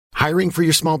Hiring for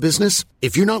your small business?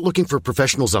 If you're not looking for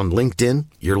professionals on LinkedIn,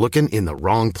 you're looking in the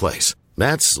wrong place.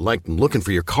 That's like looking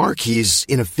for your car keys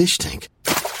in a fish tank.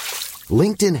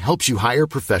 LinkedIn helps you hire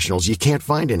professionals you can't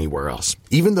find anywhere else,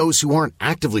 even those who aren't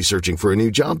actively searching for a new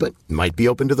job but might be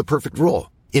open to the perfect role.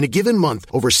 In a given month,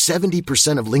 over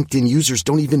 70% of LinkedIn users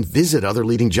don't even visit other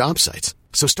leading job sites.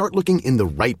 So start looking in the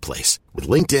right place. With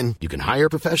LinkedIn, you can hire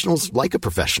professionals like a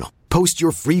professional. Post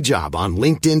your free job on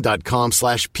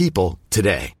linkedin.com/people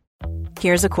today.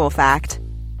 Here's a cool fact.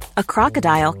 A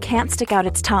crocodile can't stick out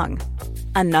its tongue.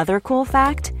 Another cool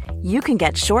fact, you can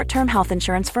get short-term health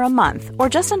insurance for a month or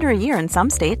just under a year in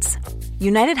some states.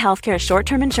 United Healthcare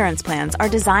short-term insurance plans are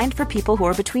designed for people who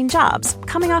are between jobs,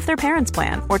 coming off their parents'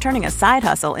 plan, or turning a side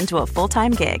hustle into a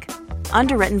full-time gig.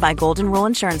 Underwritten by Golden Rule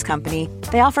Insurance Company,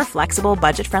 they offer flexible,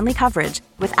 budget-friendly coverage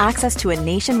with access to a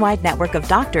nationwide network of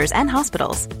doctors and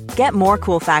hospitals. Get more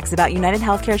cool facts about United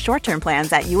Healthcare short-term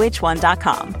plans at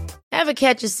uh1.com. Ever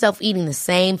catch yourself eating the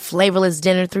same flavorless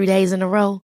dinner 3 days in a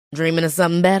row? Dreaming of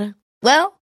something better?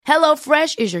 Well,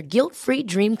 HelloFresh is your guilt-free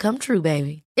dream come true,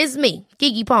 baby. It's me,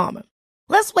 Keke Palmer.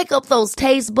 Let's wake up those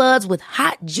taste buds with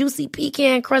hot, juicy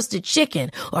pecan-crusted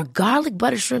chicken or garlic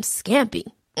butter shrimp scampi.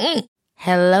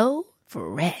 Hello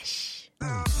Fresh.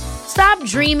 Stop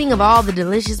dreaming of all the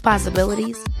delicious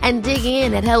possibilities and dig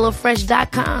in at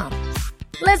HelloFresh.com.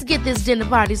 Let's get this dinner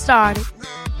party started.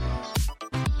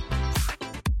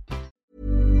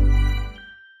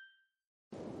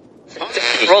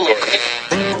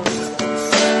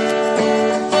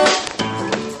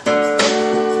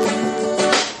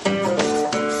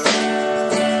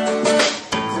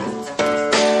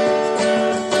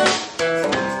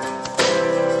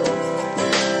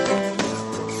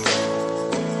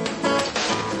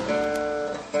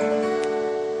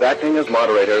 Acting as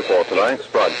moderator for tonight's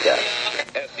broadcast.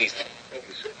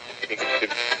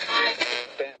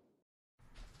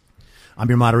 I'm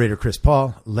your moderator, Chris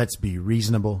Paul. Let's be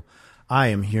reasonable. I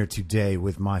am here today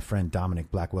with my friend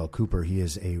Dominic Blackwell Cooper. He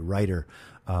is a writer,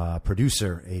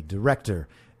 producer, a director,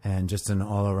 and just an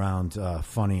all-around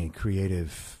funny,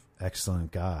 creative,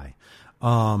 excellent guy.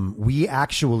 We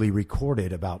actually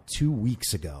recorded about 2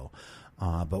 weeks ago.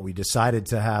 But we decided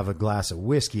to have a glass of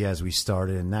whiskey as we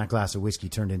started, and that glass of whiskey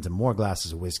turned into more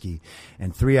glasses of whiskey.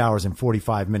 And 3 hours and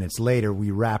 45 minutes later, we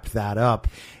wrapped that up.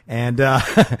 And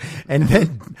and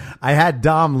then I had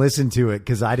Dom listen to it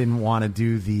because I didn't want to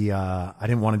do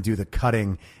the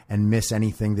cutting and miss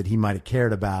anything that he might have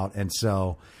cared about. And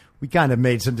so we kind of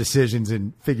made some decisions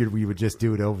and figured we would just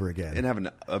do it over again and have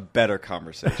a better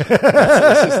conversation.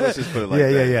 let's just put it like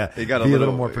that. Yeah. It got a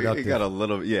little more productive. It got a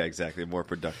little, exactly, a more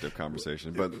productive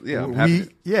conversation. But yeah, I'm happy.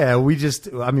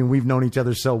 We've known each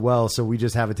other so well, so we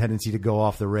just have a tendency to go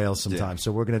off the rails sometimes. Yeah.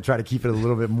 So we're going to try to keep it a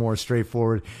little bit more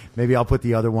straightforward. Maybe I'll put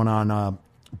the other one on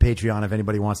Patreon if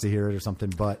anybody wants to hear it or something.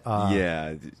 But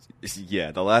the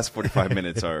last 45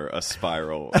 minutes are a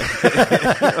spiral.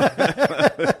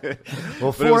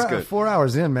 Well, 4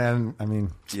 hours in, man. I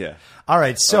mean, yeah. All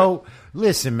right. So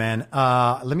listen, man.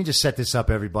 Let me just set this up,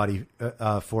 everybody,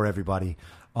 for everybody.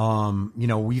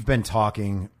 We've been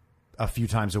talking a few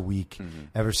times a week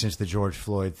ever since the George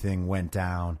Floyd thing went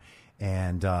down,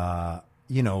 and trying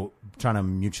to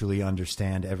mutually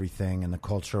understand everything and the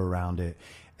culture around it,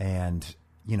 and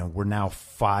we're now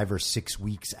 5 or 6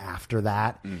 weeks after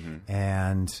that.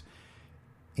 And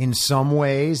in some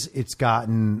ways it's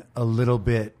gotten a little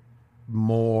bit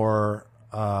more,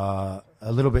 a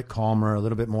little bit calmer, a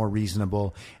little bit more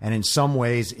reasonable. And in some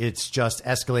ways it's just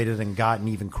escalated and gotten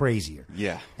even crazier.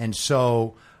 Yeah. And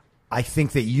so I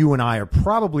think that you and I are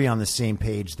probably on the same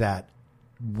page that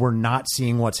we're not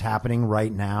seeing what's happening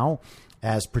right now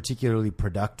as particularly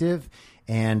productive,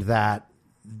 and that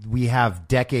we have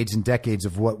decades and decades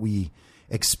of what we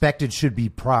expected should be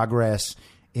progress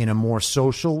in a more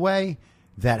social way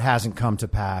that hasn't come to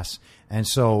pass. And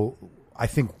so I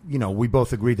think, we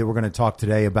both agreed that we're going to talk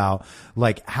today about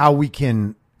like how we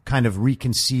can kind of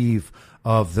reconceive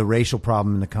of the racial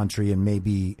problem in the country and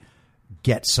maybe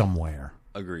get somewhere.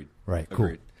 Agreed. Right.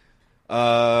 Cool.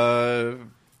 Agreed.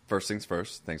 First things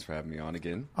first. Thanks for having me on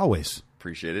again. Always.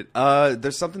 Appreciate it.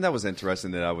 There's something that was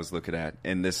interesting that I was looking at,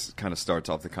 and this kind of starts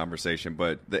off the conversation,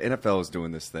 but the NFL is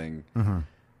doing this thing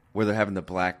where they're having the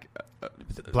black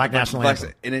national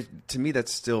anthem. And to me, that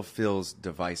still feels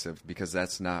divisive because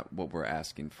that's not what we're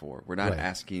asking for. We're not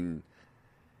asking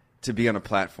to be on a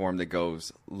platform that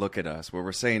goes, look at us. What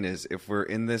we're saying is if we're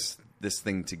in this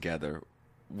thing together,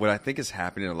 what I think is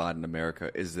happening a lot in America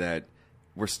is that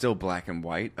we're still black and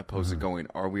white opposed to going,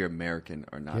 are we American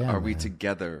or not? Yeah, are we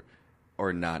together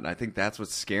or not? And I think that's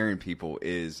what's scaring people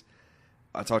is,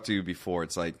 I talked to you before,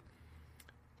 it's like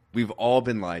we've all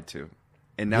been lied to.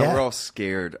 And now we're all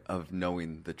scared of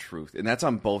knowing the truth. And that's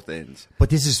on both ends.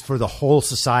 But this is for the whole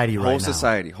society right now. Whole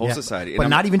society. But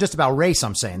not even just about race,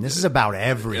 I'm saying. This is about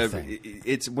everything.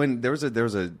 It's when there was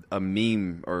a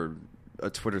meme or a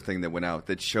Twitter thing that went out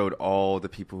that showed all the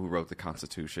people who wrote the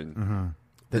Constitution. Mm-hmm.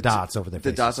 The dots over their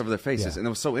faces. The dots over their faces. Yeah. And it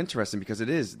was so interesting because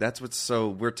that's what's so,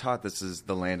 we're taught this is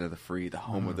the land of the free, the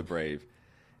home of the brave.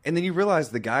 And then you realize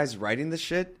the guys writing this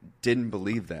shit didn't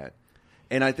believe that.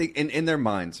 And I think in their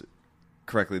minds,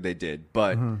 correctly, they did.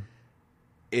 But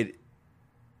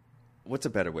what's a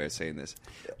better way of saying this?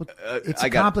 It's a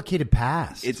complicated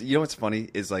past. You know what's funny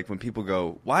is like when people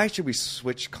go, why should we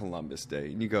switch Columbus Day?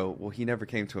 And you go, well, he never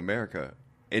came to America.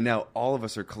 And now all of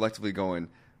us are collectively going,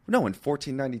 no, in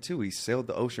 1492, he sailed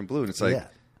the ocean blue. And it's like,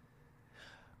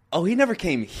 oh, he never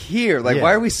came here. Like,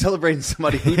 why are we celebrating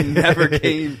somebody who never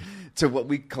came to what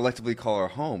we collectively call our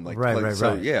home? Like,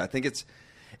 right. Yeah, I think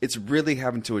it's really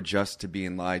having to adjust to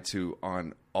being lied to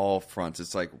on all fronts.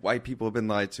 It's like white people have been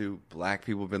lied to, black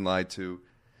people have been lied to,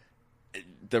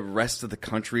 the rest of the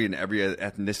country and every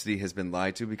ethnicity has been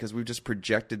lied to because we've just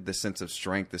projected the sense of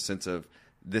strength, the sense of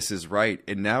this is right.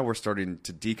 And now we're starting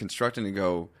to deconstruct it and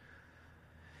go,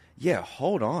 yeah,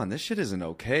 hold on, this shit isn't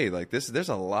okay. Like there's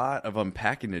a lot of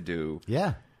unpacking to do.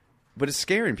 Yeah. But it's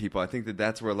scaring people. I think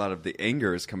that's where a lot of the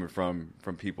anger is coming from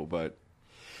people, but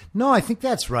no, I think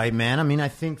that's right, man. I mean, I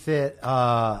think that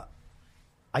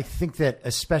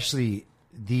especially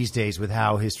these days with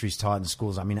how history's taught in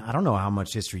schools. I mean, I don't know how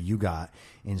much history you got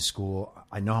in school.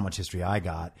 I know how much history I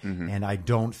got, and I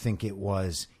don't think it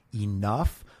was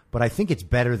enough, but I think it's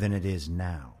better than it is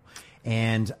now.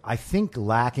 And I think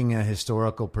lacking a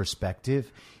historical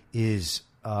perspective is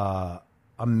a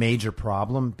major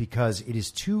problem because it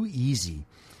is too easy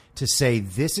to say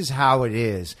this is how it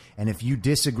is, and if you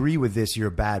disagree with this, you're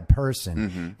a bad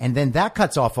person. And then that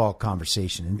cuts off all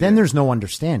conversation, and then there's no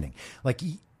understanding. Like,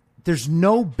 there's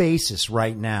no basis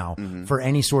right now for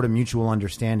any sort of mutual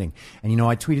understanding. And,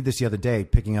 I tweeted this the other day,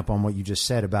 picking up on what you just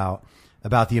said about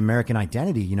the American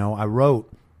identity. I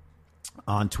wrote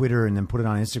on Twitter and then put it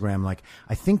on Instagram, like,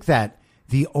 I think that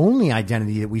the only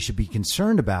identity that we should be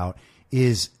concerned about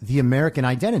is the American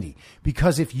identity.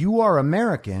 Because if you are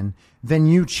American, then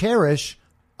you cherish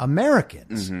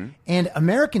Americans. And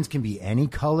Americans can be any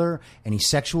color, any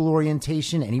sexual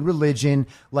orientation, any religion.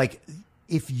 Like,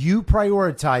 if you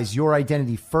prioritize your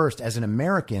identity first as an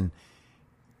American,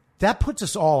 that puts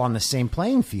us all on the same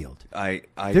playing field.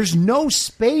 There's no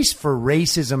space for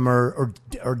racism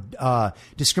or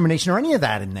discrimination or any of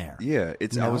that in there. Yeah,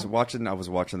 I was watching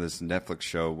this Netflix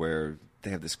show where they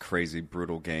have this crazy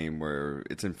brutal game where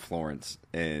it's in Florence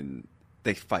and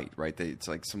they fight. Right, it's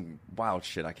like some wild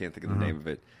shit. I can't think of the name of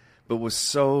it. But what was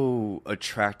so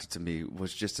attractive to me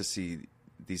was just to see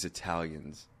these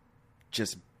Italians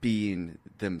just being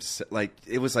them. Like,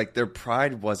 it was like their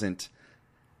pride wasn't,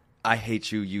 I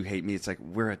hate you, you hate me. It's like,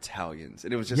 we're Italians.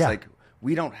 And it was just like,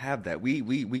 we don't have that. We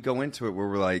go into it where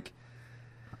we're like,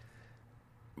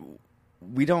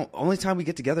 only time we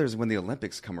get together is when the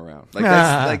Olympics come around. Like,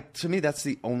 that's, like, to me, that's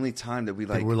the only time that we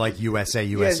like. We're like USA.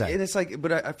 Yeah, and it's like,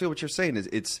 but I feel what you're saying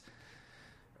is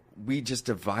we just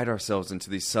divide ourselves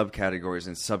into these subcategories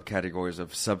and subcategories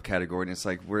of subcategory. And it's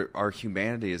like our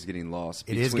humanity is getting lost.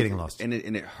 It is getting lost. And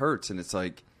it hurts. And it's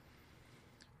like,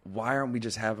 why aren't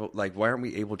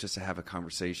we able just to have a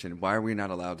conversation? Why are we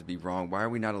not allowed to be wrong? Why are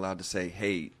we not allowed to say,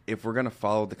 hey, if we're going to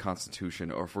follow the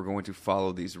Constitution or if we're going to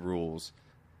follow these rules,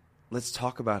 let's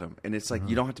talk about them. And it's like,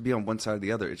 you don't have to be on one side or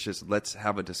the other. It's just, let's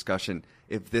have a discussion.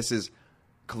 If this is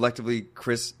collectively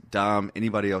Chris, Dom,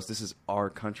 anybody else, this is our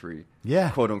country,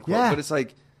 quote unquote. But it's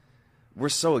like, we're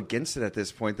so against it at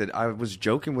this point that I was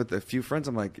joking with a few friends.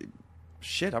 I'm like,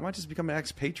 shit, I might just become an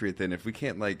expatriate then if we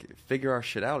can't like figure our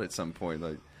shit out at some point.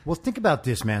 Like, well, think about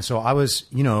this, man. So I was,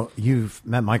 you've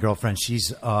met my girlfriend.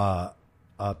 She's a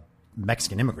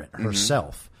Mexican immigrant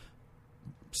herself.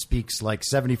 Speaks like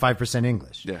 75%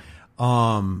 English. Yeah.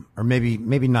 Or maybe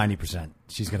 90%.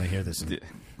 She's going to hear this and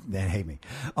then hate me.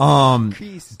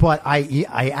 But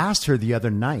I asked her the other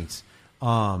night,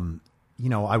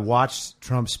 I watched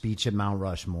Trump's speech at Mount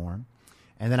Rushmore.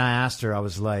 And then I asked her, I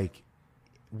was like,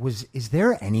 is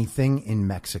there anything in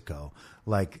Mexico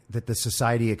like that the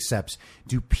society accepts?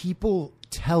 Do people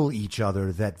tell each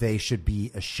other that they should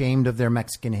be ashamed of their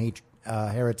Mexican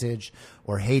heritage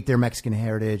or hate their Mexican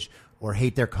heritage or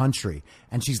hate their country?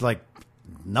 And she's like,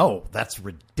 no, that's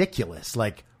ridiculous.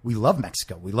 Like, we love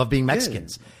Mexico. We love being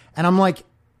Mexicans. Yeah. And I'm like,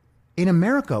 in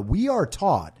America, we are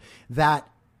taught that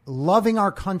loving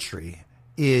our country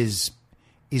is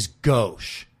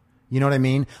gauche. You know what I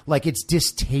mean? Like, it's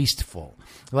distasteful.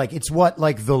 Like, it's what,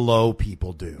 like, the low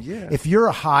people do. Yeah. If you're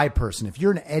a high person, if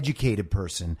you're an educated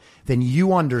person, then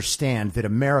you understand that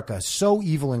America is so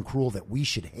evil and cruel that we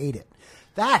should hate it.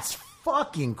 That's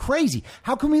fucking crazy.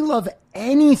 How can we love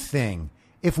anything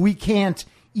if we can't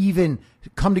even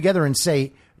come together and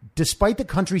say, despite the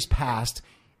country's past,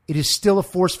 it is still a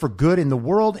force for good in the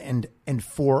world and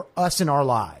for us in our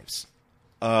lives?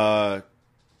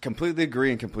 Completely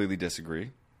agree and completely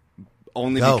disagree.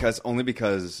 Only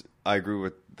because I agree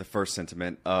with the first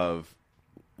sentiment of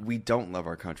we don't love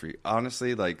our country.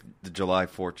 Honestly, like, the July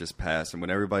 4th just passed, and when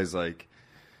everybody's like,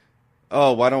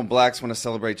 oh, why don't blacks want to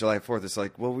celebrate July 4th? It's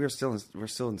like, well, we're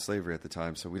still in slavery at the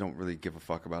time, so we don't really give a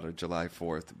fuck about a July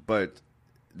 4th. But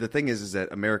the thing is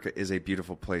that America is a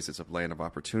beautiful place. It's a land of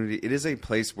opportunity. It is a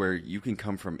place where you can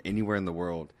come from anywhere in the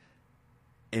world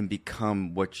and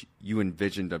become what you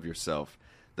envisioned of yourself.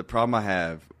 The problem I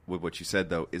have with what you said,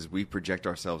 though, is we project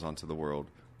ourselves onto the world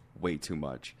way too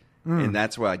much. And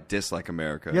that's why I dislike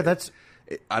America. Yeah,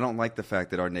 I don't like the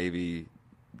fact that our Navy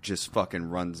just fucking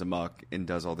runs amok and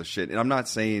does all this shit. And I'm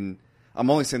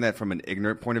only saying that from an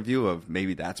ignorant point of view of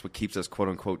maybe that's what keeps us, quote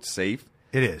unquote, safe.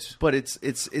 It is. But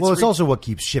it's also what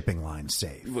keeps shipping lines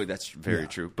safe. Well, that's very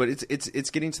true. But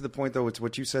it's getting to the point, though, it's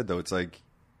what you said, though. It's like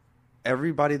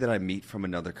everybody that I meet from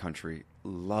another country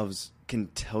can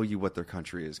tell you what their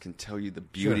country is, can tell you the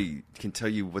beauty, can tell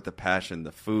you what the passion,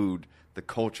 the food, the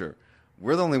culture.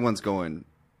 We're the only ones going,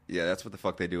 yeah, that's what the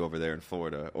fuck they do over there in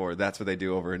Florida, or that's what they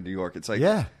do over in New York. It's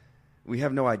like, we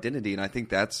have no identity, and I think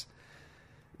that's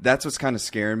what's kind of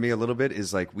scaring me a little bit,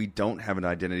 is like we don't have an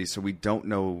identity, so we don't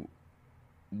know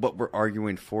what we're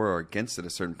arguing for or against at a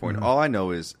certain point. All I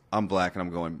know is I'm black, and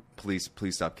I'm going, please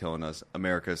stop killing us.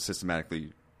 America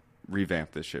systematically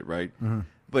revamp this shit, right?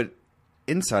 But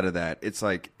inside of that, it's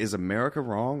like, is America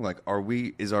wrong? Like,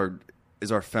 is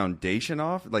our foundation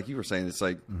off? Like you were saying, it's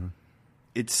like,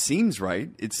 it seems right.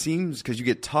 It seems, because you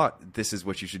get taught this is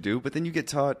what you should do, but then you get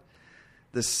taught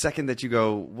the second that you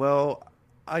go, well,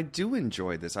 I do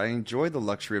enjoy this. I enjoy the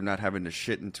luxury of not having to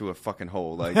shit into a fucking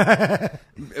hole. Like,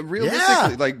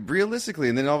 realistically.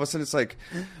 And then all of a sudden it's like,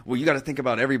 well, you got to think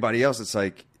about everybody else. It's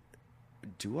like,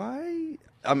 do I?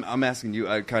 I'm asking you.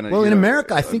 I kind of. Well, in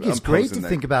America, I think it's great to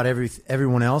think about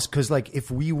everyone else, because, like, if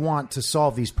we want to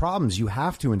solve these problems, you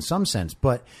have to in some sense.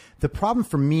 But the problem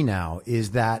for me now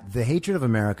is that the hatred of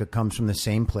America comes from the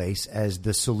same place as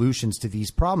the solutions to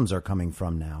these problems are coming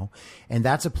from now, and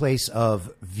that's a place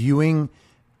of viewing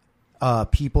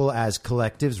people as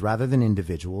collectives rather than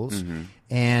individuals,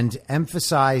 and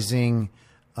emphasizing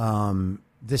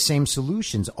the same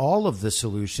solutions, all of the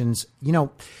solutions. You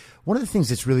know, one of the things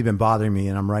that's really been bothering me,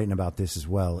 and I'm writing about this as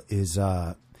well, is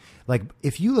like,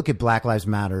 if you look at Black Lives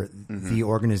Matter, the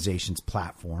organization's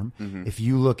platform, if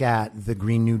you look at the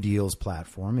Green New Deal's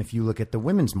platform, if you look at the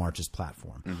Women's March's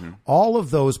platform, all of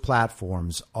those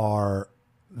platforms are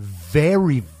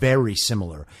very, very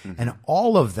similar. And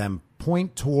all of them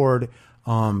point toward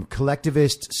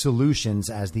collectivist solutions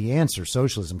as the answer: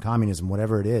 socialism, communism,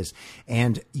 whatever it is.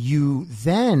 And you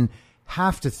then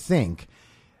have to think,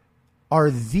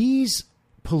 are these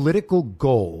political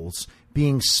goals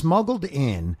being smuggled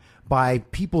in by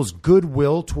people's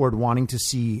goodwill toward wanting to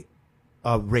see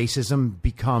racism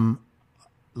become,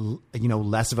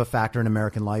 less of a factor in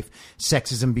American life,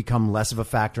 sexism become less of a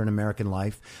factor in American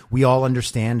life? We all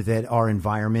understand that our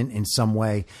environment in some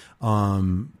way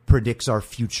predicts our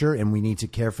future, and we need to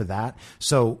care for that.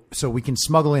 So we can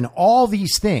smuggle in all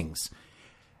these things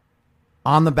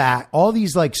on the back, all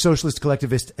these like socialist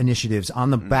collectivist initiatives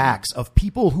on the backs of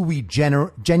people who we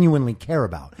genuinely care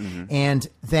about. And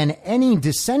then any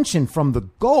dissension from the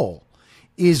goal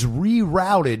is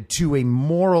rerouted to a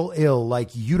moral ill, like,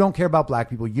 you don't care about black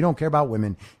people, you don't care about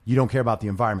women, you don't care about the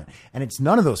environment. And it's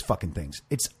none of those fucking things.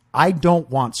 It's, I don't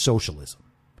want socialism.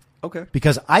 Okay.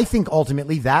 Because I think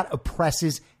ultimately that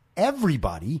oppresses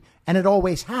everybody, and it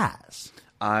always has.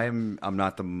 I'm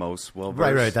not the most well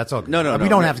versed. Right. That's all good. No. We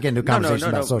don't have to get into a conversation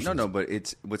about socialism. No. But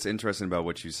it's what's interesting about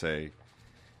what you say.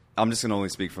 I'm just going to only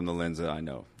speak from the lens that I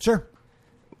know. Sure.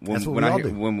 That's what we all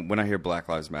do. When I hear Black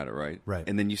Lives Matter, right? Right.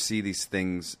 And then you see these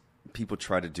things, people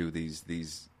try to do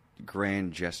these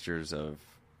grand gestures of,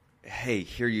 hey,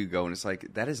 here you go, and it's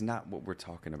like, that is not what we're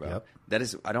talking about. Yep. That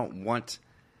is, I don't want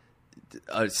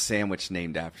a sandwich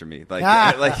named after me.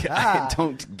 I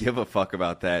don't give a fuck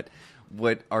about that.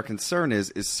 What our concern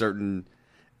is certain.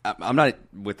 I'm not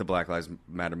with the Black Lives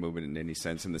Matter movement in any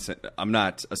sense. I'm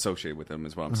not associated with them,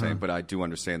 is what I'm saying. But I do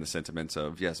understand the sentiments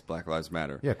of, yes, Black Lives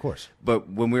Matter. Yeah, of course. But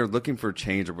when we're looking for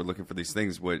change, or we're looking for these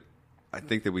things, what I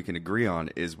think that we can agree on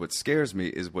is, what scares me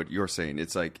is what you're saying.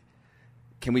 It's like,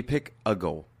 can we pick a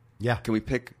goal? Yeah. Can we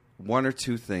pick one or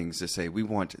two things to say we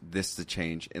want this to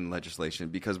change in legislation?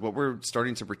 Because what we're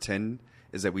starting to pretend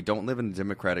is that we don't live in a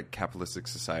democratic capitalistic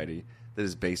society that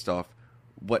is based off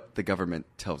what the government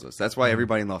tells us. That's why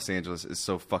everybody in Los Angeles is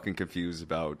so fucking confused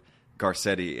about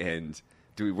Garcetti and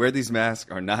do we wear these masks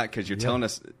or not? Because you're telling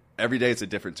us every day it's a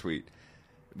different tweet.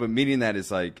 But meaning that is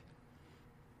like,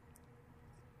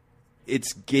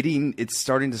 it's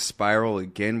starting to spiral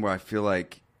again where I feel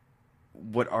like,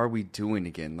 what are we doing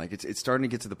again? Like it's starting to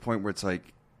get to the point where it's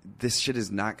like, this shit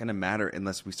is not going to matter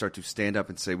unless we start to stand up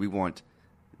and say, we want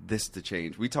this to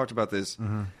change. We talked about this.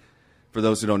 Mm-hmm. For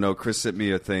those who don't know, Chris sent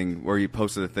me a thing where he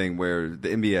posted a thing where the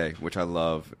NBA, which I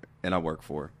love and I work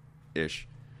for,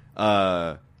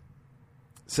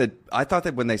 said, I thought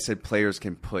that when they said players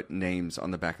can put names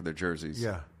on the back of their jerseys,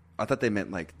 I thought they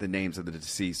meant like the names of the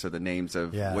deceased or the names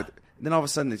of what. And then all of a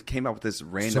sudden it came out with this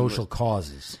random social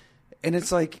causes. And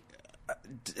it's like,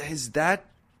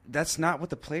 that's not what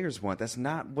the players want. That's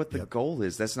not what the goal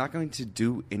is. That's not going to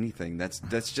do anything.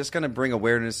 That's just going to bring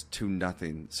awareness to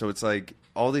nothing. So it's like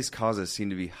all these causes seem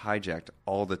to be hijacked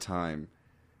all the time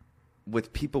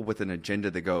with people with an agenda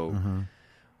that go,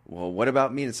 well, what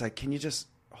about me? And it's like, can you just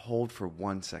hold for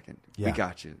 1 second? Yeah. We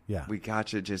got you. Yeah. We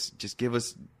got you. Just give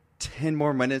us 10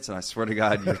 more minutes, and I swear to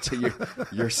God,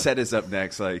 your set is up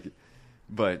next. Like,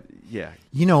 but yeah.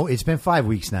 You know, it's been 5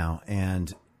 weeks now,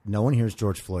 and no one hears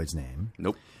George Floyd's name.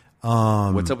 Nope.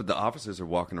 What's up with the officers are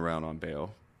walking around on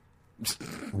bail?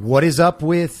 What is up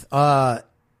with, Trump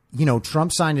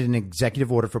signed an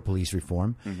executive order for police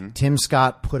reform. Mm-hmm. Tim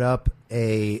Scott put up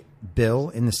a bill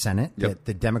in the Senate that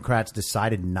the Democrats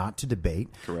decided not to debate.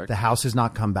 Correct. The House has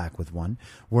not come back with one.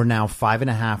 We're now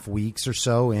 5.5 weeks or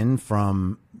so in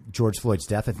from George Floyd's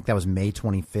death. I think that was May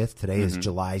 25th. Today is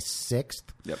July 6th.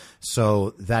 Yep.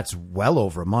 So that's well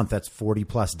over a month. That's 40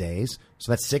 plus days.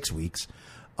 So that's 6 weeks.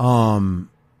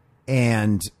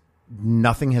 And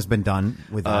nothing has been done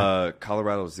with that.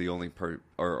 Colorado is the only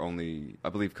I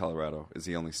believe Colorado is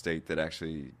the only state that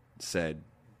actually said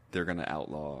they're going to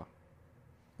outlaw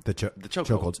the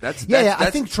chokeholds. That's, I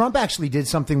think Trump actually did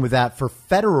something with that for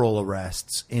federal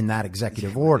arrests in that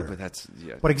executive order.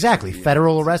 But exactly,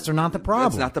 federal arrests are not the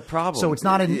problem. It's not the problem. So it's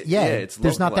not it's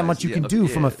there's not that much you can do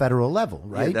from a federal level,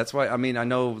 right? Yeah, that's why. I mean, I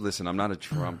know. Listen, I'm not a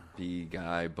Trumpy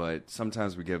guy, but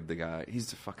sometimes we give the guy.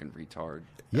 He's a fucking retard.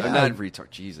 Yeah, not retard.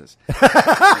 Jesus,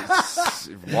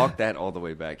 walk that all the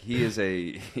way back. He's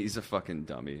a fucking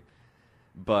dummy,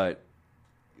 but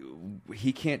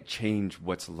he can't change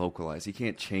what's localized. He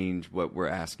can't change what we're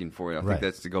asking for. I think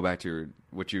that's to go back to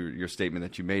your statement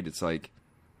that you made. It's like,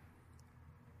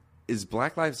 is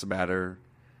Black Lives Matter,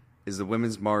 is the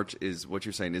Women's March, is what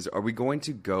you're saying, are we going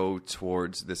to go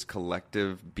towards this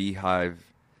collective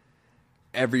beehive,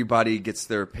 everybody gets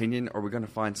their opinion, or are we going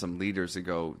to find some leaders that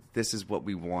go, this is what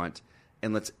we want,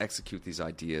 and let's execute these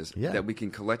ideas that we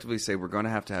can collectively say we're going to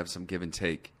have some give and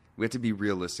take. We have to be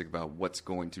realistic about what's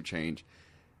going to change.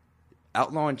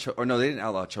 Outlawing they didn't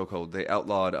outlaw chokehold. They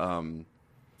outlawed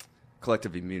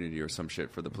collective immunity or some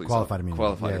shit for the police. Qualified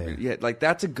immunity. Yeah, like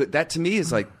that's a good. That to me is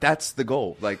like that's the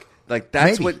goal. Like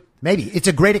that's maybe it's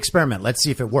a great experiment. Let's see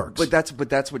if it works. But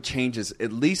that's what changes.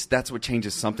 At least that's what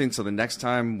changes something. So the next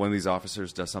time one of these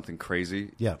officers does something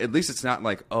crazy, at least it's not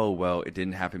like, oh well, it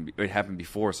didn't happen. It happened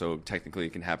before, so technically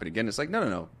it can happen again. It's like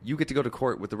no. You get to go to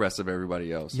court with the rest of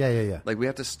everybody else. Yeah. Like we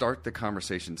have to start the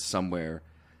conversation somewhere.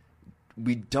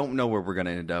 We don't know where we're going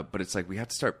to end up, but it's like we have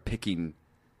to start picking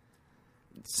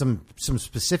some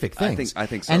specific things. I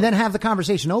think so. And then have the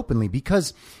conversation openly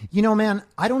because, man,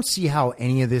 I don't see how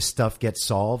any of this stuff gets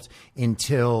solved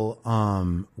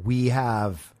until we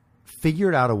have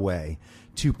figured out a way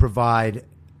to provide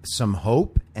some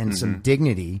hope and some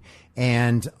dignity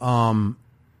and some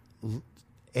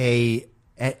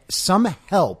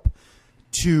help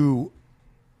to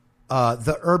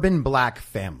the urban Black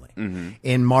family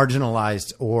in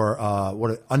marginalized or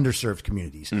underserved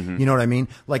communities. You know what I mean?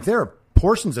 Like there are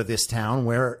portions of this town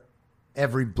where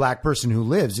every Black person who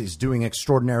lives is doing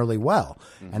extraordinarily well,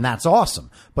 and that's awesome.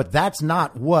 But that's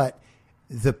not what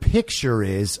the picture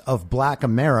is of Black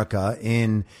America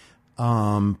in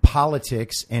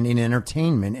politics and in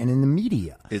entertainment and in the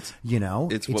media. It's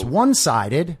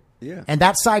one-sided. Yeah. And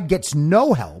that side gets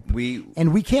no help.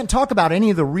 And we can't talk about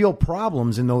any of the real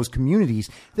problems in those communities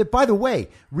that, by the way,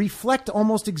 reflect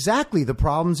almost exactly the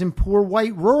problems in poor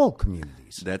white rural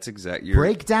communities. That's exactly.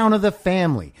 Breakdown of the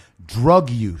family,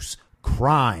 drug use,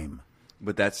 crime.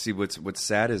 But what's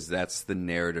sad is that's the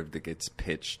narrative that gets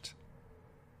pitched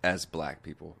as Black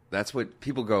people. That's what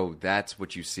people go, that's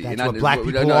what you see. That's what Black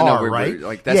people are, right?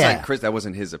 Like that's not Chris, that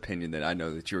wasn't his opinion that I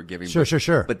know that you were giving.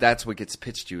 Sure. But that's what gets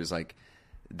pitched to you is like,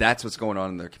 that's what's going on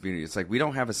in their community. It's like we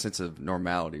don't have a sense of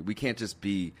normality. We can't just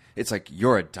be. It's like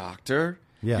you're a doctor,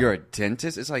 you're a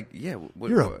dentist. It's like you're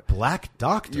a black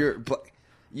doctor.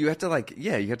 You have to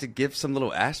you have to give some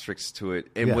little asterisks to it.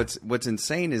 And what's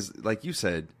insane is, like you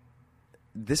said,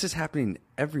 this is happening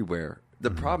everywhere.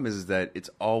 The problem is that it's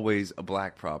always a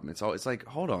black problem. It's like,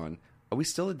 hold on, are we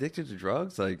still addicted to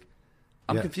drugs? Like,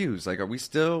 I'm confused. Like, are we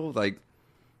still like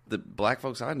the black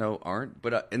folks I know aren't?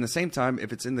 But in the same time,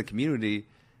 if it's in the community,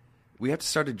 we have to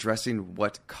start addressing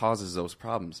what causes those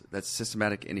problems. That's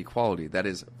systematic inequality. That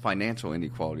is financial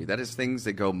inequality. That is things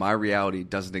that go, my reality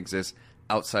doesn't exist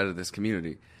outside of this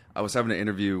community. I was having an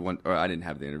interview or I didn't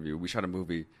have the interview. We shot a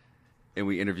movie, and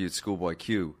we interviewed Schoolboy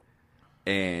Q,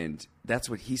 and that's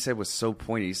what he said was so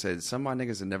pointed. He said, some of my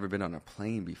niggas have never been on a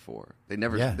plane before. They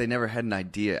never had an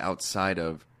idea outside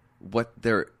of what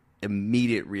their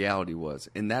immediate reality was.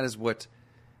 And that is what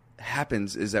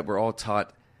happens, is that we're all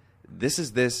taught this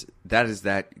is this, that is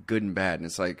that, good and bad. And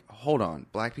it's like, hold on,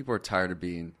 black people are tired of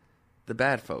being the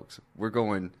bad folks. We're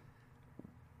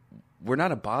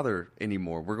not a bother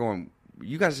anymore. We're going,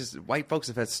 you guys white folks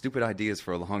have had stupid ideas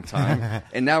for a long time.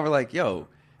 And now we're like, yo,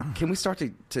 can we start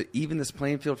to even this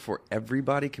playing field for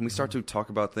everybody? Can we start to talk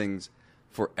about things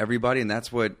for everybody? And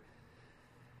that's what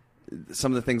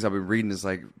some of the things I've been reading is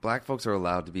like, black folks are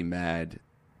allowed to be mad,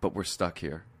 but we're stuck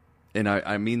here. And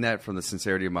I mean that from the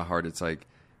sincerity of my heart. It's like,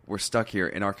 we're stuck here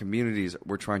in our communities.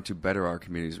 We're trying to better our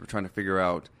communities. We're trying to figure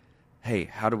out, hey,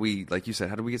 how do we, like you said,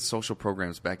 how do we get social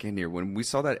programs back in here? When we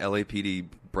saw that LAPD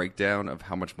breakdown of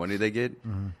how much money they get,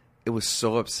 it was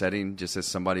so upsetting, just as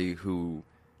somebody who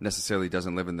necessarily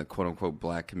doesn't live in the quote-unquote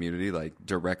black community, like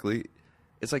directly.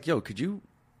 It's like, yo, could you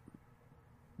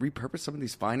repurpose some of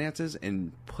these finances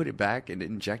and put it back and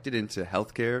inject it into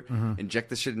healthcare,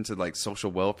 inject this shit into like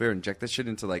social welfare, inject this shit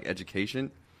into like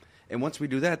education? And once we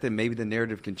do that, then maybe the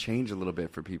narrative can change a little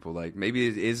bit for people. Like, maybe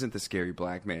it isn't the scary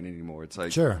black man anymore. It's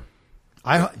like, sure.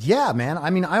 Yeah, man. I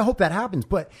mean, I hope that happens.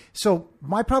 But so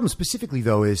my problem specifically,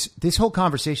 though, is this whole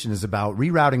conversation is about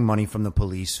rerouting money from the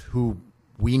police, who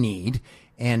we need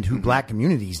and who black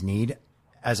communities need,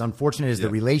 as unfortunate as the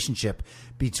relationship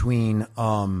between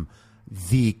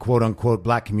the quote unquote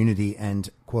black community and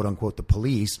quote unquote the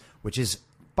police, which is,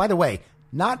 by the way,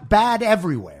 not bad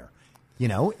everywhere. You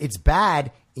know, it's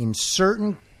bad in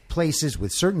certain places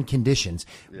with certain conditions,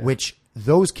 which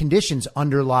those conditions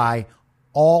underlie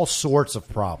all sorts of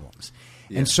problems.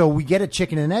 Yeah. And so we get a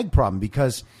chicken and egg problem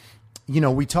because, you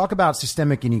know, we talk about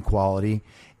systemic inequality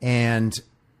and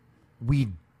we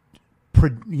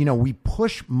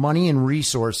push money and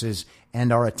resources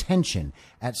and our attention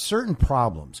at certain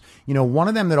problems. You know, one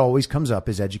of them that always comes up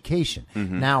is education.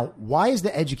 Now, why is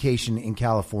the education in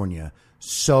California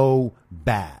so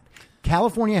bad?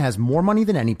 California has more money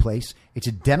than any place. It's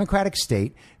a Democratic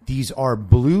state. These are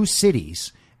blue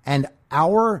cities. And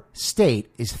our state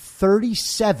is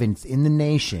 37th in the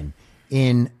nation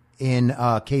in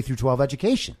K through 12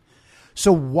 education.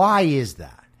 So why is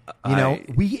that? You know,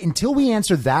 until we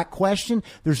answer that question,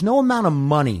 there's no amount of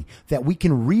money that we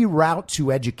can reroute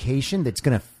to education that's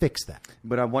going to fix that.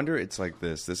 But I wonder, it's like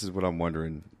this. This is what I'm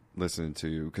wondering, listening to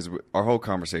you, because our whole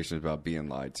conversation is about being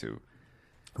lied to.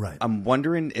 Right. I'm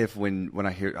wondering if when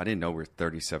I hear, I didn't know we're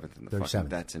 37th in the fucking,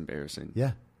 that's embarrassing.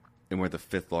 Yeah. And we're the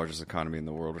 5th largest economy in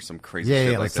the world, or some crazy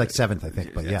shit like it's that. like 7th, I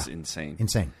think. But that's yeah,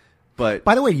 insane. But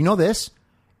by the way, you know this?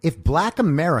 If Black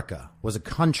America was a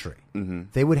country,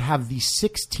 they would have the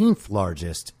 16th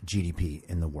largest GDP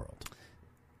in the world.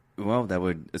 Well, that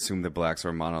would assume that blacks are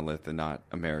a monolith and not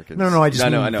Americans. No,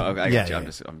 I know. Okay, I got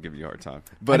you. I'm giving you a hard time.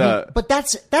 But but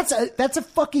that's a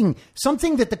fucking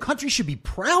something that the country should be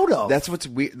proud of. That's what's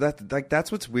weird.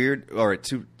 That's what's weird. All right,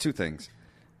 two things.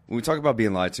 When we talk about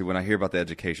being lied to, when I hear about the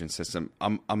education system,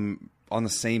 I'm on the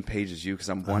same page as you, because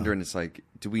I'm wondering. It's like,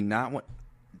 do we not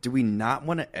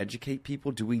want to educate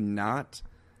people? Do we not?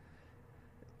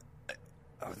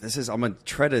 I'm gonna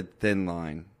tread a thin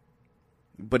line,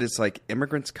 but it's like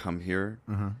immigrants come here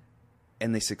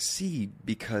and they succeed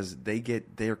because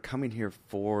they're coming here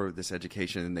for this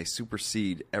education, and they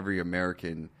supersede every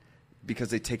American because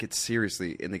they take it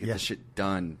seriously and they get the shit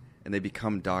done, and they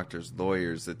become doctors,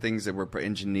 lawyers, the things that were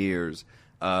engineers,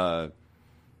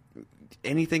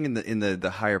 anything in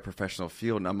the higher professional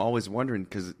field. And I'm always wondering,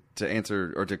 because to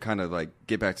answer or to kind of like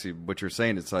get back to what you're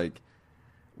saying, it's like,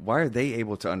 why are they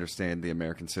able to understand the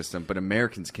American system, but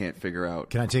Americans can't figure out?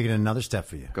 Can I take it another step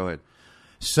for you? Go ahead.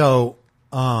 So,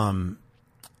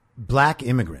 black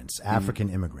immigrants, African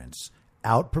immigrants,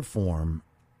 outperform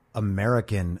the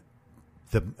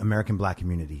American black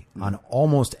community on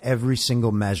almost every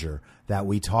single measure that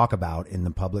we talk about in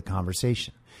the public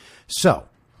conversation. So,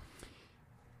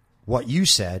 what you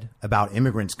said about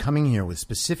immigrants coming here with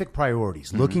specific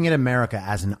priorities, looking at America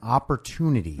as an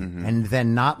opportunity and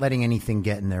then not letting anything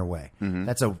get in their way.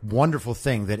 That's a wonderful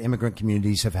thing that immigrant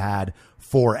communities have had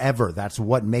forever. That's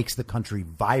what makes the country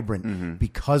vibrant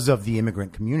because of the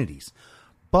immigrant communities.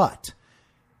 But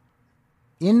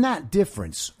in that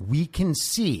difference, we can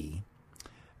see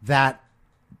that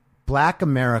Black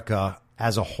America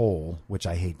as a whole, which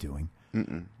I hate doing,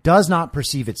 does not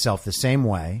perceive itself the same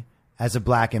way as a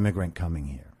Black immigrant coming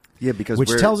here. Yeah, because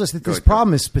which tells us that this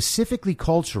problem is specifically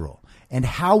cultural, and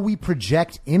how we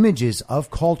project images of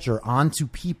culture onto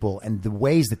people and the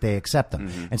ways that they accept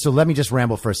them. And so let me just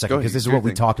ramble for a second, because this is what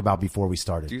we talked about before we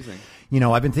started. Do you think? You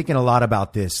know, I've been thinking a lot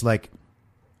about this. Like,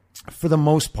 for the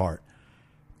most part,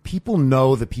 people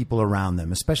know the people around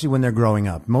them, especially when they're growing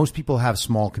up. Most people have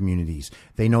small communities.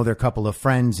 They know their couple of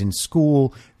friends in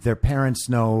school. Their parents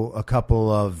know a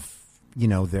couple of, you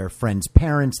know, their friends'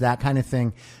 parents, that kind of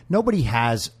thing. Nobody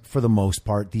has, for the most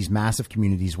part, these massive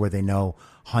communities where they know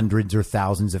hundreds or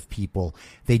thousands of people.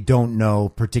 They don't know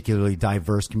particularly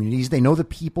diverse communities. They know the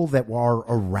people that are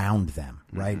around them,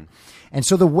 right? And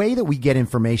so the way that we get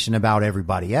information about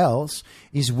everybody else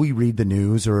is we read the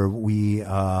news, or we,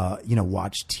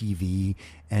 watch TV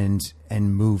and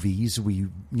movies. We,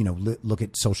 look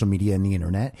at social media and the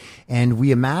internet, and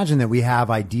we imagine that we have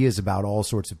ideas about all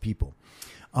sorts of people.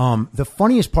 The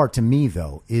funniest part to me,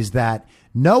 though, is that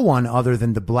no one other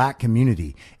than the Black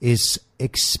community is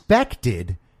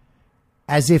expected,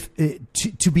 as if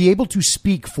to be able to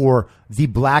speak for the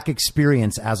Black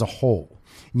experience as a whole.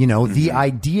 You know, the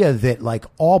idea that like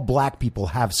all Black people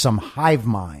have some hive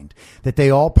mind that they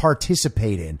all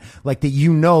participate in, like that,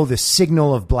 the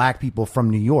signal of Black people from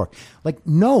New York. Like,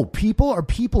 no, people are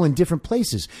people in different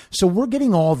places. So we're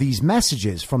getting all these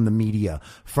messages from the media,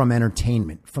 from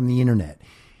entertainment, from the internet.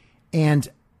 And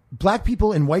Black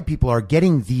people and white people are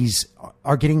getting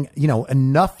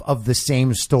enough of the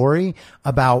same story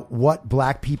about what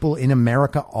Black people in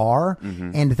America are.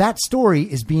 And that story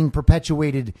is being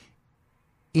perpetuated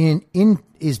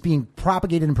is being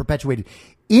propagated and perpetuated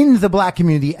in the Black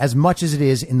community as much as it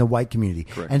is in the white community.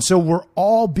 Correct. And so we're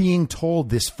all being told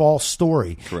this false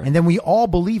story. Correct. And then we all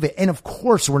believe it. And of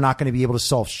course, we're not going to be able to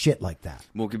solve shit like that.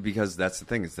 Well, because that's the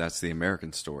thing, is that's the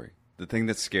American story. The thing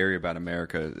that's scary about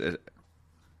America,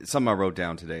 something I wrote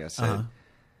down today, I said,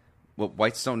 what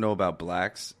whites don't know about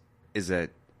Blacks is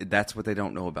that's what they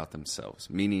don't know about themselves.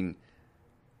 Meaning,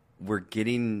 we're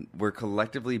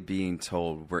collectively being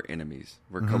told we're enemies.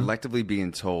 We're collectively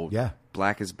being told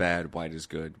Black is bad, white is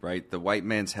good, right? The white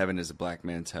man's heaven is the Black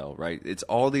man's hell, right? It's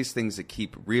all these things that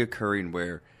keep reoccurring,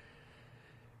 where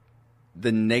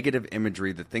the negative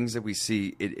imagery, the things that we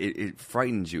see, it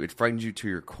frightens you. It frightens you to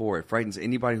your core. It frightens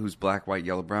anybody who's black, white,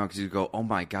 yellow, brown, because you go, oh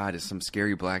my God, is some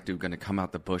scary Black dude going to come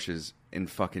out the bushes and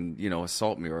fucking,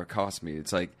 assault me or accost me?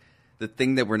 It's like, the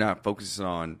thing that we're not focusing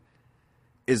on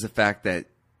is the fact that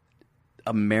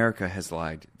America has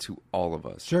lied to all of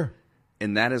us. Sure.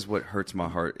 And that is what hurts my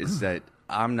heart, is that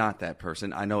I'm not that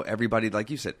person. I know everybody,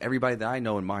 like you said, everybody that I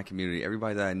know in my community,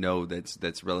 everybody that I know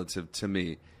that's relative to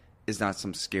me is not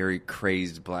some scary,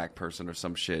 crazed Black person or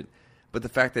some shit. But the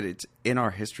fact that it's in our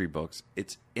history books,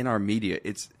 it's in our media,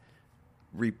 it's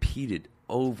repeated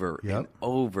over and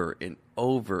over and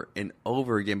over and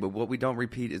over again. But what we don't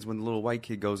repeat is when the little white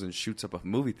kid goes and shoots up a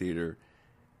movie theater.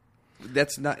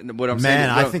 That's not what I'm saying. Man,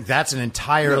 I think that's an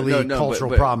entirely cultural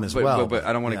problem as well. But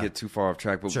I don't want to get too far off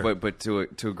track. But, sure. but to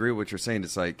agree with what you're saying,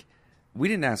 it's like, we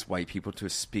didn't ask white people to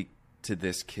speak to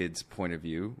this kid's point of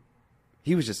view.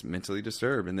 He was just mentally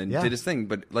disturbed and then did his thing.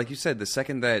 But like you said, the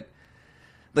second that,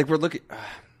 like,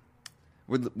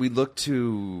 we look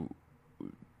to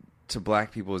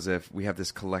Black people as if we have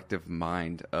this collective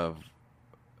mind of,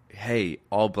 hey,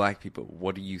 all Black people,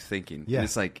 what are you thinking? Yeah. And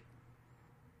it's like,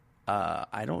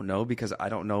 I don't know, because I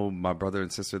don't know my brother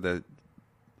and sister that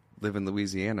live in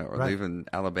Louisiana or live in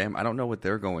Alabama. I don't know what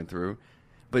they're going through.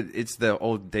 But it's the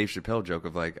old Dave Chappelle joke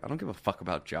of like, I don't give a fuck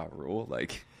about Ja Rule.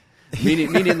 Like,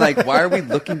 meaning like, why are we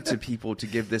looking to people to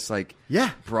give this like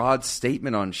broad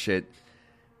statement on shit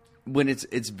when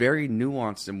it's very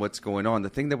nuanced in what's going on? The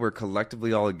thing that we're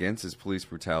collectively all against is police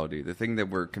brutality. The thing that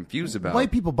we're confused about.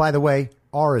 White people, by the way,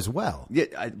 are as well.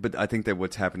 Yeah, but I think that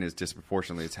what's happening is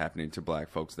disproportionately it's happening to Black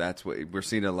folks. That's what we're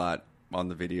seeing a lot on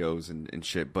the videos and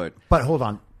shit. But hold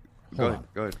on. Go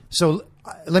ahead. So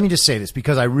let me just say this,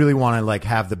 because I really want to like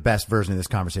have the best version of this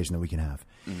conversation that we can have.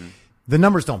 The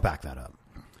numbers don't back that up.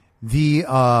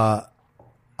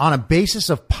 On a basis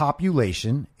of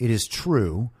population, it is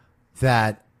true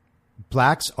that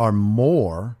Blacks are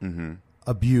more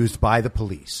abused by the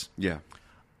police. Yeah.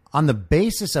 on the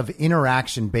basis of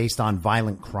interaction based on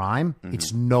violent crime,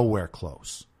 it's nowhere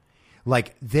close.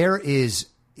 Like there is,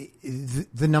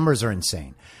 the numbers are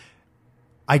insane.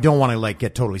 I don't want to like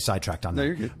get totally sidetracked on that.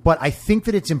 You're good. But I think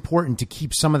that it's important to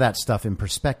keep some of that stuff in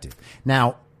perspective.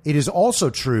 Now, it is also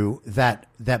true that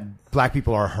black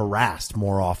people are harassed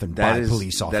more often by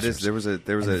police officers. There was a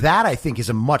that I think is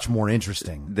a much more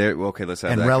interesting let's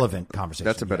have and that. relevant conversation.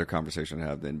 That's a better conversation to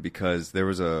have then, because there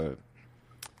was a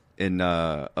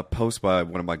post by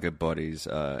one of my good buddies,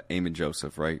 Eamon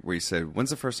Joseph, right, where he said, "When's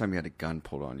the first time you had a gun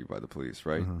pulled on you by the police?"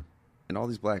 Right, and all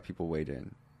these black people weighed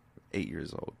in, 8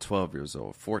 years old, 12 years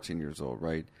old, 14 years old,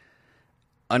 right.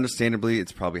 Understandably,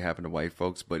 it's probably happened to white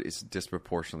folks, but it's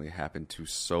disproportionately happened to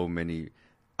so many.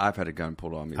 I've had a gun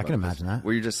pulled on me. I can imagine that.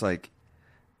 Where you're just like,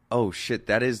 oh, shit,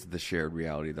 that is the shared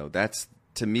reality, though. That's,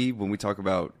 to me, when we talk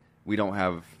about we don't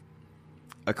have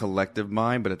a collective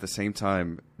mind, but at the same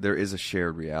time, there is a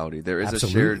shared reality. There is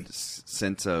Absolutely. a shared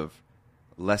sense of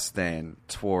less than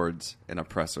towards an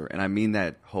oppressor. And I mean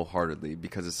that wholeheartedly,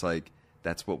 because it's like,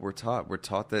 that's what we're taught. We're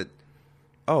taught that,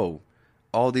 oh,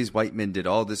 all these white men did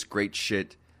all this great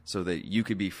shit so that you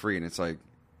could be free. And it's like,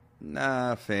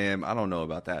 nah, fam, I don't know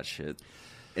about that shit.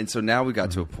 And so now we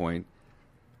got to a point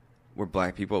where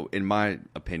black people, in my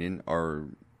opinion, are,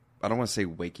 I don't want to say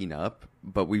waking up,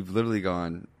 but we've literally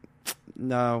gone,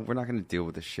 no, we're not going to deal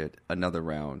with this shit another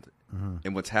round.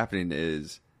 And what's happening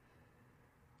is,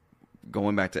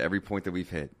 going back to every point that we've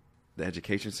hit, the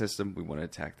education system, we want to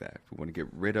attack that. We want to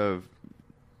get rid of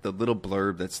the little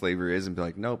blurb that slavery is and be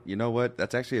like, nope, you know what?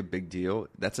 That's actually a big deal.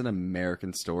 That's an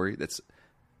American story that's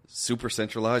super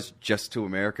centralized just to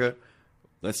America.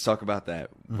 Let's talk about that.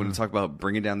 When we talk about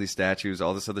bringing down these statues,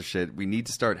 all this other shit, we need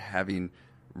to start having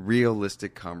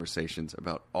realistic conversations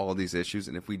about all these issues.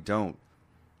 And if we don't,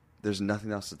 there's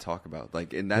nothing else to talk about.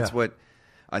 Like, and that's what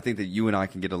I think that you and I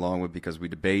can get along with, because we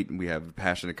debate and we have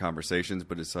passionate conversations.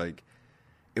 But it's like,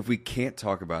 if we can't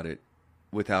talk about it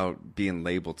without being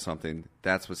labeled something,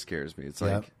 that's what scares me. It's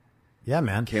like, yeah,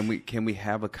 man. Can we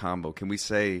have a combo? Can we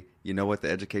say, you know what,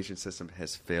 the education system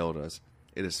has failed us.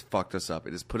 It has fucked us up.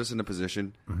 It has put us in a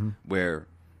position where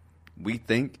we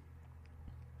think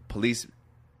police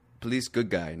good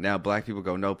guy. Now black people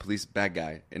go, no, police bad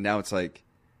guy. And now it's like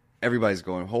everybody's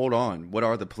going, hold on, what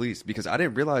are the police? Because I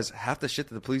didn't realize half the shit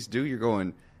that the police do. You're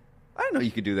going, I didn't know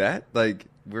you could do that. Like,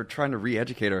 we're trying to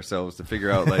re-educate ourselves to figure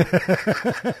out, like,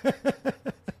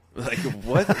 like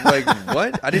what? Like,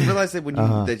 what? I didn't realize that when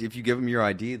you, that if you give them your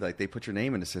ID, like, they put your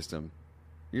name in the system.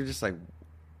 You're just like,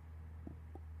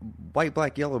 white,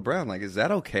 black, yellow, brown. Like, is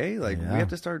that okay? Like, we have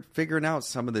to start figuring out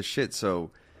some of this shit.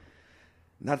 So,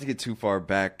 not to get too far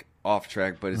back off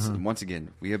track, but it's, once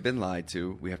again, we have been lied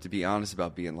to. We have to be honest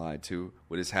about being lied to.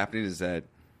 What is happening is that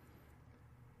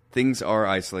things are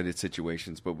isolated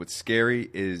situations, but what's scary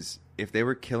is if they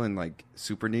were killing like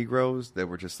super Negroes that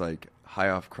were just like high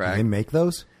off crack. Do they make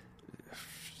those?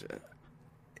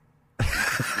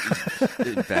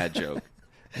 Bad joke.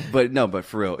 But no, but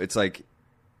for real, it's like,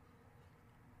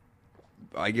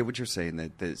 I get what you're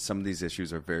saying, that some of these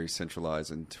issues are very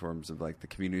centralized in terms of like the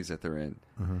communities that they're in.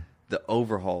 The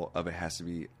overhaul of it has to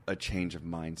be a change of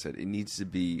mindset. It needs to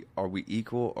be, are we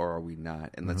equal or are we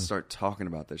not? And let's start talking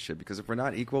about this shit, because if we're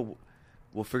not equal,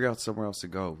 we'll figure out somewhere else to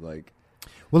go. Like,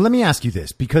 well, let me ask you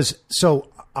this, because so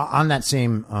on that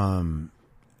same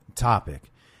topic,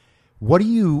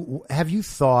 have you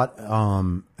thought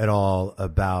at all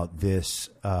about this?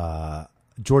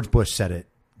 George Bush said it,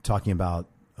 talking about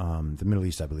the Middle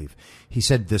East, I believe. He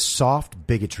said the soft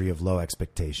bigotry of low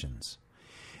expectations.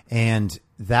 And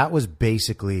that was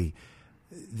basically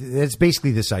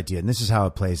this idea. And this is how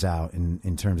it plays out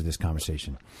in terms of this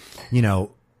conversation. You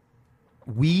know,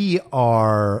 we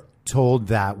are told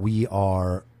that we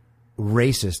are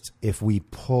racist if we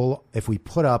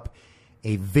put up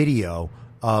a video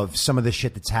of some of the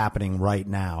shit that's happening right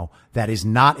now that is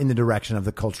not in the direction of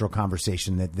the cultural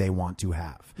conversation that they want to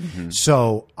have.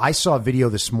 So I saw a video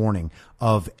this morning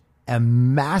of a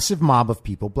massive mob of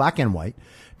people, black and white,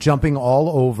 jumping all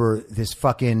over this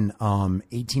fucking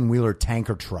 18-wheeler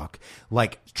tanker truck,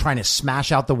 like trying to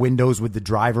smash out the windows with the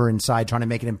driver inside, trying to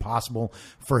make it impossible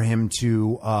for him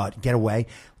to get away.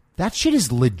 That shit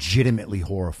is legitimately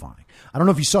horrifying. I don't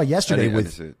know if you saw yesterday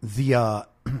with the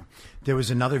there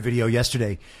was another video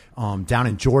yesterday down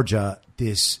in Georgia,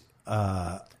 this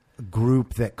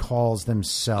group that calls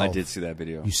themselves. I did see that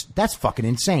video. That's fucking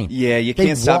insane. Yeah, you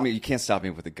can't stop me. You can't stop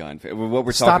me with a gun. What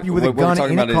we're stop you with a gun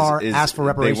in a car. Is ask for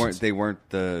reparations. They weren't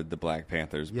the Black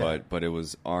Panthers, but it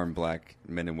was armed black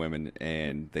men and women,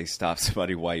 and they stopped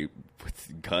somebody white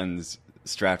with guns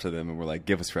strapped to them, and were like,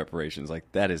 "Give us reparations."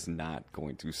 Like, that is not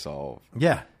going to solve.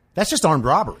 Yeah. That's just armed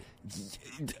robbery.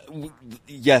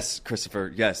 Yes,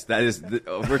 Christopher. Yes, that is.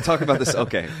 We're talking about this.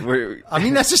 Okay,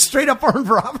 that's just straight up armed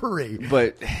robbery.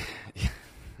 But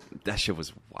that shit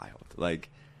was wild. Like,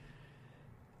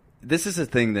 this is a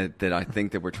thing that I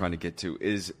think that we're trying to get to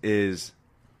is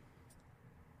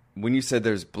when you said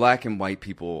there's black and white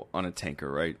people on a tanker,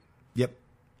 right? Yep.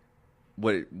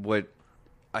 What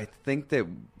I think that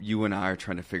you and I are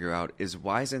trying to figure out is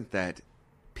why isn't that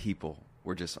people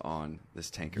were just on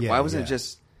this tanker? Why wasn't it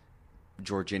just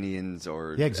Georgians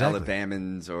or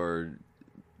Alabamans or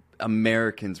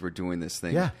Americans were doing this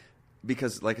thing? Yeah.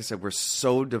 Because, like I said, we're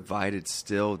so divided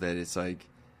still that it's like...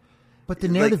 But the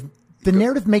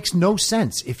narrative makes no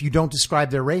sense if you don't describe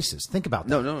their races. Think about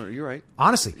that. No, you're right.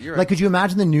 Honestly. You're right. Like, could you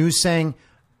imagine the news saying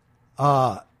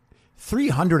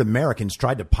 300 Americans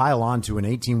tried to pile onto an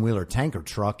 18-wheeler tanker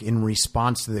truck in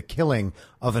response to the killing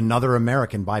of another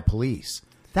American by police?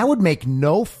 That would make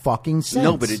no fucking sense.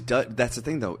 No, but it does. That's the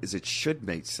thing, though, is it should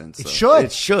make sense. It though. should.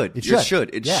 It should. It should.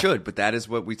 should. It Yeah. should. But that is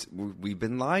what we've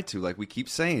been lied to. Like we keep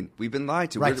saying, we've been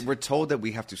lied to. Right. We're told that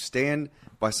we have to stand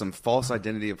by some false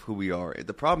identity of who we are.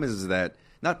 The problem is that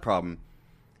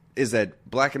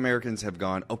black Americans have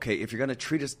gone, okay, if you're going to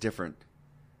treat us different,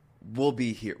 we'll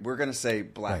be here. We're going to say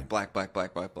black, black,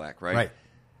 right? Right.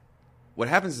 What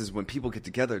happens is when people get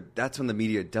together, that's when the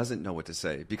media doesn't know what to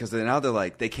say because now they're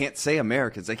like, they can't say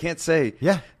Americans. They can't say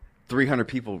 300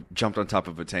 people jumped on top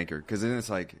of a tanker because then it's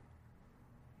like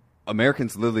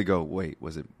Americans literally go, wait,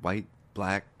 was it white,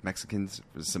 black, Mexicans,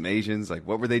 some Asians? Like,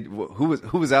 what were they? Who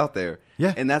was out there?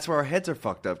 Yeah, and that's where our heads are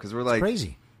fucked up because we're like,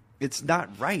 crazy. It's not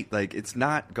right. Like, it's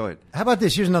not. Go ahead. How about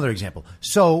this? Here's another example.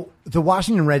 So the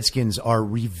Washington Redskins are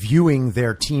reviewing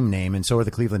their team name, and so are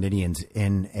the Cleveland Indians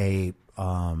in a.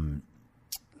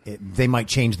 They might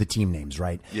change the team names,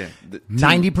 right? Yeah.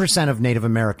 90% of Native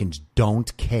Americans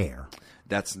don't care.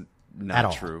 That's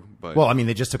not true. But well, I mean,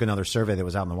 they just took another survey that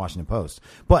was out in the Washington Post.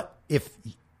 But if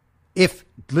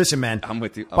listen, man, I'm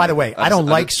with you. By the way, I don't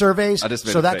like surveys,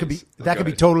 so that could be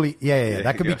totally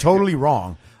that could be totally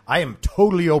wrong. I am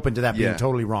totally open to that being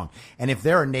totally wrong. And if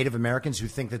there are Native Americans who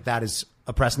think that is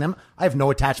oppressing them, I have no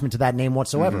attachment to that name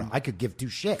whatsoever. I could give two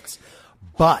shits.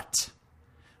 But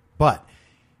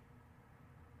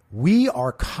we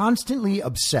are constantly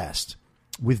obsessed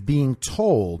with being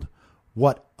told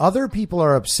what other people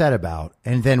are upset about,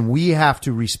 and then we have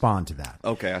to respond to that.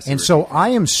 Okay, I see. And so I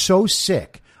am so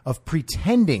sick of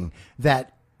pretending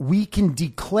that we can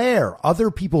declare other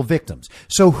people victims.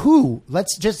 So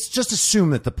let's just assume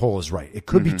that the poll is right. It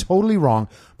could be totally wrong,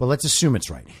 but let's assume it's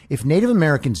right. If Native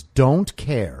Americans don't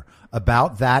care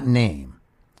about that name,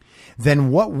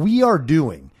 then what we are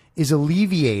doing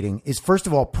is first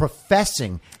of all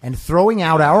professing and throwing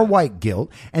out our white guilt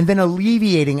and then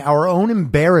alleviating our own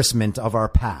embarrassment of our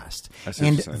past.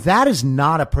 And that is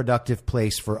not a productive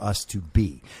place for us to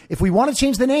be. If we want to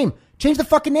change the name, change the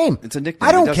fucking name. It's a nickname.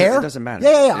 I don't care. It doesn't matter.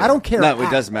 Yeah. I don't care. No, it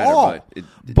does matter.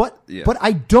 But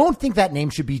I don't think that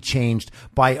name should be changed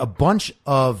by a bunch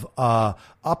of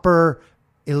upper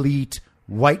elite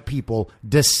white people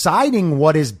deciding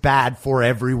what is bad for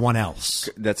everyone else.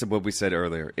 That's what we said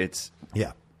earlier.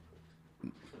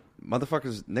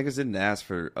 Motherfuckers, niggas didn't ask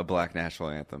for a black national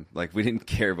anthem. Like, we didn't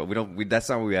care, but that's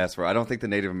not what we asked for. I don't think the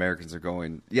Native Americans are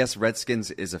going, yes,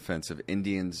 Redskins is offensive.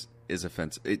 Indians is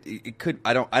offensive. It could,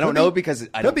 I don't know because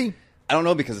I don't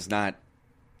know because it's not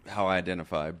how I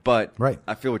identify, but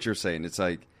I feel what you're saying. It's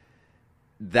like,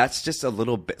 that's just a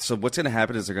little bit. So what's going to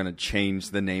happen is they're going to change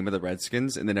the name of the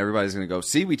Redskins, and then everybody's going to go,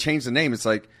 see, we changed the name. It's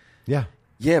like, yeah,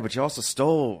 but you also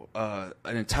stole an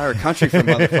entire country from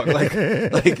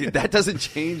motherfucker. Like that doesn't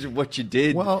change what you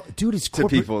did. Well, dude, it's to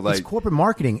people. It's corporate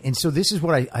marketing, and so this is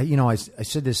what I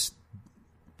said this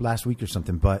last week or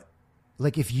something. But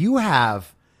like, if you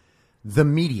have the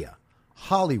media,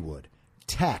 Hollywood,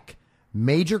 tech,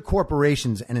 major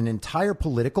corporations, and an entire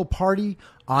political party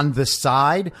on the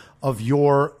side of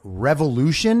your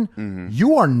revolution,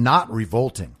 you are not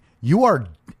revolting. You are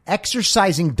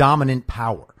exercising dominant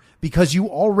power because you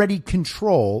already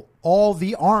control all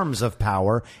the arms of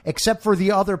power except for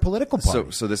the other political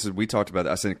parties. So this is, we talked about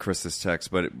that. I sent Chris this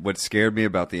text, but what scared me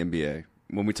about the NBA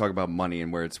when we talk about money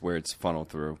and where it's funneled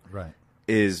through,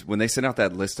 is when they sent out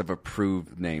that list of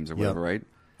approved names or whatever, right?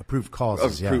 Approved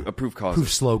causes, approved causes,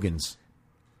 approved slogans.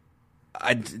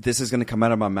 This is going to come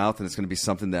out of my mouth, and it's going to be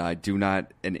something that I do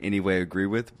not in any way agree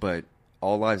with, but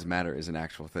all lives matter is an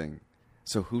actual thing.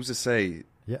 So who's to say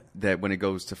that when it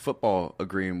goes to football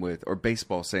agreeing with, or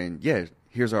baseball saying, yeah,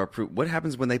 here's our proof. What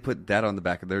happens when they put that on the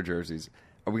back of their jerseys?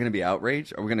 Are we going to be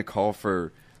outraged? Are we going to call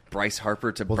for Bryce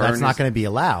Harper to Well, burn. that's not going to be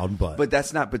allowed, but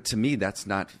that's not. But to me, that's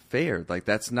not fair. Like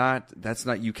that's not.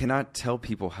 You cannot tell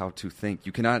people how to think.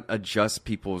 You cannot adjust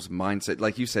people's mindset.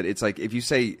 Like you said, it's like if you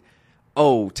say,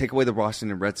 "Oh, take away the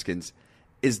Washington Redskins."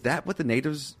 Is that what the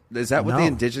natives? Is that what the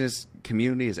indigenous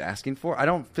community is asking for? I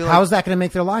don't feel. How is that going to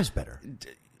make their lives better?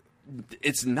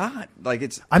 It's not like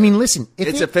it's. I mean, listen.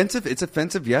 It's offensive. It's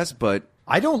offensive, yes, but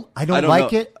I don't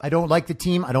like it. I don't like the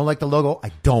team. I don't like the logo.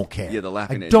 I don't care. Yeah, the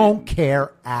laughing. I don't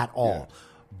care at all. Yeah.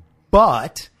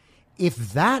 But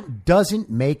if that doesn't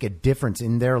make a difference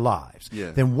in their lives,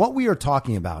 then what we are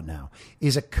talking about now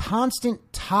is a constant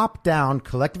top-down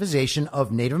collectivization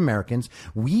of Native Americans.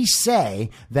 We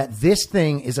say that this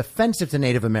thing is offensive to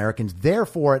Native Americans,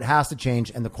 therefore it has to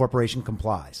change, and the corporation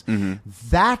complies. Mm-hmm.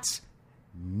 That's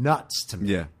nuts to me.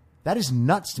 Yeah. That is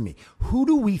nuts to me. Who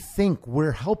do we think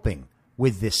we're helping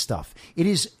with this stuff?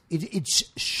 It's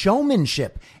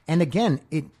showmanship. And again,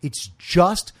 it's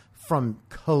just from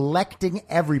collecting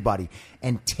everybody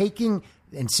and taking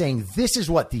and saying, this is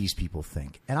what these people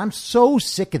think. And I'm so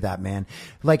sick of that, man.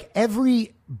 Like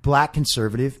every black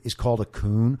conservative is called a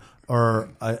coon or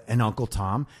an Uncle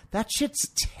Tom. That shit's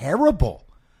terrible.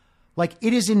 Like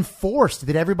it is enforced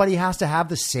that everybody has to have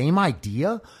the same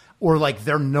idea, or like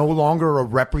they're no longer a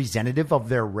representative of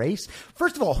their race.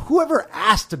 First of all, whoever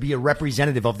asked to be a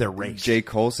representative of their race? J.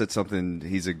 Cole said something.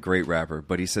 He's a great rapper,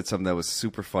 but he said something that was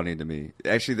super funny to me.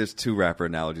 Actually, there's two rapper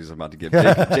analogies I'm about to give.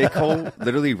 J. Cole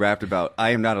literally rapped about, "I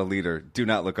am not a leader. Do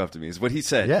not look up to me," is what he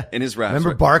said in his rap.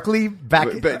 Remember Barkley back?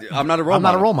 But I'm not a role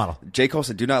model. J. Cole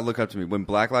said, "Do not look up to me." When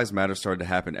Black Lives Matter started to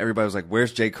happen, everybody was like,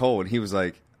 "Where's J. Cole?" And he was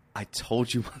like, "I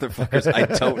told you, motherfuckers, I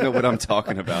don't know what I'm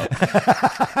talking about.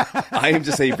 I am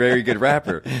just a very good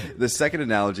rapper." The second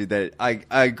analogy that I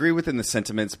agree with in the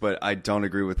sentiments, but I don't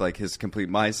agree with like his complete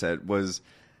mindset was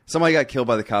somebody got killed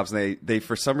by the cops and they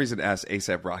for some reason asked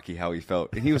A$AP Rocky how he felt.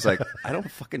 And he was like, "I don't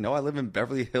fucking know. I live in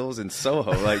Beverly Hills and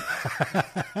Soho. Like,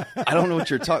 I don't know what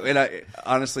you're talking." And I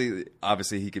honestly,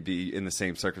 obviously he could be in the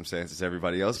same circumstances as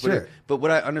everybody else. Sure. But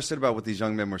what I understood about what these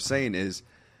young men were saying is,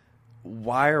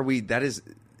 why are we,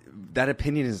 that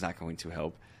opinion is not going to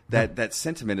help. That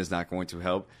sentiment is not going to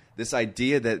help. This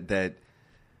idea that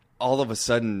all of a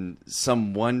sudden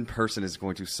some one person is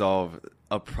going to solve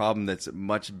a problem that's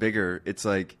much bigger. It's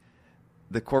like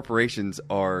the corporations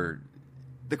are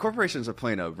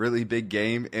playing a really big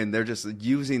game, and they're just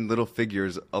using little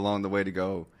figures along the way to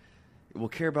go, we'll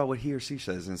care about what he or she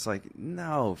says. And it's like,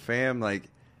 no, fam, like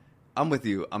I'm with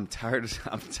you. I'm tired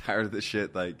of this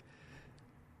shit. Like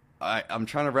I'm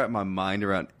trying to wrap my mind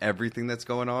around everything that's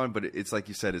going on, but it's like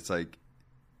you said, it's like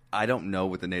I don't know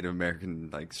what the Native American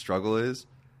like struggle is,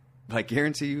 but I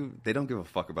guarantee you they don't give a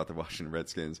fuck about the Washington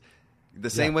Redskins. The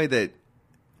same way that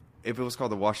if it was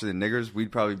called the Washington Niggers,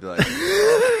 we'd probably be like,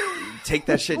 take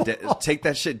that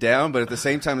shit down. But at the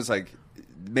same time, it's like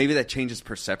maybe that changes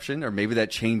perception, or maybe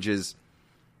that changes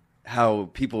how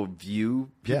people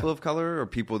view people of color or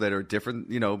people that are different,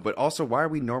 but also why are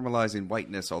we normalizing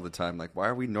whiteness all the time? Like, why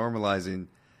are we normalizing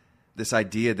this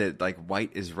idea that like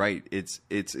white is right? It's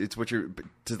what you're,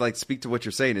 to like speak to what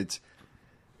you're saying.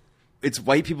 It's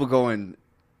white people going,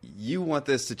 you want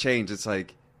this to change. It's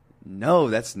like, no,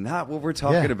 that's not what we're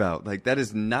talking about. Like, that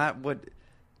is not what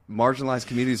marginalized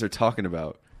communities are talking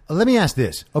about. Let me ask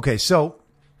this. Okay. So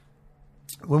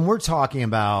when we're talking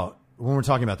about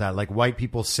that, like white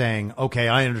people saying, okay,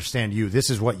 I understand you.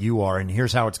 This is what you are, and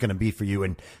here's how it's going to be for you.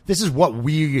 And this is what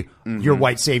your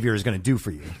white savior is going to do for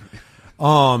you.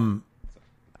 I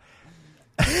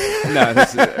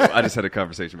just had a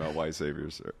conversation about white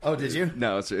saviors. Oh, did you?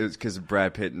 No, it was because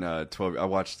Brad Pitt and I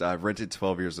rented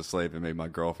 12 Years a Slave and made my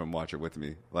girlfriend watch it with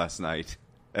me last night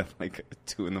at like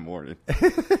 2 a.m.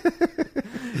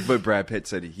 But Brad Pitt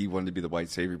said he wanted to be the white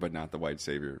savior, but not the white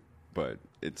savior. But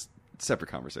it's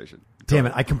separate conversation. Damn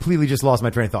it. I completely just lost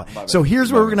my train of thought. So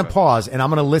here's where we're going to pause, and I'm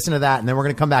going to listen to that, and then we're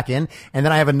going to come back in, and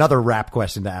then I have another rap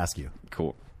question to ask you.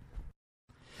 Cool.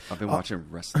 I've been watching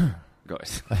wrestling. Go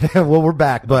ahead. Well, we're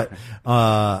back, but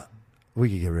we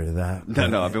could get rid of that.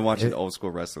 No, I've been watching old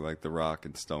school wrestling like The Rock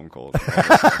and Stone Cold.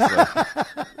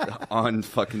 On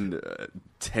fucking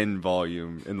 10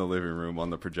 volume in the living room on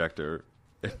the projector.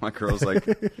 And my girl's like,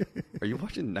 "Are you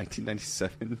watching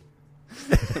 1997?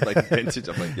 Like vintage?"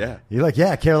 I'm like, "Yeah." You're like,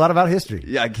 "Yeah, I care a lot about history."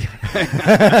 Yeah,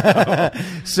 I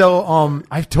So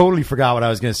I totally forgot what I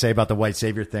was going to say about the white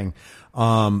savior thing.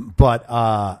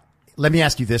 But let me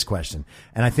ask you this question,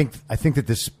 and I think that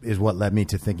this is what led me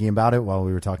to thinking about it while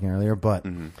we were talking earlier. But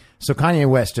so Kanye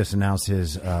West just announced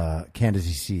his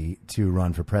candidacy to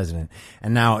run for president,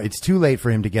 and now it's too late for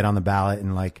him to get on the ballot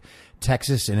in like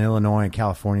Texas and Illinois and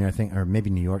California, I think, or maybe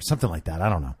New York, something like that. I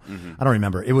don't know. I don't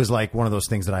remember. It was like one of those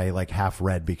things that I like half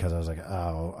read because I was like,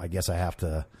 oh, I guess I have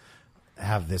to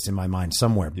have this in my mind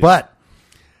somewhere. Yeah. But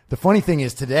the funny thing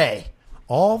is today,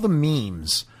 all the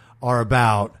memes are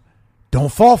about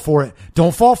don't fall for it.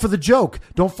 Don't fall for the joke.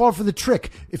 Don't fall for the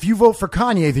trick. If you vote for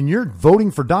Kanye, then you're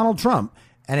voting for Donald Trump.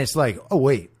 And it's like, oh,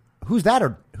 wait, who's that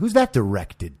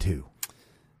directed to?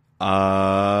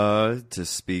 To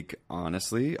speak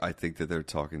honestly, I think that they're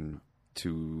talking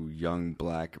to young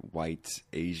black, white,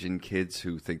 Asian kids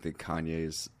who think that Kanye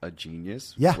is a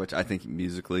genius. Yeah. Which I think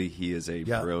musically he is a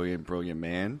brilliant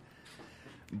man.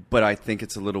 But I think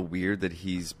it's a little weird that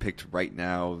he's picked right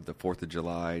now, the 4th of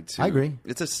July. I agree.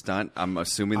 It's a stunt. I'm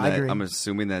assuming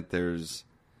that there's.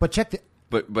 But check the.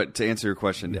 But to answer your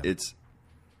question,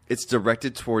 it's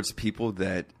directed towards people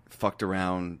that fucked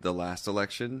around the last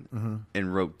election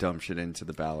and wrote dumb shit into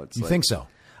the ballots. You think so?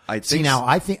 I think. See, now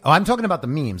I think I'm talking about the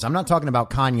memes. I'm not talking about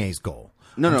Kanye's goal.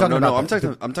 No. I'm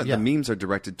talking. The memes are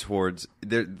directed towards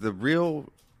the real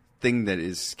thing that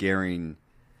is scaring.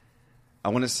 I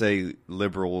want to say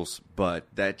liberals, but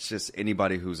that's just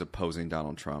anybody who's opposing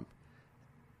Donald Trump.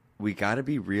 We got to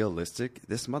be realistic.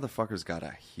 This motherfucker's got a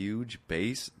huge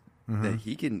base that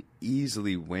he can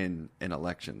easily win an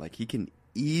election. Like, he can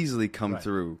easily come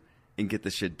through and get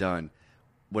the shit done.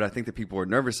 What I think that people are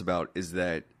nervous about is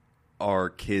that our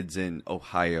kids in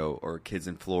Ohio or kids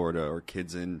in Florida or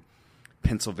kids in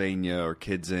Pennsylvania or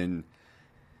kids in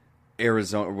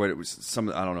Arizona or what it was.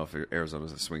 I don't know if Arizona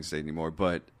is a swing state anymore,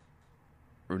 but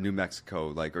or New Mexico,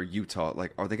 like, or Utah,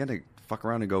 like, are they going to fuck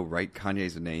around and go write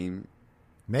Kanye's name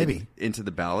maybe into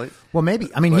the ballot? Well, maybe.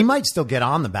 I mean, he might still get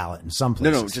on the ballot in some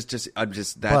places.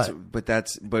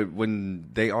 But when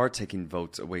they are taking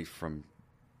votes away from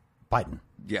Biden.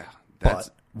 Yeah.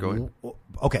 Go ahead.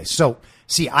 Okay. So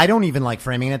see, I don't even like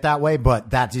framing it that way,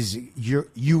 but that is,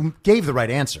 you gave the right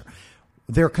answer.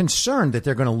 They're concerned that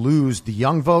they're going to lose the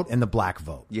young vote and the black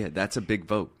vote. Yeah. That's a big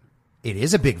vote. It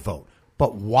is a big vote.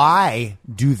 But why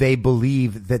do they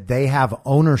believe that they have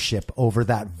ownership over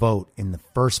that vote in the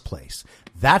first place?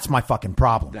 That's my fucking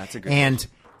problem. That's a good question.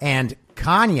 And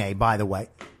Kanye, by the way,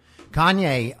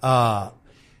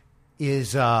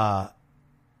 is a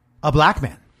black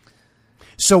man.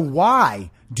 So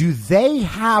why do they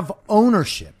have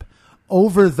ownership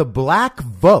over the black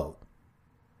vote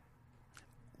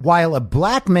while a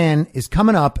black man is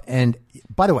coming up? And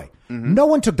by the way, no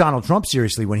one took Donald Trump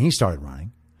seriously when he started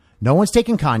running. No one's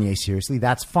taking Kanye seriously.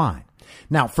 That's fine.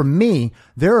 Now, for me,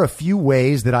 there are a few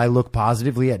ways that I look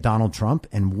positively at Donald Trump.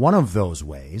 And one of those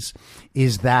ways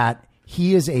is that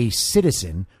he is a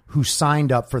citizen who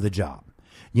signed up for the job.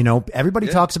 You know, everybody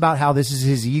talks about how this is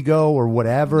his ego or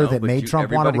whatever that made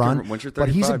Trump want to run. But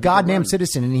he's a goddamn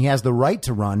citizen and he has the right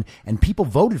to run. And people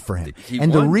voted for him.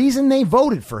 The reason they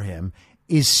voted for him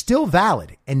is still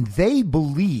valid. And they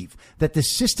believe that the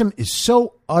system is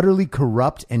so utterly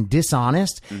corrupt and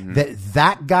dishonest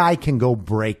that guy can go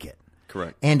break it.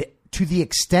 Correct. And to the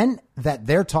extent that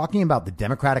they're talking about the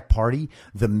Democratic Party,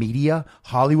 the media,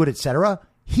 Hollywood, etc.,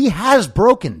 he has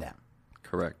broken them.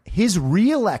 Correct. His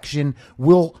reelection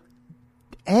will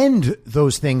end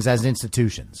those things as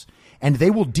institutions, and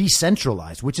they will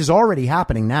decentralize, which is already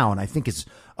happening now. And I think it's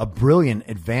a brilliant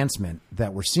advancement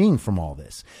that we're seeing from all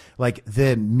this. Like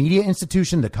the media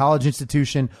institution, the college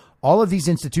institution, all of these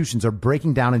institutions are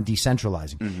breaking down and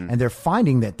decentralizing. And they're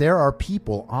finding that there are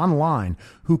people online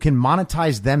who can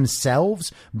monetize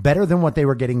themselves better than what they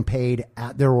were getting paid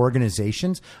at their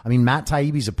organizations. I mean, Matt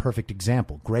Taibbi's a perfect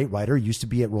example. Great writer, used to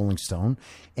be at Rolling Stone.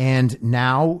 And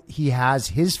now he has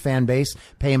his fan base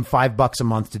pay him $5 a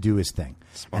month to do his thing.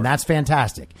 Smart. And that's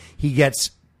fantastic. He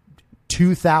gets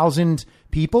 2,000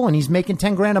 people and he's making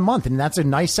 10 grand a month. And that's a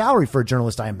nice salary for a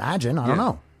journalist, I imagine. I don't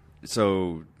know.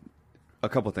 So a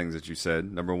couple of things that you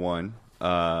said. Number one,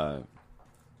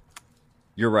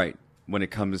 you're right. When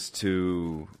it comes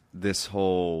to this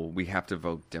whole, we have to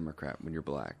vote Democrat when you're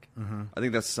black. I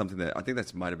think that's something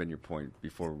that might have been your point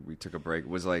before we took a break,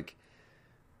 was like,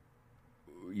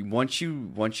 once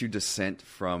you dissent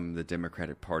from the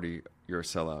Democratic Party, you're a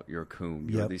sellout, you're a coon,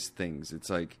 you're these things.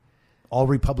 It's like, all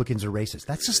Republicans are racist.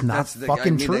 That's just not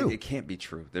fucking true. It can't be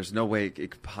true. There's no way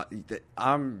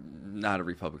I'm not a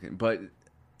Republican, but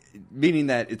meaning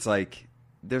that it's like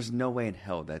there's no way in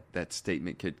hell that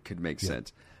statement could make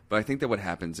sense. But I think that what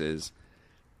happens is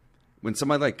when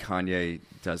somebody like Kanye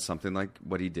does something like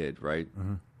what he did, right?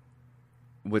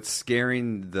 what's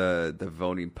scaring the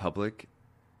voting public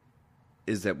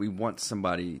is that we want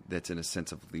somebody that's in a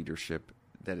sense of leadership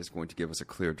that is going to give us a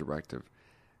clear directive.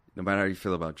 No matter how you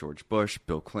feel about George Bush,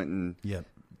 Bill Clinton,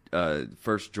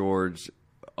 first George,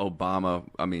 Obama,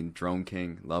 I mean, Drone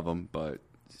King, love him, but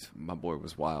my boy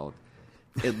was wild.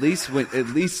 At least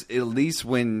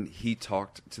when he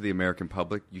talked to the American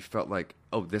public, you felt like,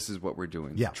 oh, this is what we're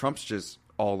doing. Yeah. Trump's just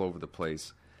all over the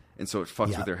place. And so it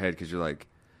fucks with their head because you're like,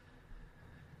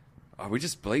 are we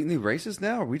just blatantly racist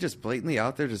now? Are we just blatantly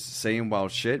out there just saying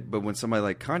wild shit? But when somebody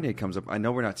like Kanye comes up, I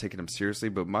know we're not taking him seriously,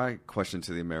 but my question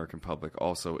to the American public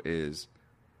also is,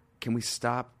 can we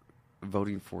stop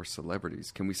voting for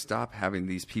celebrities? Can we stop having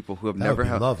these people who have never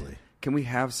had... lovely. Can we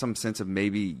have some sense of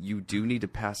maybe you do need to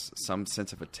pass some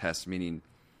sense of a test, meaning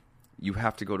you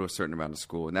have to go to a certain amount of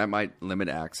school, and that might limit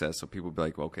access, so people will be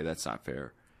like, well, okay, that's not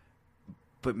fair.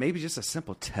 But maybe just a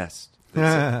simple test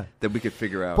that we could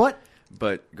figure out.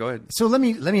 But go ahead. So let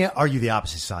me argue the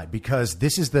opposite side, because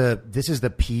this is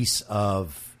the piece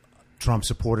of Trump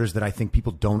supporters that I think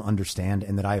people don't understand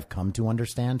and that I have come to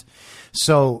understand.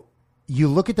 So you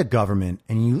look at the government,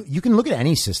 and you can look at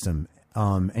any system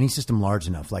large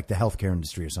enough, like the healthcare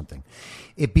industry or something.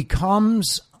 It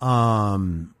becomes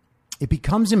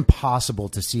impossible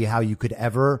to see how you could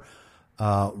ever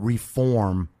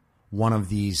reform one of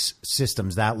these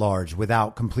systems that large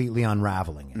without completely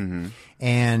unraveling it. Mm-hmm.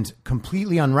 And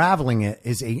completely unraveling it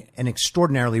is an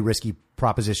extraordinarily risky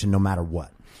proposition no matter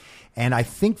what. And I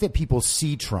think that people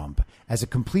see Trump as a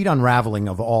complete unraveling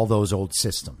of all those old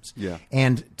systems. Yeah.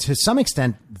 And to some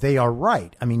extent, they are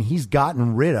right. I mean, he's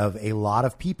gotten rid of a lot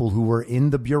of people who were in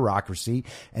the bureaucracy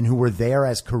and who were there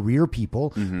as career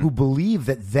people who believe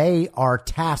that they are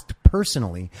tasked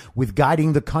personally with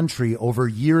guiding the country over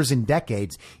years and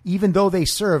decades, even though they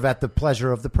serve at the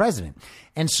pleasure of the president.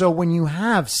 And so when you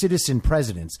have citizen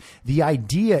presidents, the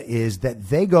idea is that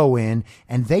they go in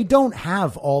and they don't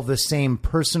have all the same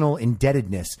personal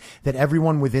indebtedness that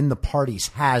everyone within the parties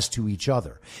has to each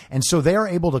other. And so they are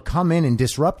able to come in and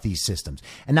disrupt these systems.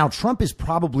 And now Trump is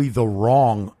probably the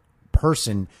wrong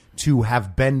person to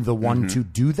have been the one to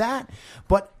do that.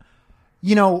 But,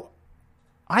 you know,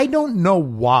 I don't know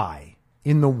why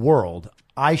in the world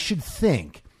I should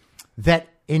think that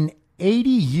an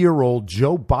 80-year-old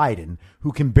Joe Biden,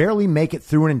 who can barely make it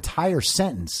through an entire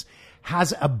sentence,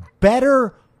 has a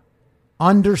better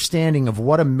understanding of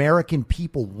what American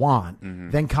people want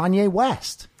than Kanye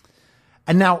West.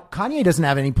 And now Kanye doesn't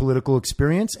have any political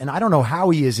experience, and I don't know how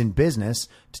he is in business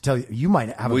to tell you. You might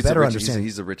have a better understanding.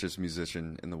 He's the richest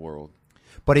musician in the world.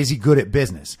 But is he good at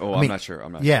business? Oh, I'm not sure.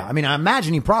 Yeah, I mean, I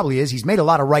imagine he probably is. He's made a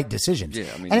lot of right decisions. Yeah,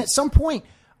 I mean, and at some point,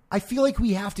 I feel like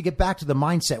we have to get back to the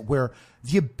mindset where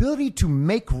the ability to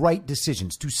make right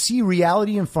decisions, to see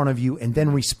reality in front of you and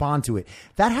then respond to it,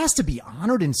 that has to be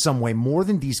honored in some way more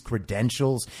than these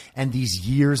credentials and these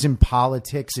years in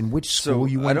politics and which school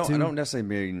you went to. I don't necessarily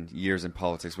mean years in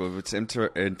politics, but what's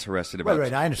interesting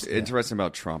about I understand. Interesting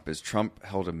about Trump is Trump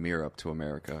held a mirror up to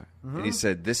America, and he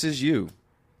said, "This is you."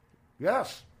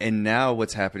 Yes. And now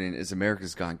what's happening is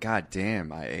America's gone, God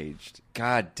damn, I aged.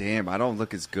 God damn, I don't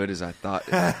look as good as I thought.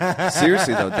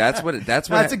 Seriously, though, that's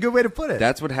a good way to put it.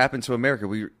 That's what happened to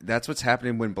America. That's what's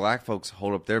happening when black folks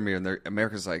hold up their mirror and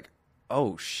America's like,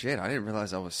 oh, shit, I didn't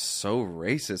realize I was so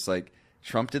racist. Like,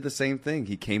 Trump did the same thing.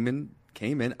 He came in.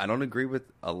 I don't agree with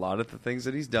a lot of the things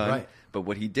that he's done. Right. But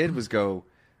what he did was go,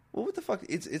 well, what the fuck?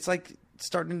 It's like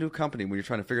starting a new company when you're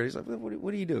trying to figure it out. He's like,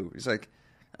 what do you do? He's like,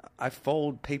 I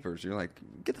fold papers. You're like,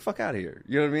 get the fuck out of here.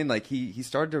 You know what I mean? Like he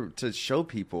started to show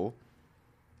people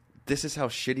this is how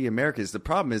shitty America is. The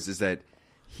problem is that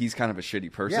he's kind of a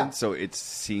shitty person, so it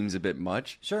seems a bit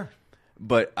much. Sure.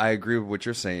 But I agree with what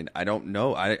you're saying. I don't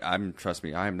know. I'm trust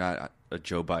me, I am not a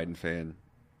Joe Biden fan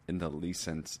in the least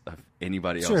sense of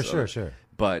anybody else. Sure.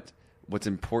 But what's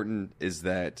important is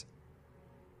that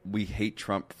we hate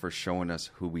Trump for showing us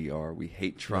who we are. We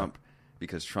hate Trump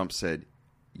because Trump said,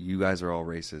 you guys are all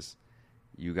racist.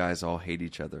 You guys all hate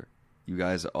each other. You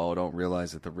guys all don't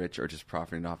realize that the rich are just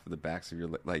profiting off of the backs of your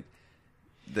like.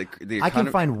 I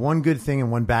can find one good thing and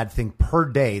one bad thing per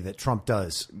day that Trump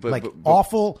does. But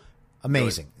awful,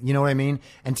 amazing. You know what I mean?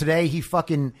 And today he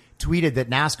fucking tweeted that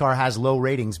NASCAR has low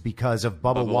ratings because of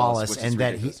Bubba Wallace and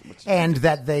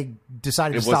that they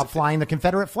decided to stop flying the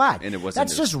Confederate flag. And it wasn't.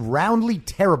 That's just roundly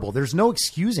terrible. There's no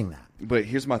excusing that. But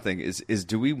here's my thing: is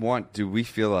do we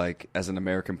feel like as an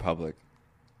American public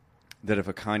that if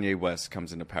a Kanye West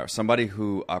comes into power, somebody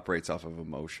who operates off of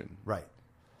emotion, right?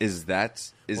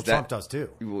 Trump does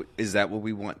too. Is that what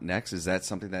we want next? Is that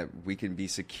something that we can be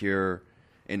secure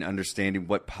in understanding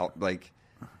what I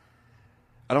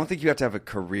don't think you have to have a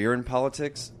career in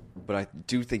politics, but I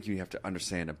do think you have to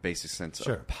understand a basic sense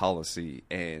of policy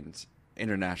and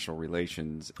international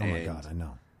relations. Oh my God, I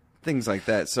know. Things like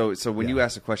that. So when you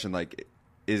ask a question like,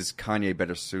 is Kanye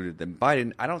better suited than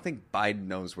Biden? I don't think Biden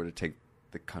knows where to take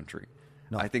the country.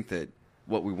 No. I think that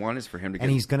what we want is for him to get...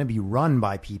 And he's going to be run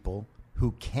by people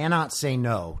who cannot say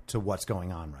no to what's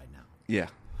going on right now. Yeah.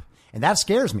 And that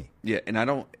scares me. Yeah, and I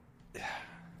don't...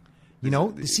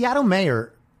 the Seattle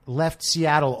mayor left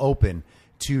Seattle open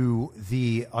to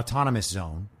the autonomous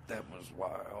zone. That was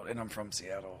wild. And I'm from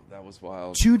Seattle. That was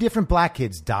wild. 2 different black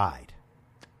kids died.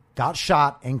 Got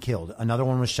shot and killed. Another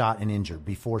one was shot and injured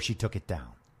before she took it down.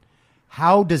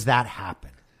 How does that happen?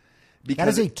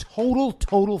 Because that is a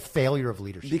total failure of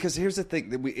leadership. Because here's the thing.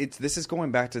 This is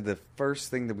going back to the first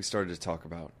thing that we started to talk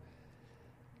about.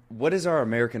 What is our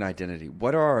American identity?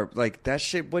 What are that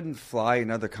shit wouldn't fly in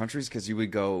other countries because you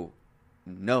would go,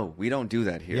 no, we don't do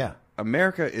that here. Yeah.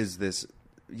 America is this,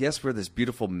 yes, we're this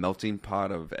beautiful melting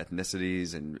pot of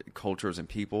ethnicities and cultures and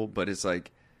people, but it's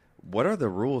like, what are the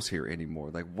rules here anymore?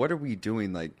 Like, what are we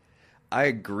doing? Like, I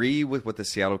agree with what the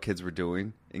Seattle kids were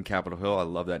doing in Capitol Hill. I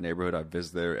love that neighborhood. I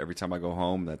visit there every time I go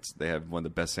home. They have one of the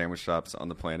best sandwich shops on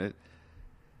the planet.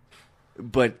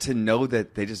 But to know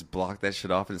that they just blocked that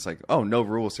shit off and it's like, oh, no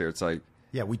rules here. It's like,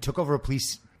 yeah, we took over a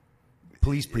police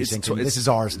precinct. This is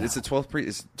ours now. It's the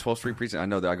 12th Street precinct. I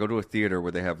know that. I go to a theater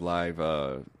where they have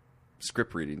live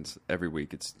script readings every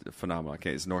week. It's phenomenal.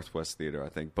 It's Northwest Theater, I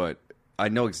think. But I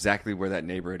know exactly where that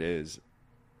neighborhood is.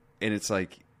 And it's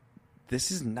like,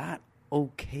 this is not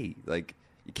okay. Like,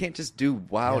 you can't just do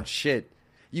wild shit.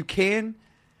 You can,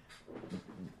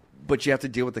 but you have to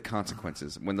deal with the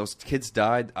consequences. When those kids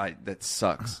died, that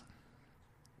sucks.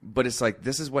 But it's like,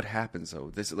 this is what happens,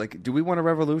 though. Do we want a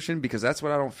revolution? Because that's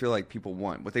what I don't feel like people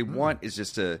want. What they want is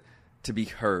just to be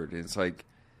heard. And it's like,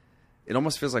 it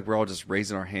almost feels like we're all just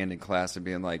raising our hand in class and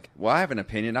being like, well, I have an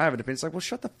opinion. It's like, well,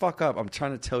 shut the fuck up. I'm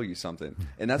trying to tell you something.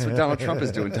 And that's what Donald Trump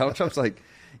is doing. Donald Trump's like,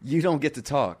 you don't get to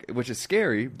talk, which is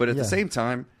scary. But at the same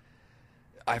time,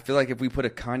 I feel like if we put a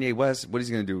Kanye West, what is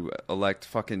he going to do? Elect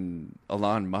fucking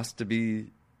Elon Musk to be?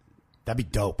 That'd be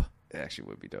dope. It actually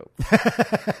would be dope.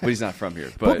 But he's not from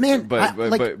here. But man,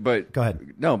 but go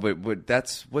ahead. No, but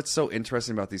that's what's so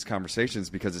interesting about these conversations,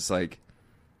 because it's like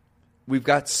we've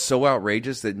got so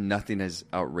outrageous that nothing is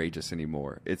outrageous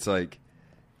anymore. It's like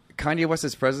Kanye West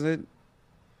as president.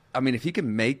 I mean, if he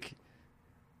can make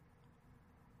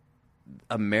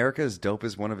America as dope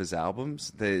as one of his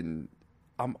albums, then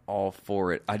I'm all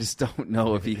for it. I just don't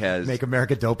know if he has... Make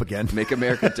America dope again. Make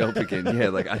America dope again. Yeah,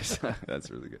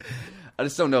 that's really good. I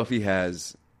just don't know if he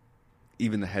has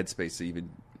even the headspace to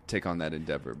even take on that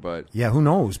endeavor. But yeah, who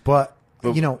knows? But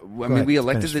you know... I mean, we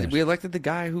elected the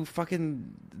guy who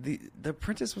fucking... The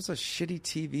Apprentice was a shitty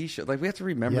TV show. Like, we have to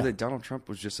remember that Donald Trump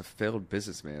was just a failed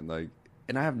businessman. Like,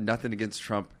 and I have nothing against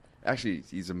Trump. Actually,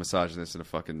 he's a misogynist and a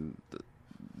fucking...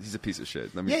 He's a piece of shit.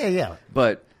 Yeah.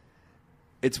 But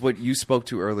it's what you spoke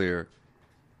to earlier.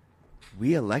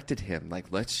 We elected him. Like,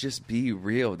 let's just be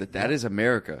real. That is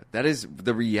America. That is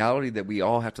the reality that we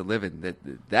all have to live in.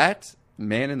 That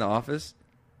man in the office,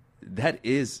 that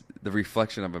is the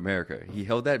reflection of America. He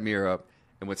held that mirror up,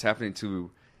 and what's happening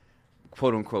to,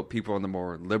 quote unquote, people on the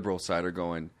more liberal side are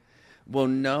going, well,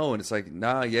 no. And it's like,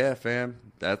 nah, yeah, fam.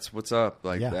 That's what's up.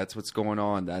 Like, that's what's going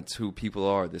on. That's who people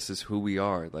are. This is who we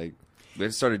are. Like, we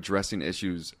have to start addressing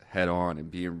issues head on and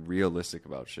being realistic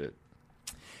about shit.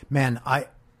 Man,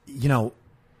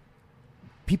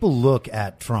 people look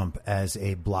at Trump as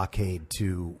a blockade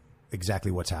to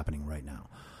exactly what's happening right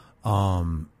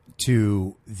now.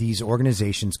 To these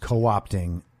organizations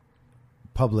co-opting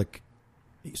public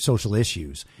social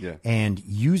issues and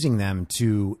using them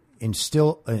to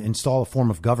install a form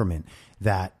of government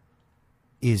that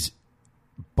is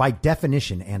by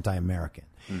definition anti-American.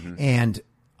 Mm-hmm. And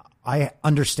I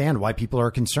understand why people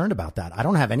are concerned about that. I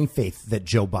don't have any faith that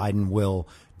Joe Biden will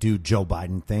do Joe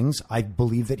Biden things. I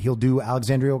believe that he'll do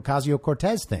Alexandria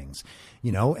Ocasio-Cortez things,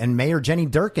 and Mayor Jenny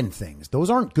Durkin things.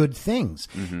 Those aren't good things.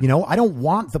 Mm-hmm. I don't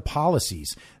want the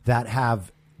policies that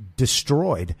have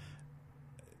destroyed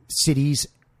cities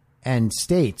and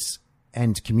states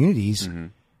and communities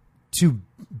to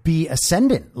be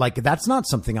ascendant. Like, that's not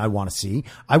something I want to see.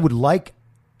 I would like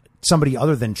somebody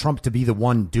other than Trump to be the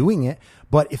one doing it.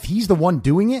 But if he's the one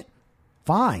doing it,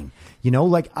 fine.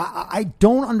 I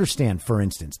don't understand, for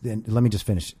instance, let me just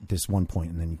finish this one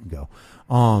point and then you can go.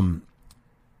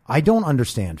 I don't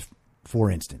understand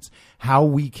for instance, how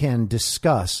we can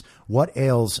discuss what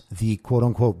ails the quote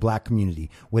unquote black community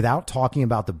without talking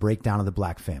about the breakdown of the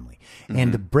black family. Mm-hmm.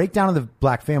 And the breakdown of the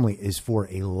black family is for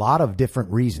a lot of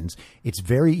different reasons. It's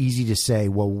very easy to say,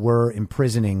 well, we're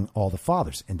imprisoning all the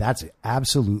fathers. And that's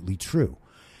absolutely true.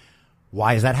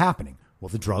 Why is that happening? Well,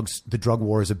 the drug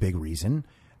war is a big reason,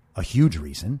 a huge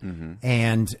reason. Mm-hmm.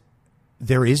 And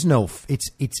there is no,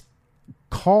 it's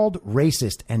called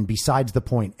racist and besides the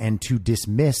point, and to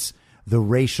dismiss the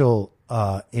racial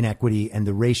inequity and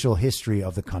the racial history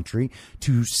of the country,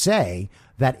 to say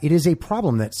that it is a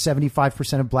problem that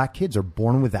 75% of black kids are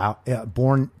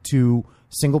born to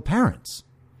single parents.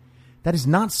 That is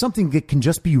not something that can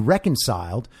just be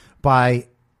reconciled by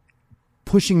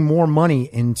pushing more money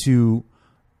into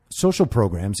social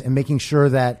programs and making sure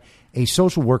that a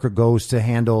social worker goes to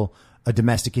handle a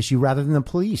domestic issue rather than the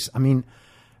police. I mean,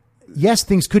 yes,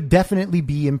 things could definitely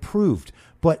be improved,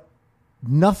 but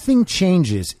nothing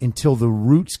changes until the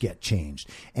roots get changed.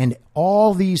 And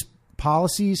all these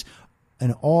policies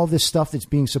and all this stuff that's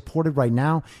being supported right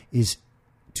now is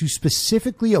to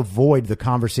specifically avoid the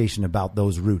conversation about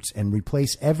those roots and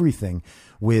replace everything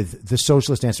with the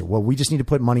socialist answer. Well, we just need to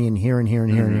put money in here and here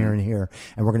and here and here and here.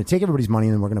 And we're going to take everybody's money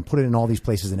and then we're going to put it in all these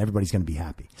places and everybody's going to be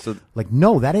happy. So, like,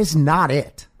 no, that is not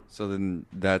it. So then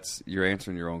you're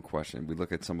answering your own question. We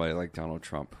look at somebody like Donald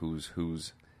Trump,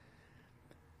 who's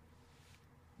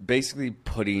basically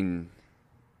putting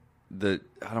I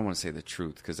don't want to say the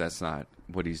truth because that's not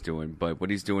what he's doing, but what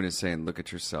he's doing is saying, look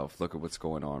at yourself, look at what's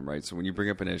going on, right? So when you bring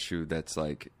up an issue that's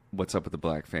like, what's up with the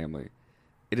black family,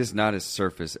 it is not as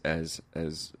surface as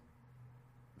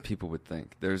people would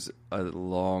think. There's a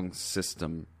long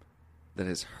system that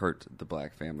has hurt the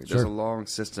black family. Sure. There's a long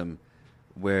system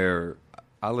where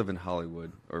I live in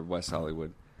Hollywood or West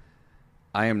Hollywood.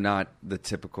 I am not the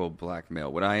typical black male.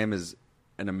 What I am is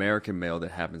an American male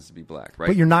that happens to be black, right?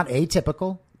 But you're not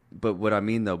atypical? But what I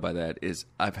mean, though, by that is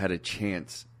I've had a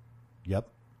chance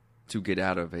to get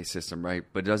out of a system, right?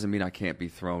 But it doesn't mean I can't be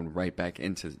thrown right back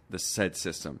into the said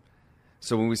system.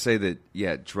 So when we say that,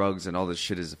 yeah, drugs and all this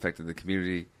shit has affected the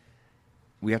community,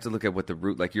 we have to look at what the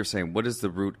root, like you're saying, what is the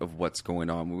root of what's going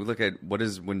on? When we look at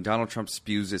when Donald Trump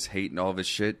spews his hate and all of his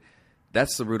shit,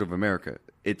 that's the root of America.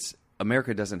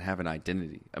 America doesn't have an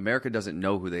identity. America doesn't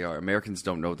know who they are. Americans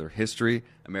don't know their history.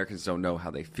 Americans don't know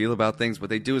how they feel about things. What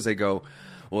they do is they go,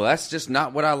 well, that's just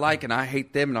not what I like, and I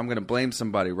hate them, and I'm going to blame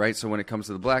somebody, right? So when it comes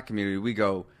to the black community, we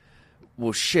go,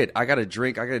 well, shit, I got to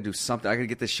drink. I got to do something. I got to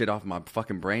get this shit off my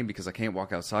fucking brain because I can't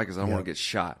walk outside because I don't want to get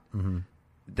shot. Mm-hmm.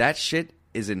 That shit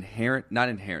is not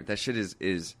inherent. That shit is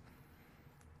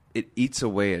it eats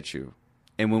away at you.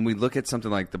 And when we look at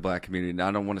something like the black community, and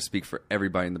I don't want to speak for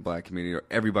everybody in the black community or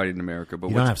everybody in America, but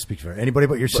you don't have to speak for anybody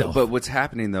but yourself. But what's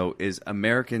happening though is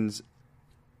Americans,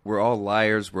 we're all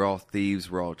liars, we're all thieves,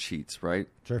 we're all cheats, right?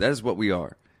 Sure. That is what we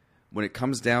are. When it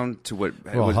comes down to we're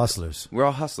all hustlers. We're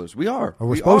all hustlers. We are. Or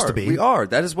we're supposed to be. We are.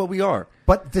 That is what we are.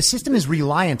 But the system is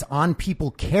reliant on people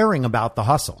caring about the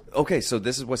hustle. Okay, so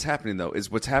this is what's happening though.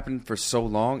 Is what's happened for so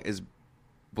long is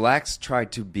blacks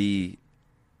tried to be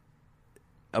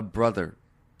a brother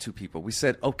to people. We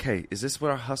said, okay, is this what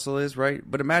our hustle is, right?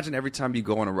 But imagine every time you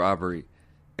go on a robbery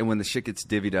and when the shit gets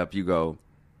divvied up, you go,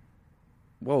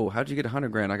 whoa, how'd you get 100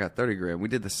 grand? I got 30 grand. We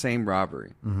did the same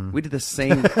robbery. Mm-hmm. We did the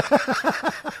same.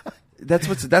 That's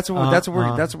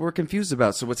what we're confused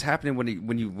about. So what's happening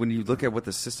when you look at what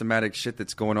the systematic shit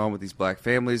that's going on with these black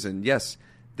families, and yes,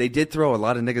 they did throw a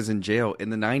lot of niggas in jail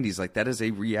in the 90s. Like, that is a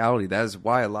reality. That is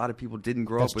why a lot of people didn't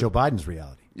grow up with. That's Joe Biden's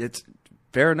reality. It's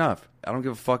fair enough. I don't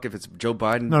give a fuck if it's Joe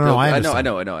Biden. No, I understand.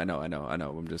 I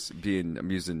know. I'm just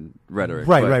I'm using rhetoric.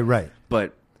 Right.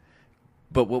 But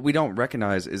what we don't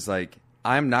recognize is, like,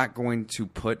 I'm not going to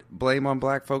put blame on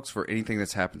black folks for anything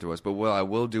that's happened to us. But what I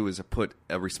will do is put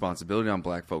a responsibility on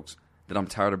black folks that I'm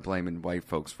tired of blaming white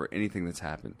folks for anything that's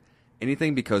happened.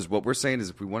 Anything, because what we're saying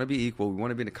is if we want to be equal, we want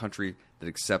to be in a country that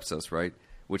accepts us, right?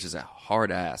 Which is a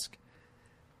hard ask.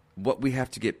 What we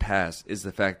have to get past is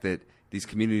the fact that these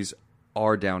communities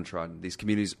are downtrodden. These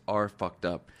communities are fucked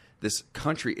up. This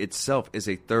country itself is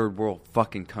a third world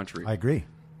fucking country. I agree.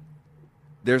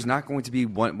 There's not going to be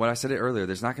what I said it earlier.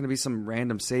 There's not going to be some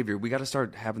random savior. We got to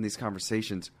start having these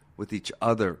conversations with each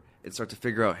other and start to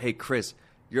figure out, hey, Chris,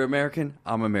 you're American.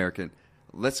 I'm American.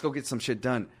 Let's go get some shit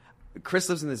done. Chris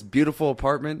lives in this beautiful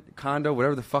apartment, condo,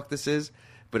 whatever the fuck this is.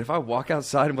 But if I walk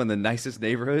outside in one of the nicest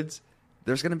neighborhoods,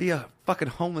 there's going to be a fucking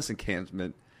homeless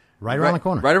encampment. Right around the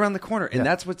corner. Right around the corner. And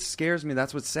that's what scares me.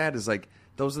 That's what's sad is, like,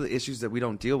 those are the issues that we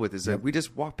don't deal with is that we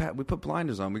just walk past, we put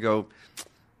blinders on. We go,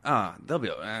 they'll be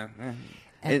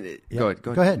Go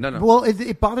ahead. No. Well,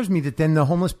 it bothers me that then the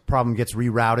homeless problem gets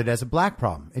rerouted as a black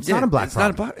problem. It's not a black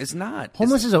problem. It's not.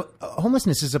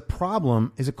 Homelessness is a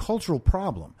problem, is a cultural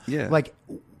problem. Yeah. Like,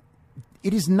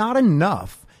 it is not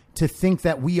enough to think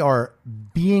that we are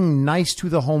being nice to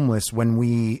the homeless when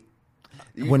we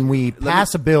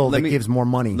pass a bill that gives more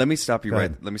money. Let me stop you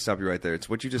right. Let me stop you right there. It's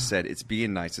what you just said. It's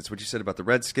being nice. It's what you said about the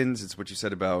Redskins. It's what you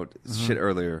said about shit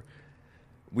earlier.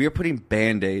 We are putting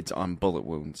Band-Aids on bullet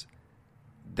wounds.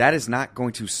 That is not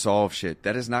going to solve shit.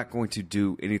 That is not going to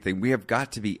do anything. We have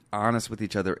got to be honest with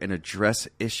each other and address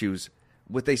issues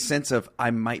with a sense of,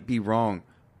 I might be wrong.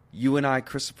 You and I,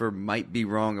 Christopher, might be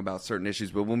wrong about certain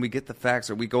issues. But when we get the facts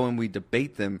or we go and we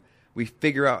debate them, we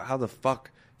figure out how the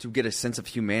fuck to get a sense of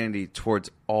humanity towards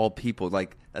all people.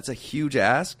 Like, that's a huge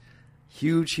ask.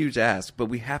 Huge ask. But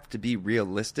we have to be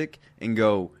realistic and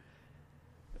go,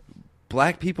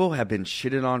 black people have been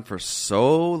shitted on for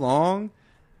so long.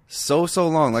 So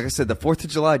long. Like I said, the 4th of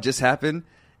July just happened,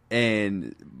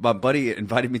 and my buddy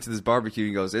invited me to this barbecue.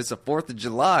 He goes, "It's the 4th of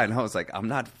July." And I was like, "I'm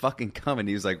not fucking coming."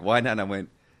 He was like, "Why not?" And I went,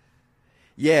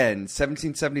 "Yeah, in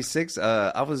 1776,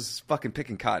 I was fucking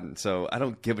picking cotton, so I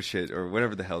don't give a shit," or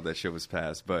whatever the hell that shit was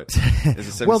passed. But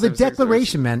well, the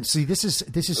Declaration, man. See, this is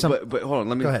some. But hold on,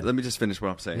 let me just finish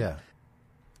what I'm saying. Yeah.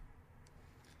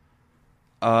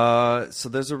 So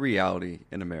there's a reality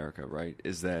in America, right?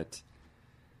 Is that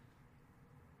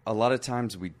a lot of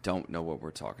times we don't know what we're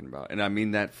talking about. And I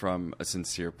mean that from a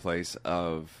sincere place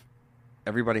of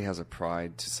everybody has a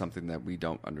pride to something that we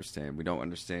don't understand. We don't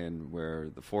understand where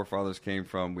the forefathers came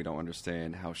from. We don't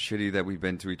understand how shitty that we've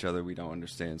been to each other. We don't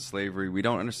understand slavery. We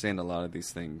don't understand a lot of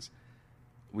these things.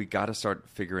 We got to start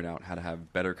figuring out how to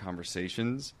have better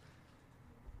conversations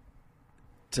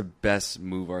to best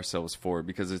move ourselves forward,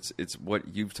 because it's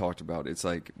what you've talked about. It's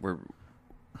like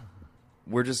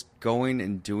we're just going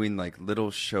and doing like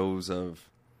little shows of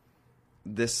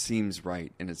this seems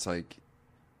right, and it's like,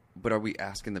 but are we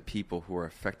asking the people who are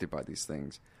affected by these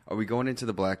things? Are we going into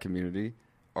the black community?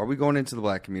 Are we going into the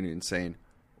black community and saying,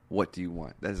 what do you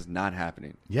want? That is not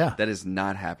happening. Yeah. That is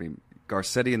not happening.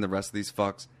 Garcetti and the rest of these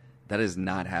fucks, that is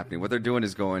not happening. What they're doing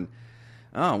is going,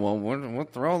 oh, well, we'll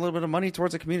throw a little bit of money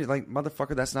towards the community. Like,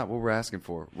 motherfucker, that's not what we're asking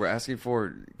for. We're asking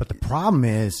for... But the problem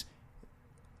is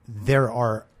there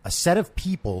are a set of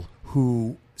people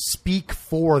who speak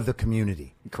for the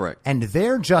community. Correct. And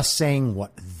they're just saying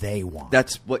what they want.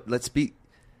 That's what, let's be...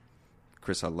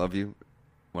 Chris, I love you.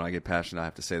 When I get passionate, I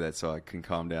have to say that so I can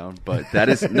calm down. But that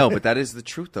is... No, but that is the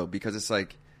truth, though, because it's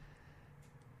like...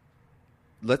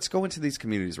 Let's go into these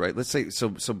communities, right? Let's say... So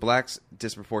blacks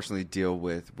disproportionately deal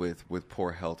with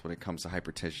poor health when it comes to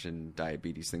hypertension,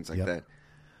 diabetes, things like that.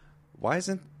 Why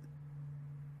isn't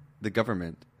the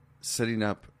government setting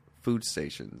up food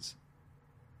stations,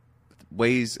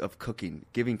 ways of cooking,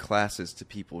 giving classes to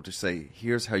people to say,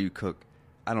 here's how you cook,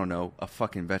 I don't know, a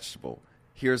fucking vegetable.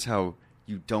 Here's how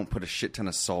you don't put a shit ton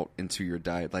of salt into your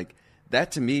diet. Like,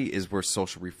 that to me is where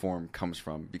social reform comes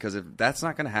from. Because if that's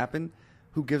not going to happen,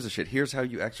 who gives a shit? Here's how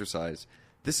you exercise.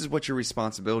 This is what your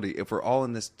responsibility, if we're all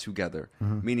in this together.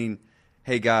 Mm-hmm. Meaning,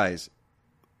 hey guys,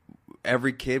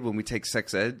 every kid when we take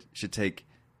sex ed should take,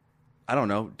 I don't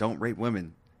know, don't rape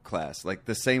women class. Like,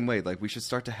 the same way, like, we should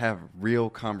start to have real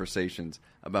conversations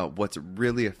about what's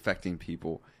really affecting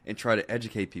people and try to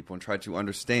educate people and try to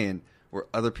understand where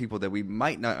other people that we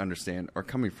might not understand are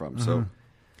coming from. Mm-hmm. So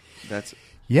that's...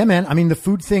 Yeah, man. I mean, the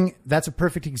food thing, that's a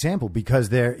perfect example, because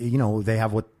they're, they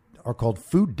have what are called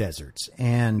food deserts.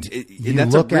 And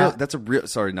that's a real,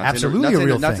 sorry, not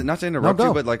to interrupt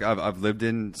you, but like I've lived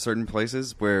in certain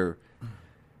places where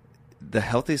the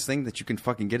healthiest thing that you can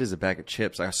fucking get is a bag of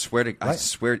chips. I swear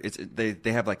they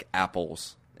have like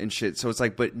apples and shit. So it's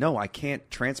like, but no, I can't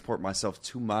transport myself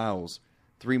 2 miles,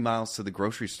 3 miles to the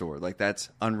grocery store. Like, that's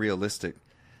unrealistic.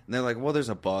 And they're like, well, there's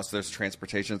a bus, there's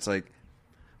transportation. It's like,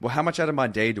 well, how much out of my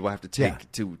day do I have to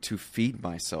take to feed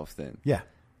myself then? Yeah.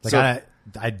 Like,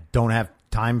 I don't have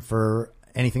time for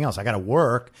anything else. I got to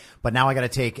work, but now I got to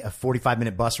take a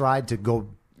 45-minute bus ride to go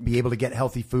be able to get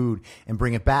healthy food and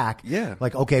bring it back. Yeah.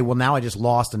 Like, okay, well, now I just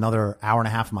lost another hour and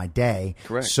a half of my day.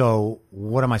 Correct. So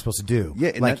what am I supposed to do?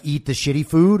 Yeah. Like, eat the shitty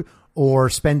food or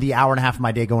spend the hour and a half of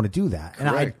my day going to do that?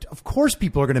 Correct. And of course,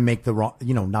 people are going to make the wrong,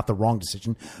 not the wrong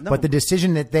decision, but the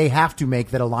decision that they have to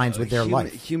make that aligns with their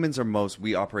life. Humans are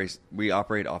we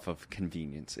operate off of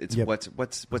convenience. It's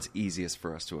what's easiest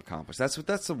for us to accomplish.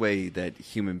 That's the way that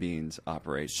human beings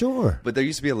operate. Sure. But there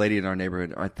used to be a lady in our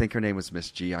neighborhood. I think her name was Miss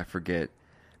G. I forget.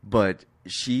 But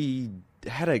she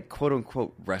had a quote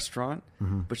unquote restaurant,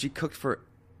 but she cooked for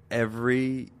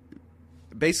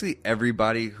basically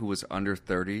everybody who was under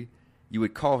 30. You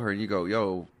would call her and you go,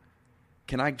 yo,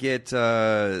 can I get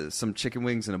some chicken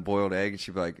wings and a boiled egg? And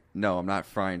she'd be like, no, I'm not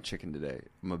frying chicken today.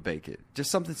 I'm going to bake it.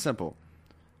 Just something simple.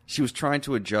 She was trying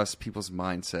to adjust people's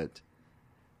mindset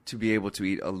to be able to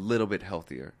eat a little bit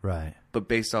healthier. Right. But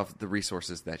based off the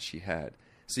resources that she had.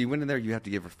 So you went in there, you have to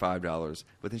give her $5,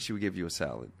 but then she would give you a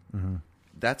salad. Mm-hmm.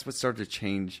 That's what started to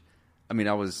change. I mean,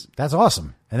 That's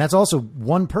awesome. And that's also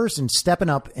one person stepping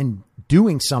up and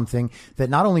doing something that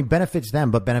not only benefits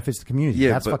them, but benefits the community.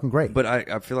 Yeah, that's fucking great. But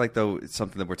I feel like, though, it's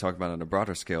something that we're talking about on a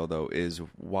broader scale, though, is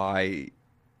why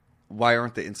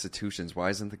aren't the institutions,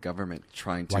 why isn't the government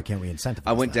trying to? Why can't we incentivize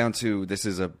I went that? down to, this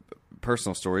is a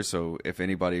personal story, so if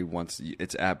anybody wants,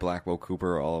 it's at Blackwell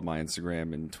Cooper, all of my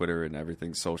Instagram and Twitter and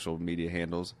everything, social media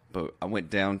handles. But I went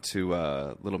down to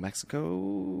Little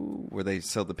Mexico, where they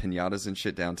sell the piñatas and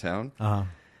shit downtown. Uh-huh.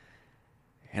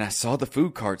 And I saw the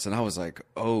food carts, and I was like,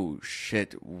 oh,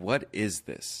 shit, what is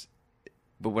this?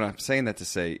 But what I'm saying that to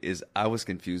say is I was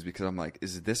confused because I'm like,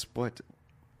 is this what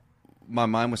my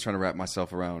mind was trying to wrap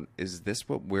myself around? Is this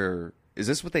what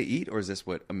they eat, or is this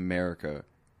what America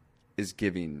is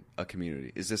giving a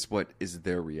community? Is this what is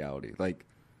their reality? Like,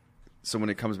 so when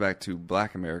it comes back to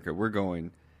Black America,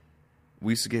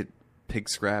 we used to get pig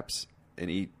scraps and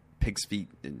eat pig's feet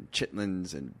and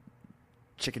chitlins and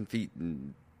chicken feet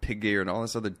and pig ear and all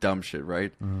this other dumb shit,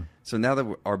 right? Mm-hmm. So now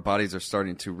that our bodies are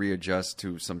starting to readjust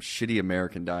to some shitty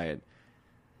American diet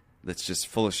that's just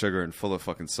full of sugar and full of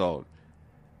fucking salt,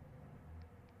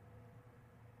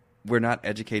 we're not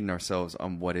educating ourselves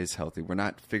on what is healthy. We're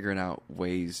not figuring out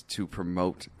ways to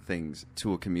promote things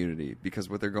to a community, because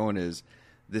what they're going is,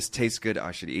 this tastes good,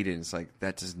 I should eat it. And it's like,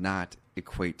 that does not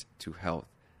equate to health.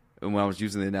 And when I was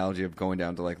using the analogy of going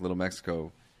down to like Little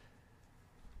Mexico,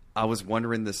 I was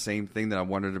wondering the same thing that I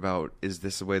wondered about, is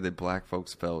this the way that Black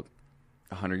folks felt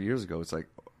 100 years ago? It's like,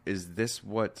 is this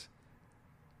what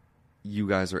you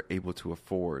guys are able to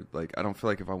afford? Like, I don't feel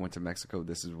like if I went to Mexico,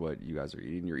 this is what you guys are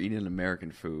eating. You're eating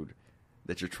American food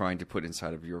that you're trying to put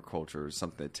inside of your culture, or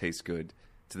something that tastes good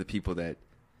to the people that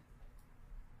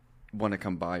want to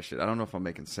come buy shit. I don't know if I'm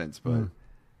making sense, but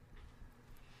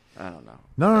I don't know.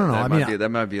 No. That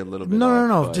might be a little bit.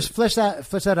 No. But Just flesh that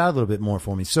out a little bit more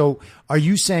for me. So, are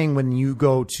you saying when you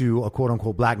go to a quote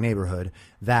unquote black neighborhood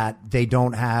that they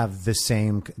don't have the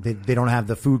same? They don't have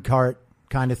the food cart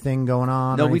kind of thing going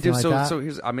on? No, we do. Like So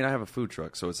here's. I mean, I have a food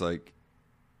truck, so it's like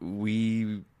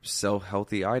we sell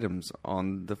healthy items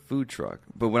on the food truck.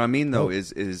 But what I mean though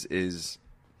is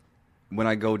when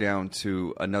I go down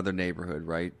to another neighborhood,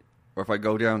 right, or if I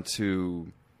go down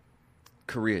to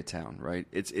Koreatown, right?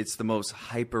 It's the most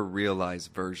hyper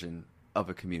realized version of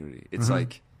a community. It's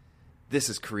like, this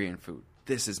is Korean food,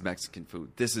 this is Mexican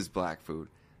food, this is Black food.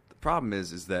 The problem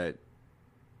is that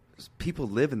people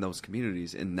live in those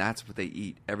communities, and that's what they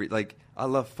eat every. Like, I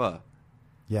love pho.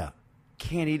 Yeah,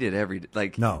 can't eat it every.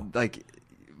 Like, no, like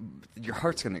your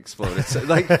heart's gonna explode. It's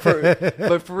like,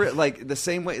 but for real, like the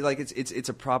same way. Like it's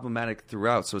a problematic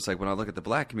throughout. So it's like when I look at the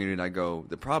Black community and I go,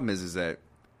 the problem is that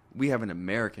we have an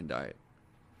American diet.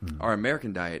 Our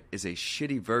American diet is a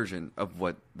shitty version of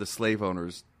what the slave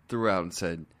owners threw out and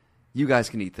said, you guys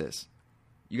can eat this.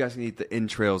 You guys can eat the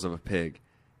entrails of a pig.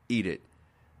 Eat it.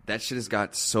 That shit has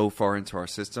got so far into our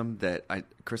system that,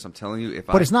 Chris, I'm telling you,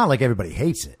 But it's not like everybody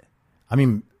hates it. I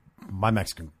mean, my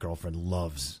Mexican girlfriend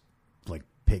loves, like,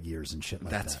 pig ears and shit like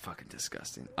that. That's fucking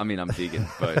disgusting. I mean, I'm vegan,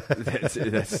 but that's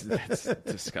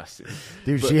disgusting.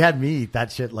 Dude, she had me eat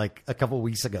that shit, like, a couple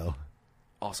weeks ago.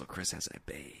 Also, Chris has a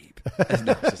babe.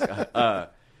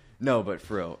 No, but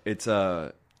for real, it's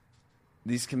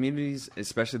these communities,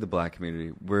 especially the Black community,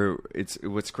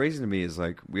 what's crazy to me is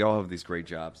like we all have these great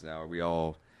jobs now.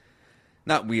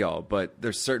 But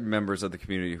there's certain members of the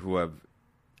community who have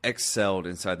excelled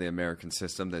inside the American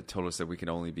system that told us that we can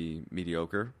only be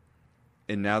mediocre.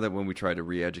 And now that when we try to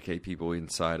re-educate people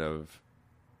inside of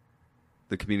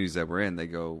the communities that we're in, they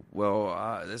go,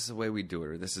 well, this is the way we do it,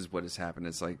 or this is what has happened.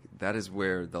 It's like, that is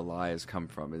where the lie has come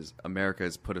from, is America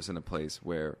has put us in a place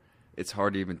where it's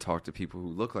hard to even talk to people who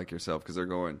look like yourself, because they're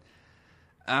going,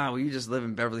 well, you just live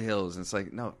in Beverly Hills. And it's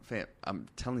like, no, fam, I'm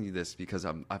telling you this because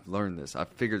I've learned this. I've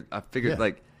figured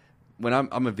like, when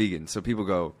I'm a vegan, so people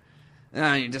go,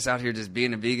 you're just out here just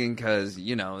being a vegan because,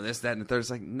 this, that, and the third. It's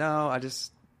like, no, I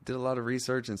just did a lot of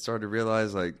research and started to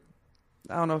realize, like,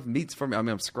 I don't know if meat's for me. I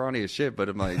mean, I'm scrawny as shit, but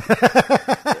I'm like,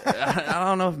 I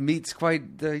don't know if meat's quite,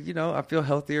 I feel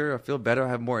healthier. I feel better. I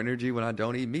have more energy when I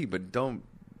don't eat meat. But don't,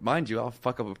 mind you, I'll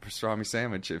fuck up a pastrami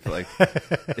sandwich if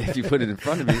you put it in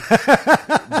front of me.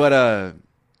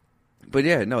 But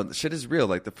yeah, no, the shit is real.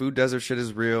 Like, the food desert shit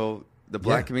is real. The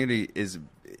Black community is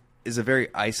a very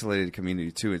isolated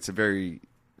community too. It's a very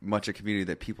much a community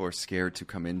that people are scared to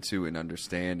come into and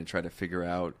understand and try to figure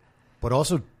out. But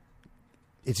also,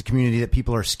 it's a community that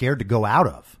people are scared to go out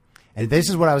of. And this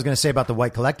is what I was going to say about the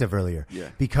white collective earlier. Yeah.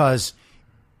 Because,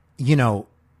 you know,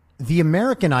 the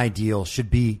American ideal should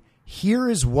be, here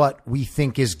is what we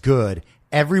think is good.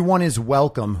 Everyone is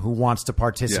welcome who wants to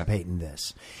participate in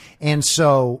this. And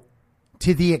so,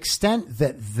 to the extent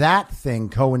that that thing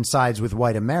coincides with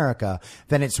white America,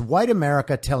 then it's white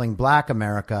America telling black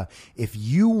America, if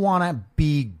you want to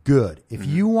be good, if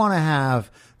you want to have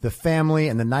the family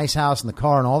and the nice house and the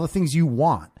car and all the things you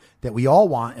want, that we all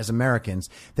want as Americans,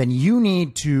 then you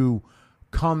need to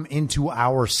come into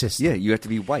our system. Yeah, you have to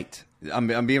be white.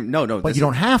 I'm being no. But you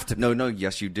don't have to. No.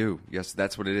 Yes, you do. Yes,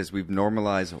 that's what it is. We've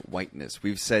normalized whiteness.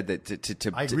 We've said that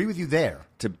to I agree with you there.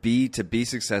 To be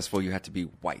successful, you have to be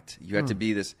white. You have to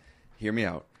be this. Hear me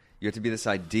out. You have to be this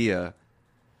idea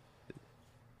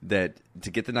that to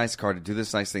get the nice car, to do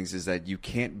this nice things, is that you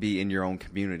can't be in your own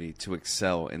community to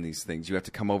excel in these things. You have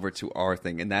to come over to our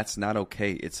thing, and that's not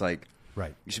okay. It's like,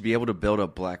 right. You should be able to build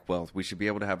up black wealth. We should be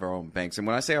able to have our own banks. And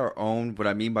when I say our own, what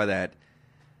I mean by that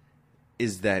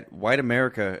is that white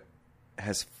America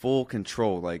has full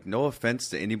control. Like, no offense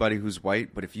to anybody who's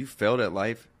white, but if you failed at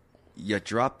life, you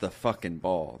dropped the fucking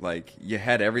ball. Like, you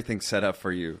had everything set up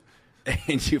for you,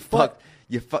 and you fucked.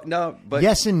 No, but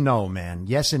yes and no, man.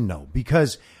 Yes and no,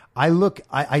 because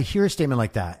I hear a statement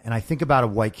like that, and I think about a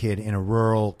white kid in a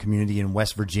rural community in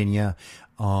West Virginia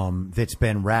that's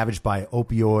been ravaged by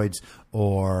opioids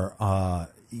or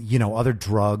other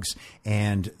drugs,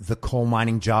 and the coal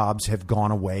mining jobs have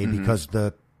gone away because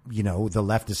the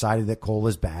left decided that coal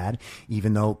is bad,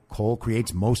 even though coal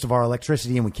creates most of our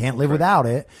electricity and we can't live without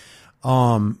it.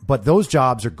 But those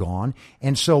jobs are gone.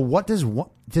 And so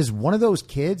does one of those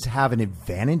kids have an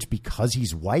advantage because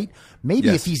he's white? Maybe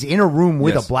if he's in a room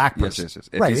with a black person. Yes.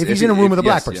 Right. If he's in a room with a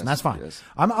black person, that's fine. Yes.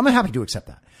 I'm happy to accept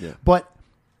that. Yeah. But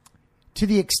to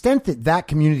the extent that that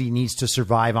community needs to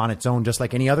survive on its own, just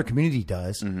like any other community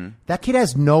does, that kid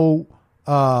has no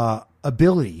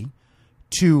ability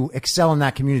to excel in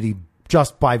that community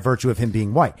just by virtue of him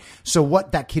being white. So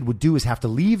what that kid would do is have to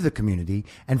leave the community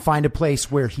and find a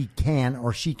place where he can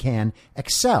or she can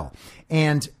excel.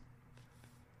 And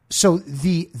so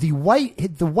the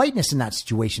whiteness in that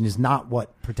situation is not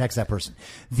what protects that person.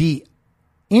 The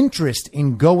interest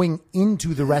in going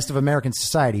into the rest of American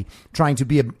society, trying to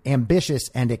be ambitious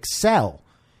and excel,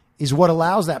 is what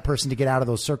allows that person to get out of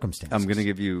those circumstances. I'm going to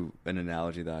give you an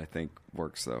analogy that I think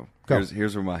works, though. Go.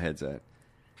 Here's where my head's at.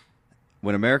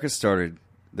 When America started,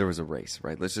 there was a race,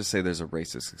 right? Let's just say there's a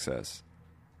race of success.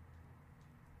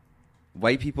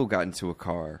 White people got into a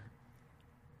car.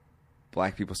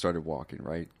 Black people started walking,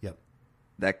 right? Yep.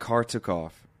 That car took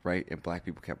off, right? And black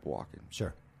people kept walking.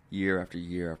 Sure. Year after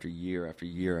year after year after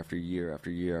year after year after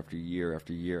year after year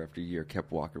after year after year,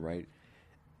 kept walking, right?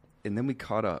 And then we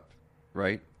caught up,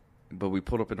 right? But we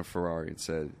pulled up in a Ferrari and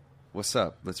said, "What's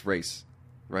up? Let's race,"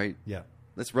 right? Yeah.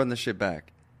 Let's run this shit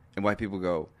back. And white people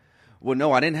go, "Well,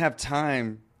 no, I didn't have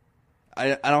time.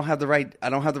 I don't have the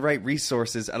right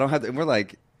resources. I don't have." And we're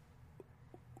like,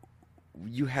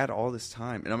 you had all this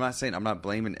time. And I'm not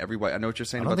blaming every white. I know what you're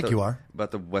saying. I don't think you are.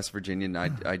 About the West Virginian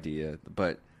idea,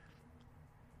 but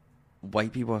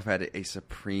white people have had a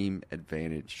supreme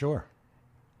advantage. Sure.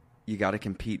 You got to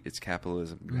compete. It's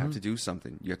capitalism. You have to do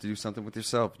something. You have to do something with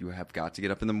yourself. You have got to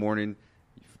get up in the morning.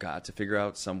 You've got to figure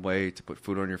out some way to put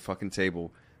food on your fucking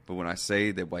table. But when I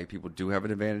say that white people do have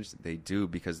an advantage, they do,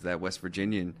 because that West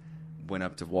Virginian went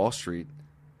up to Wall Street.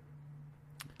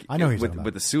 I know he's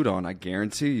with the suit on. I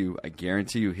guarantee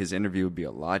you, his interview would be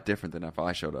a lot different than if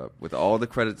I showed up with all the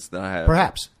credits that I have.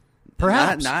 Perhaps.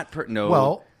 No.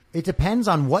 Well, it depends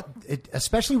on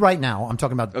especially right now. I'm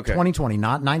talking about 2020,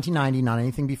 not 1990, not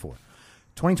anything before.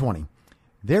 2020.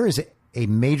 There is a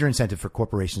major incentive for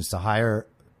corporations to hire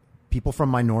people from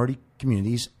minority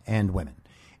communities and women.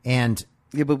 And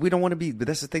yeah, but we don't want to be. But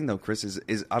that's the thing, though, Chris.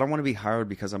 Is I don't want to be hired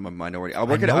because I'm a minority. I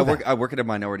work at a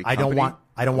minority. I don't want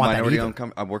that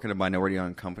either. I work at a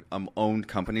minority-owned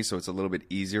company, so it's a little bit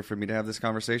easier for me to have this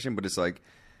conversation. But it's like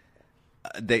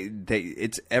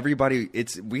it's everybody.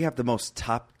 We have the most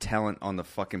top talent on the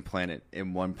fucking planet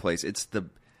in one place. It's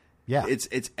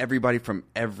everybody from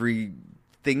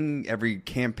everything, every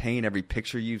campaign, every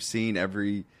picture you've seen,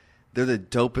 they're the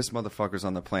dopest motherfuckers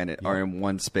on the planet are in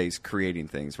one space creating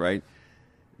things, right?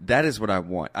 That is what I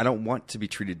want. I don't want to be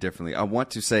treated differently. I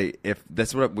want to say, if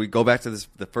that's what we go back to this,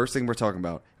 the first thing we're talking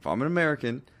about. If I'm an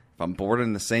American, if I'm born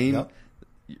in the same,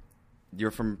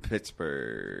 You're from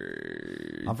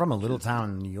Pittsburgh. I'm from a little town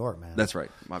in New York, man. That's right.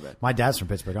 My bad. My dad's from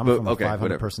Pittsburgh. I'm from a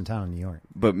 500-person town in New York.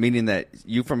 But meaning that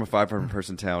you from a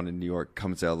 500-person town in New York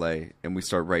come to L.A. and we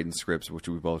start writing scripts, which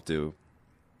we both do.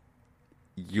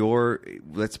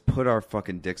 Let's put our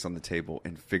fucking dicks on the table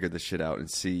and figure this shit out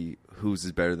and see whose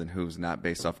is better than whose, not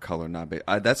based off color,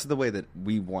 that's the way that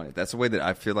we want it. That's the way that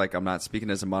I feel like I'm not speaking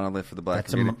as a monolith for the black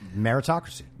community. That's a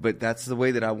meritocracy. But that's the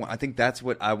way that I want. I think that's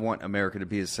what I want America to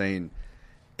be, is saying,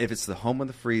 if it's the home of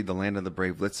the free, the land of the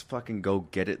brave, let's fucking go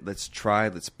get it. Let's try.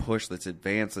 Let's push. Let's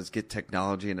advance. Let's get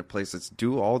technology into place. Let's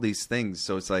do all these things.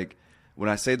 So it's like, when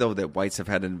I say, though, that whites have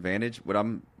had an advantage, what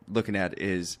I'm looking at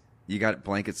is, you got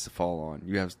blankets to fall on.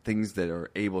 You have things that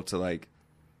are able to, like,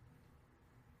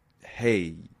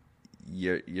 hey,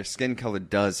 your skin color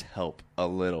does help a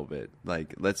little bit.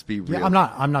 Like, let's be real. Yeah,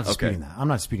 I'm not disputing that. I'm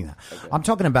not disputing that. Okay. I'm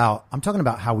talking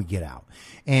about how we get out.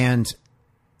 And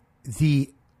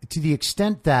to the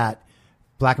extent that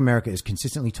Black America is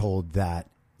consistently told that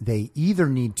they either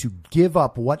need to give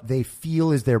up what they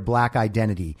feel is their black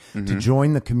identity to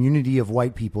join the community of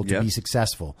white people to be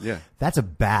successful. Yeah. That's a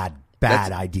bad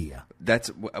idea. That's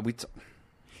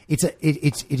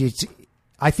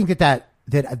I think that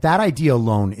idea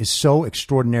alone is so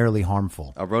extraordinarily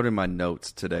harmful. I wrote in my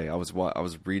notes today. I was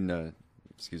reading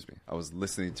I was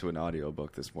listening to an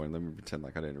audiobook this morning. Let me pretend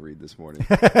like I didn't read this morning.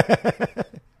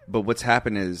 But what's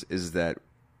happened is that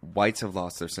whites have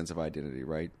lost their sense of identity,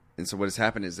 right? And so what has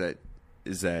happened is that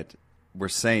we're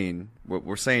saying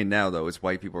now, though, is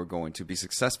white people are going to be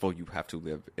successful. You have to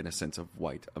live in a sense of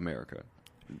white America.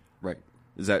 Right.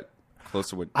 Is that close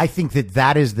to what? I think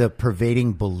that is the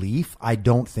pervading belief. I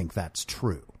don't think that's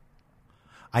true.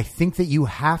 I think that you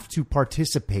have to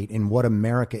participate in what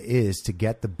America is to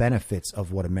get the benefits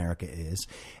of what America is.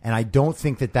 And I don't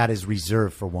think that is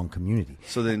reserved for one community.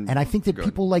 And I think that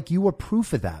people like you are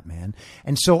proof of that, man.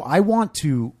 And so I want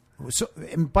to,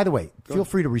 and by the way, feel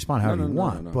free to respond however you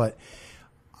want. No. But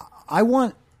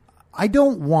I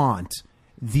don't want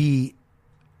the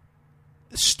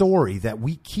story that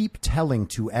we keep telling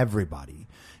to everybody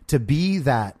to be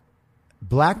that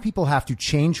black people have to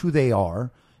change who they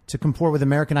are to comport with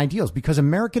American ideals, because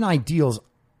American ideals,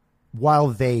 while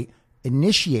they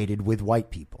initiated with white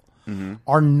people,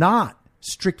 are not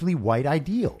strictly white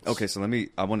ideals. Okay, so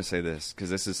I want to say this, because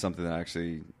this is something that I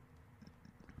actually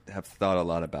have thought a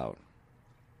lot about.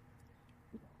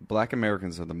 Black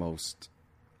Americans are the most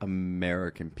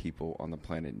American people on the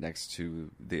planet, next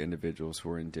to the individuals who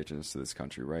are indigenous to this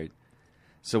country, right?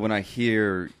 So when I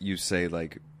hear you say,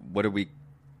 like, what are we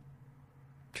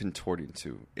contorting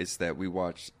to? It's that we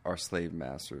watch our slave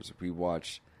masters, we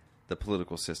watch the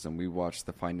political system, we watch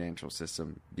the financial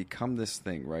system become this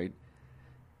thing, right?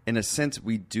 In a sense,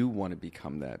 we do want to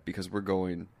become that, because we're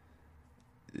going,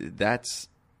 that's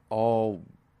all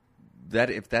that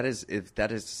if that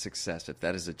is success, if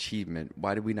that is achievement,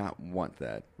 why do we not want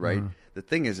that, right? The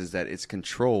thing is that it's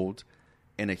controlled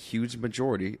in a huge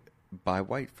majority by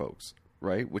white folks,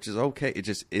 right? Which is okay. It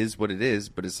just is what it is.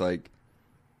 But it's like,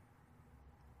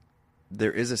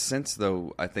 there is a sense,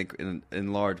 though, I think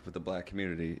in large with the black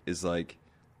community, is like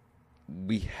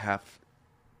we have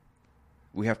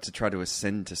to try to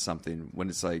ascend to something when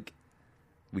it's like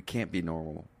we can't be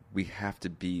normal. We have to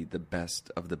be the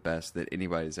best of the best that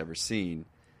anybody's ever seen.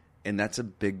 And that's a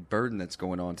big burden that's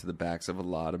going on to the backs of a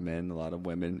lot of men, a lot of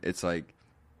women. It's like,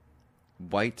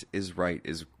 white is right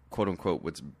is, quote unquote,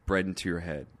 what's bred into your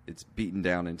head. It's beaten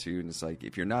down into you. And it's like,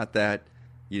 if you're not that,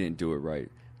 you didn't do it right.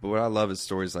 But what I love is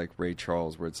stories like Ray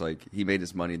Charles, where it's like he made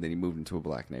his money and then he moved into a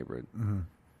black neighborhood.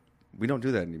 We don't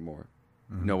do that anymore.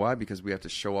 You know why? Because we have to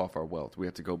show off our wealth. We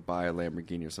have to go buy a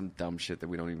Lamborghini or some dumb shit that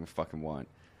we don't even fucking want.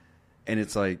 And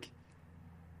it's like,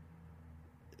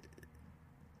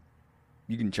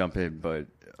 you can jump in, but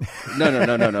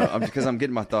no. Because I'm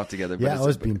getting my thought together. But yeah, I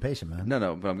was being patient, man.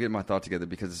 No, but I'm getting my thought together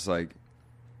because it's like,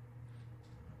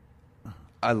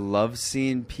 I love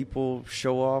seeing people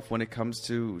show off when it comes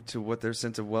to what their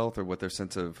sense of wealth or what their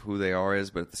sense of who they are is.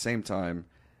 But at the same time,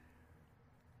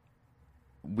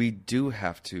 we do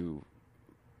have to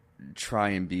try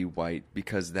and be white,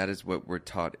 because that is what we're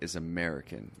taught is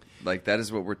American. Like, that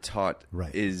is what we're taught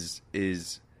is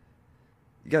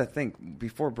you got to think,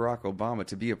 before Barack Obama,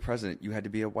 to be a president, you had to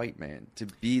be a white man. To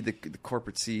be the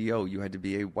corporate CEO, you had to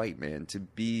be a white man. To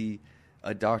be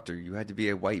a doctor, you had to be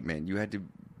a white man. You had to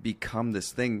become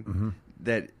this thing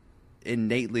that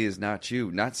innately is not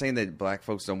you. Not saying that black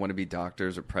folks don't want to be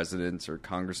doctors or presidents or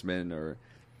congressmen or,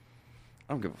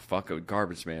 I don't give a fuck, a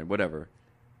garbage man, whatever.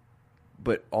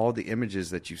 But all the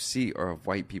images that you see are of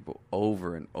white people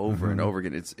over and over and over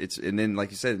again. It's and then,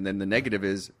 like you said, and then the negative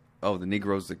is, oh, the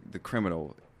Negro's the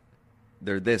criminal.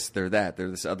 they're this, they're that, they're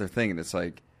this other thing. And it's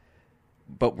like,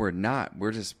 but we're not.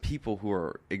 We're just people who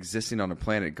are existing on a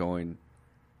planet going,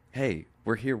 hey,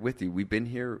 we're here with you. We've been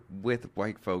here with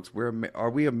white folks. Are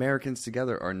we Americans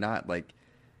together or not? Like,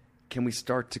 can we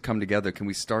start to come together? Can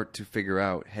we start to figure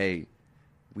out, hey,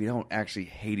 we don't actually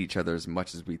hate each other as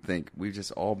much as we think. We've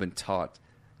just all been taught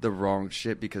the wrong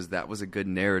shit because that was a good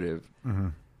narrative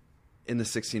in the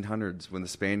 1600s when the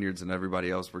Spaniards and everybody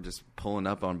else were just pulling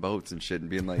up on boats and shit and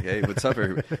being like, hey, what's up,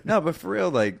 everybody? No, but for real,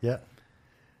 like,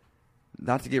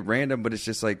 not to get random, but it's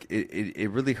just like it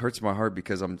really hurts my heart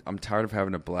because I'm tired of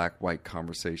having a black-white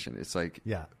conversation. It's like,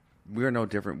 we're no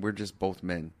different. We're just both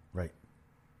men. Right.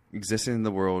 Existing in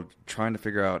the world, trying to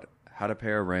figure out how to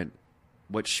pay our rent,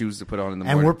 what shoes to put on in the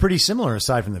morning. And we're pretty similar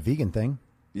aside from the vegan thing.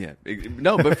 Yeah.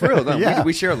 No, but for real, no,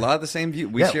 we share a lot of the same view.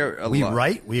 We share a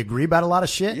lot. We agree about a lot of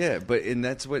shit. Yeah, but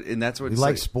that's what we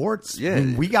like sports. Yeah. I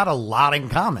mean, we got a lot in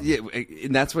common. Yeah,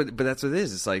 and that's what it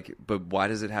is. It's like, but why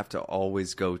does it have to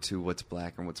always go to what's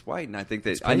black and what's white? And I think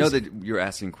that I know that you're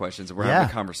asking questions and we're having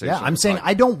a conversation. Yeah, I'm saying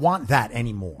I don't want that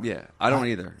anymore. Yeah, I don't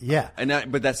either. Yeah.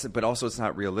 But also it's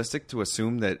not realistic to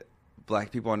assume that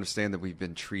black people understand that we've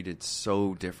been treated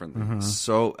so differently.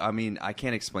 So, I mean, I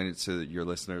can't explain it to your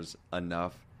listeners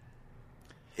enough.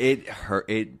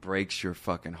 It breaks your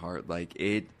fucking heart. Like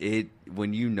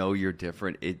when you know you're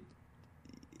different,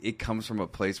 it comes from a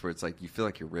place where it's like you feel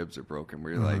like your ribs are broken,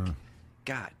 where you're like,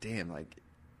 God damn, like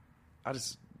I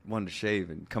just wanted to shave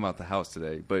and come out the house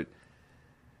today. But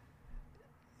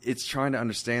it's trying to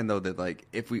understand though that like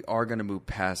if we are going to move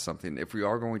past something, if we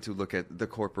are going to look at the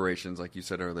corporations, like you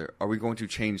said earlier, are we going to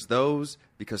change those?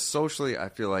 Because socially, I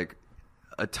feel like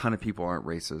a ton of people aren't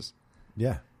racist.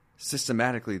 Yeah.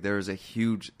 Systematically, there is a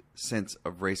huge sense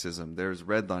of racism. There's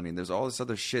redlining. There's all this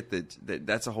other shit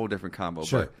that's a whole different combo.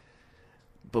 Sure.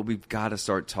 But we've got to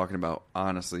start talking about,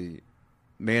 honestly,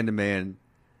 man to man,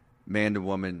 man to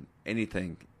woman,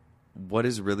 anything. What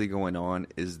is really going on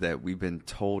is that we've been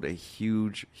told a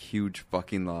huge, huge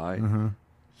fucking lie.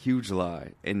 Huge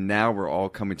lie. And now we're all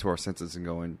coming to our senses and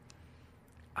going,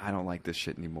 I don't like this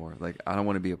shit anymore. Like, I don't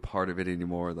want to be a part of it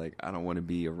anymore. Like, I don't want to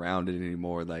be around it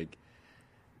anymore. Like,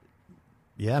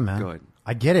 yeah, man. Go ahead.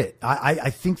 I get it.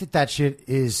 I think that shit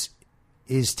is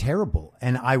terrible.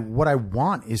 And what I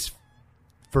want is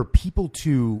for people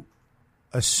to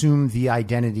assume the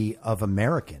identity of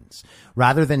Americans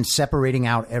rather than separating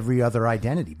out every other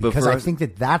identity. Because I think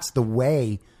that's the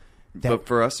way that... But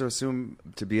for us to assume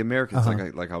to be Americans,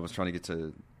 like I was trying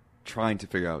to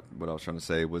figure out what I was trying to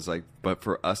say was like, but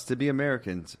for us to be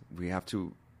Americans, we have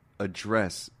to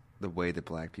address the way that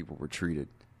black people were treated.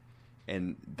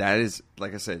 And that is,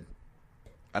 like I said,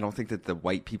 I don't think that the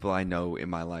white people I know in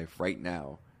my life right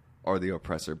now are the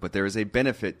oppressor, but there is a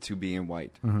benefit to being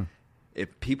white.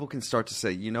 If people can start to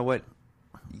say, you know what?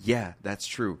 Yeah, that's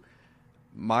true.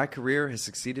 My career has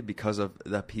succeeded because of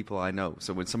the people I know.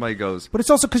 So when somebody goes... But it's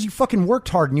also because you fucking worked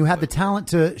hard and you had the talent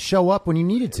to show up when you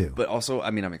needed to. But also,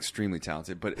 I mean, I'm extremely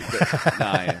talented. But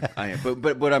I am.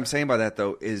 But what I'm saying by that,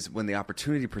 though, is when the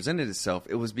opportunity presented itself,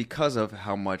 it was because of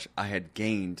how much I had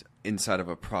gained inside of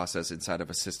a process, inside of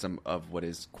a system of what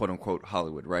is, quote-unquote,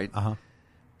 Hollywood, right?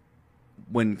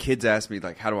 When kids ask me,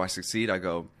 like, how do I succeed? I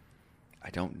go, I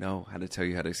don't know how to tell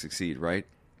you how to succeed, right?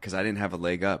 Because I didn't have a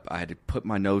leg up. I had to put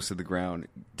my nose to the ground,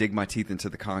 dig my teeth into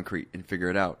the concrete, and figure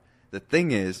it out. The thing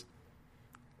is,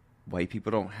 white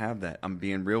people don't have that. I'm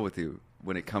being real with you.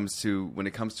 When it comes to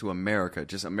America,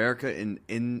 just America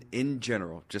in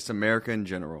general, just America in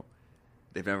general,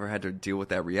 they've never had to deal with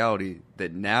that reality.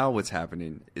 That now what's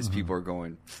happening is people are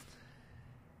going,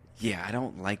 yeah, I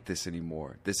don't like this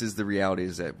anymore. This is the reality,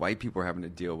 is that white people are having to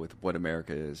deal with what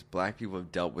America is. Black people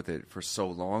have dealt with it for so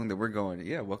long that we're going,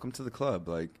 yeah, welcome to the club.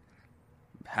 Like,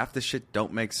 half the shit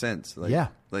don't make sense. Like, yeah.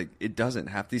 Like, it doesn't.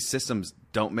 Half these systems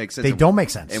don't make sense. They don't make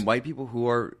sense. And white people who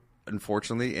are,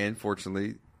 unfortunately and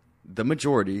fortunately, the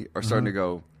majority are starting to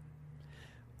go,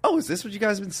 oh, is this what you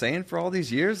guys have been saying for all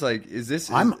these years? Like, is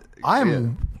this...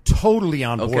 I'm totally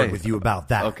on board with you about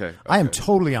that. Okay. I am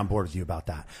totally on board with you about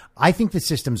that. I think the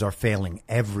systems are failing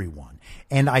everyone.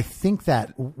 And I think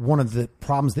that one of the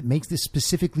problems that makes this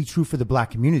specifically true for the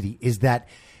black community is that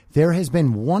there has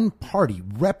been one party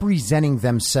representing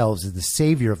themselves as the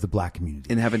savior of the black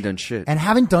community. And haven't done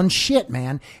shit.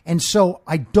 Man. And so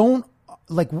I don't...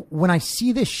 Like, when I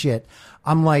see this shit,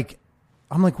 I'm like,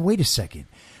 wait a second.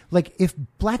 Like, if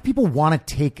black people want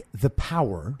to take the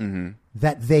power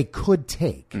that they could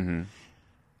take,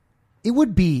 it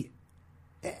would be...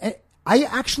 I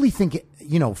actually think,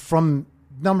 from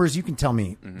numbers, you can tell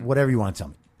me whatever you want to tell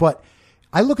me. But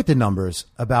I look at the numbers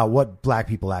about what black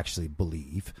people actually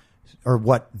believe. or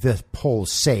what the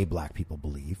polls say black people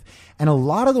believe. And a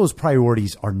lot of those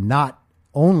priorities are not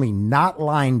only not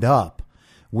lined up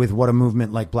with what a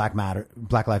movement like Black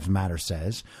Lives Matter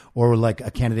says, or like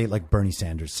a candidate like Bernie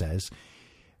Sanders says,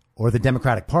 or the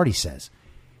Democratic Party says.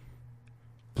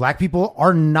 Black people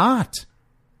are not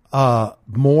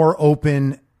more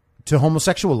open to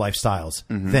homosexual lifestyles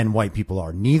than white people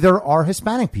are. Neither are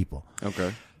Hispanic people.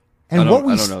 Okay. And I don't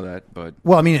know that, but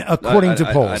well, I mean, according to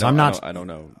polls, I don't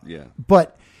know. Yeah.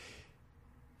 But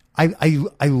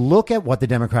I look at what the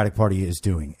Democratic Party is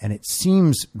doing, and it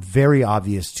seems very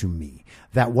obvious to me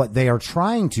that what they are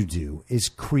trying to do is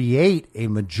create a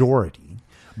majority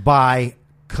by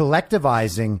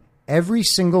collectivizing every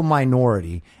single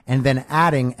minority and then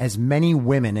adding as many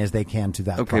women as they can to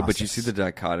that process. But you see the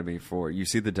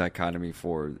dichotomy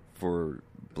for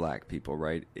black people,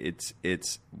 right?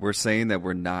 We're saying that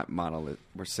we're not monolith.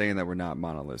 We're saying that we're not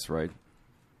monoliths, right?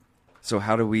 So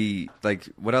how do we, like,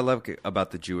 what I love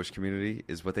about the Jewish community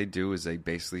is what they do is they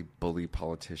basically bully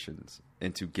politicians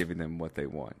into giving them what they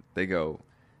want. They go,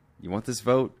 you want this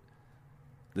vote?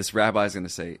 This rabbi's going to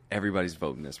say everybody's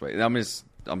voting this way. And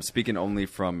I'm speaking only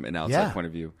from an outside point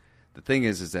of view. The thing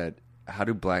is that how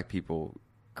do black people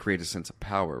create a sense of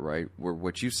power, right? Where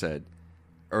what you said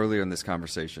earlier in this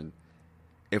conversation,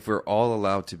 if we're all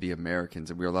allowed to be Americans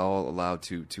and we're all allowed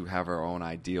to have our own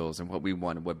ideals and what we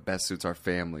want and what best suits our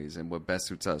families and what best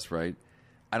suits us, right?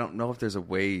 I don't know if there's a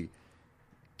way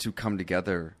to come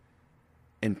together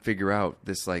and figure out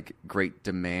this like great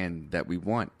demand that we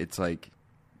want. It's like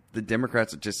the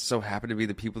Democrats just so happen to be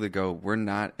the people that go, we're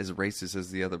not as racist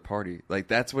as the other party. Like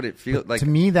that's what it feels like. To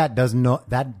me, that does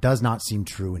not seem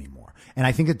true anymore. And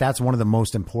I think that that's one of the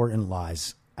most important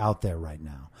lies out there right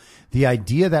now. The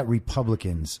idea that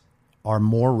Republicans are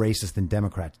more racist than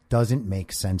Democrats doesn't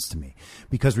make sense to me,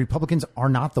 because Republicans are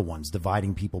not the ones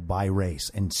dividing people by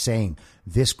race and saying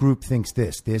this group thinks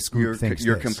this group thinks this.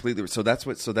 You're completely so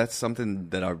that's something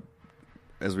that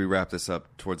as we wrap this up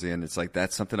towards the end, it's like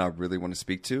that's something I really want to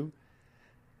speak to.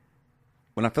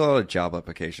 When I fill out a job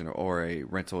application or a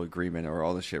rental agreement or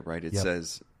all this shit, right? It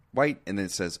says white and then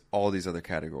it says all these other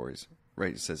categories,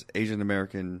 right? It says Asian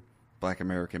American, Black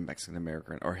American, Mexican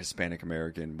American, or Hispanic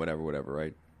American, whatever,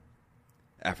 right?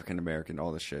 African American,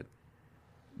 all this shit.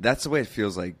 That's the way it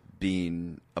feels like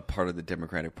being a part of the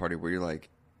Democratic Party, where you're like,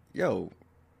 yo,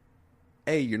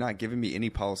 A, you're not giving me any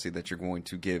policy that you're going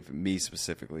to give me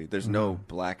specifically. There's no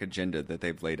black agenda that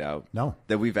they've laid out. No.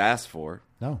 That we've asked for.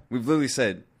 No. We've literally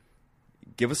said,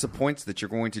 give us the points that you're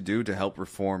going to do to help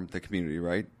reform the community,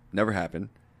 right? Never happened.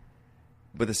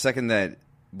 But the second that,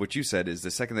 what you said is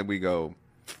the second that we go,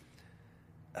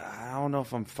 I don't know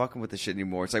if I'm fucking with this shit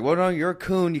anymore. It's like, well, no, you're a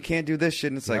coon. You can't do this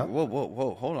shit. And it's like,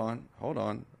 whoa, hold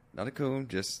on. Not a coon.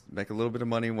 Just make a little bit of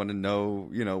money. Want to know,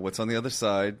 what's on the other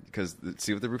side, because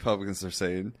see what the Republicans are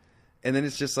saying. And then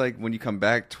it's just like when you come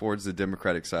back towards the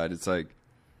Democratic side, it's like,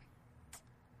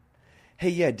 hey,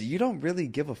 you don't really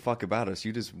give a fuck about us.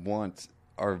 You just want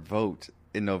our vote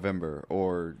in November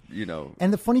or,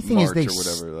 and the funny thing March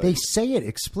is or whatever. They say it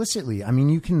explicitly. I mean,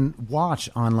 you can watch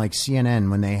on like CNN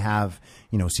when they have,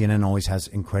 CNN always has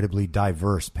incredibly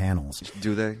diverse panels.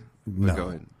 Do they? No. Go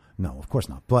ahead. No, of course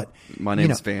not. But my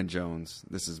name's Van Jones.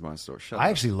 This is my story. Shut up. I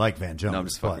actually like Van Jones. No, I'm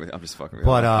just fucking with you.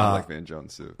 But, I like Van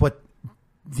Jones too. But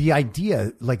the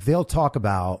idea, like they'll talk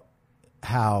about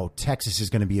how Texas is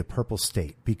going to be a purple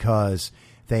state because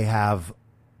they have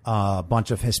a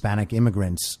bunch of Hispanic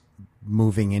immigrants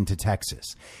moving into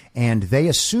Texas. And they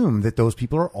assume that those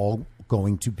people are all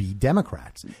going to be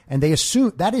Democrats. And they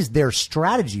assume that is their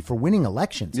strategy for winning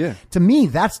elections. Yeah. To me,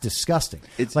 that's disgusting.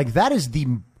 It's like that is the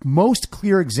most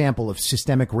clear example of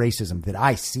systemic racism that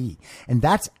I see. And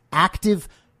that's active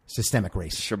systemic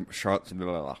racism.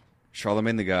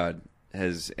 Charlemagne the God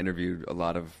has interviewed a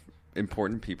lot of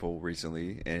important people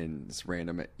recently, and it's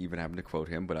random even having to quote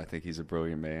him, but I think he's a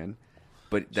brilliant man.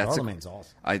 But Charlemagne's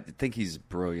awesome. I think he's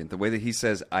brilliant. The way that he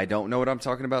says, I don't know what I'm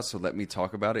talking about, so let me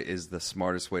talk about it, is the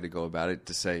smartest way to go about it,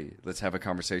 to say, let's have a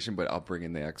conversation, but I'll bring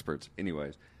in the experts.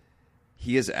 Anyways,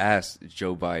 he has asked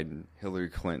Joe Biden, Hillary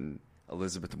Clinton,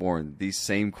 Elizabeth Warren these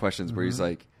same questions where he's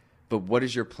like, but what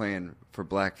is your plan for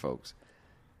black folks?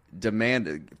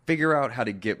 Figure out how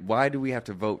to why do we have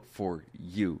to vote for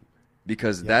you?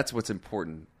 Because that's what's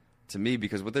important to me,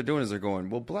 because what they're doing is they're going,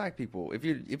 well, black people, if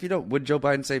you don't, would Joe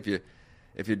Biden say,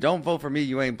 if you don't vote for me,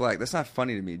 you ain't black? That's not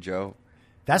funny to me, Joe.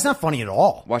 That's not funny at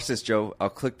all. Watch this, Joe. I'll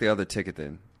click the other ticket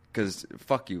then, because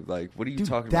fuck you. Like, what are you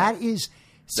talking about? That is,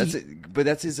 that's it. But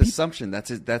that's his assumption.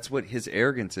 That's what his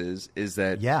arrogance is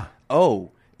that,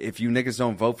 oh, if you niggas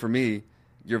don't vote for me,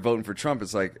 you're voting for Trump.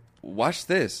 It's like, watch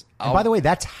this. And by the way,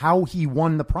 that's how he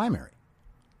won the primary.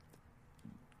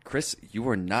 Chris, you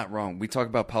are not wrong. We talk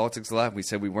about politics a lot. We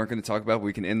said we weren't going to talk about it.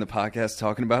 We can end the podcast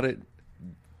talking about it.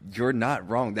 You're not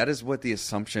wrong. That is what the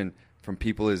assumption from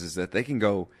people is that they can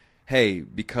go, hey,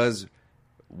 because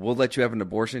we'll let you have an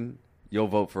abortion, you'll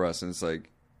vote for us. And it's like,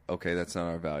 okay, that's not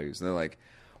our values. And they're like,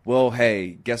 well, hey,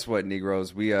 guess what,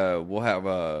 Negroes? We'll have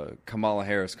Kamala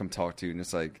Harris come talk to you. And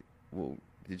it's like, well,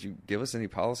 did you give us any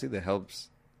policy that helps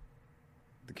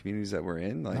the communities that we're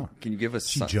in? Like, no. Can you give us?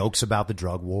 She jokes about the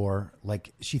drug war.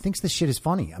 Like, she thinks this shit is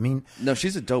funny. I mean, no,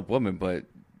 she's a dope woman, but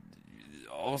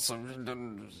also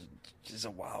she's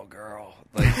a wild girl.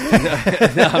 Like,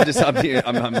 no,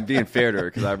 I'm being fair to her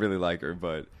because I really like her,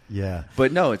 but yeah.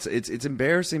 But no, it's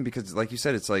embarrassing because, like you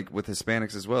said, it's like with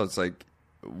Hispanics as well. It's like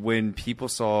when people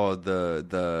saw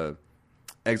the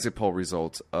exit poll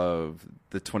results of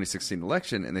the 2016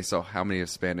 election and they saw how many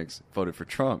Hispanics voted for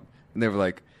Trump, and they were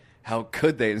like, how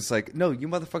could they? And it's like, no, you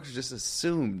motherfuckers just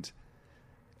assumed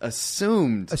that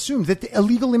the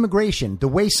illegal immigration, the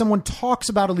way someone talks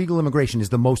about illegal immigration, is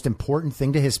the most important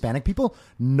thing to Hispanic people.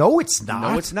 No, it's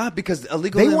not. No, it's not, because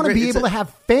illegal they want to be able to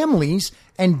have families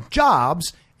and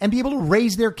jobs and be able to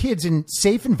raise their kids in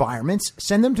safe environments,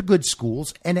 send them to good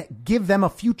schools, and give them a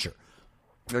future.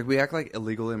 Like, we act like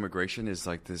illegal immigration is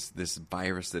like this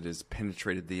virus that has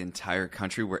penetrated the entire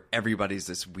country where everybody's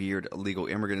this weird illegal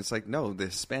immigrant. It's like, no, the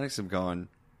Hispanics have gone,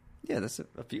 yeah, that's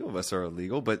a few of us are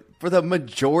illegal, but for the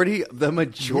majority of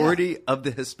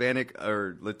the Hispanic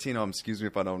or Latino, excuse me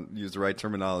if I don't use the right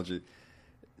terminology,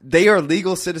 they are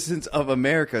legal citizens of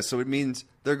America. So it means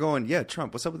they're going, yeah,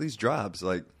 Trump, what's up with these jobs?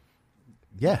 Like,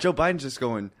 yeah, Joe Biden's just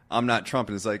going, I'm not Trump,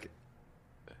 and it's like,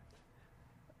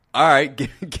 all right,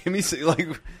 give me some,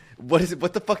 like, what is it?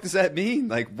 What the fuck does that mean?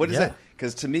 Like, what is that?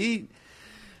 Because to me,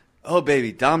 oh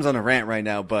baby, Dom's on a rant right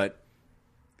now, but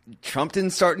Trump didn't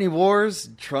start any wars.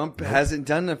 Trump hasn't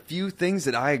done a few things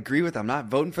that I agree with. I'm not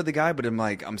voting for the guy, but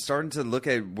I'm starting to look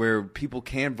at where people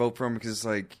can vote for him, because it's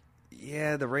like,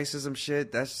 yeah, the racism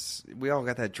shit. We all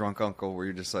got that drunk uncle where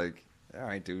you're just like, all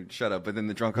right, dude, shut up. But then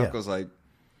the drunk uncle's like,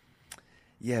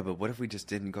 yeah, but what if we just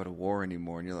didn't go to war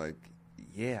anymore? And you're like,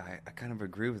 yeah, I kind of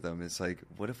agree with them. It's like,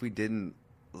 what if we didn't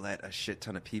let a shit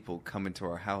ton of people come into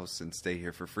our house and stay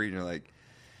here for free? And you're like,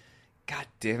 God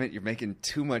damn it, you're making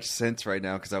too much sense right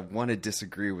now, because I want to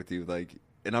disagree with you. Like,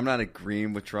 and I'm not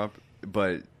agreeing with Trump,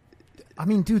 but I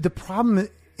mean, dude, the problem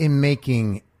in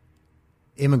making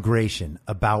immigration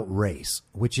about race,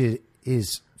 which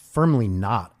is firmly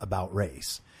not about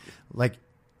race, like,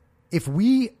 if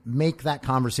we make that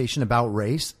conversation about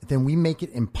race, then we make it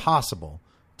impossible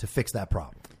to fix that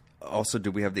problem. Also, do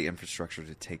we have the infrastructure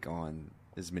to take on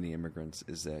as many immigrants?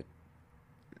 Is that?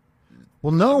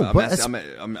 Well, no,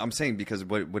 I'm saying, because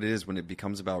what it is when it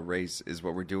becomes about race is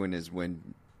what we're doing is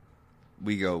when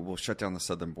we go, we'll shut down the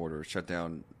southern border, or shut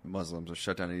down Muslims, or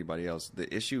shut down anybody else.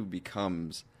 The issue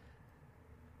becomes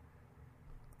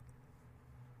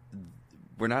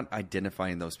we're not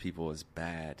identifying those people as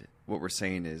bad. What we're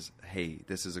saying is, hey,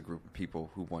 this is a group of people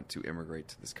who want to immigrate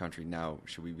to this country. Now,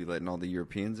 should we be letting all the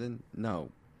Europeans in? No.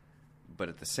 But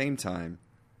at the same time,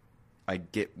 I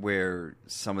get where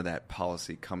some of that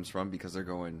policy comes from, because they're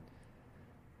going,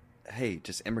 hey,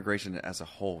 just immigration as a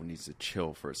whole needs to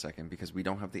chill for a second, because we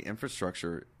don't have the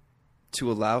infrastructure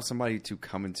to allow somebody to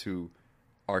come into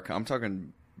our... I'm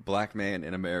talking black man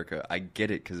in America. I get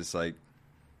it, because it's like,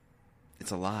 it's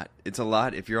a lot. It's a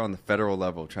lot if you're on the federal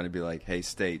level trying to be like, hey,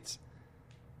 states,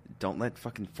 don't let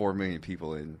fucking 4 million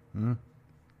people in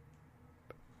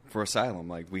for asylum.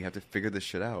 Like, we have to figure this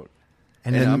shit out.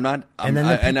 And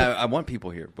I want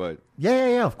people here, but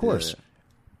yeah, of course. Yeah.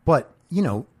 But, you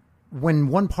know, when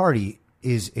one party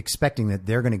is expecting that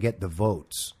they're going to get the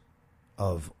votes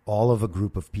of all of a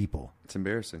group of people, it's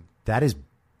embarrassing. That is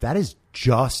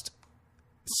just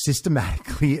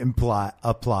systematically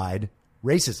applied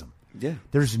racism. Yeah.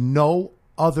 There's no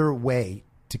other way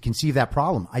to conceive that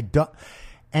problem.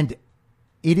 And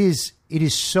it is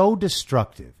so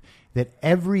destructive that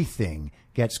everything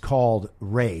gets called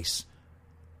race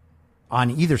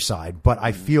on either side, but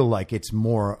I feel like it's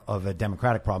more of a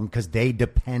Democratic problem because they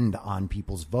depend on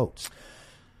people's votes.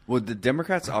 Well, the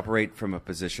Democrats operate from a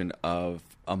position of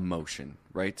emotion,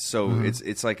 right? So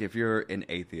it's like if you're an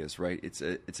atheist, right? It's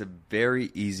a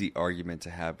very easy argument to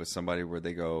have with somebody where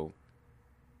they go,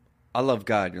 I love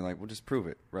God. And you're like, well, just prove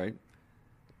it, right?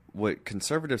 What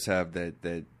conservatives have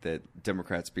that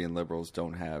Democrats being liberals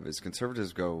don't have is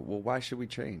conservatives go, well, why should we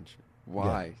change?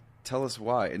 Why? Yeah. Tell us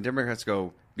why. And Democrats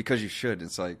go, because you should.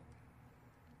 It's like,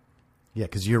 yeah,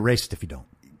 because you're racist if you don't.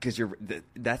 Because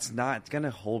that's not going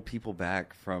to hold people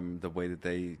back from the way that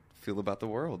they feel about the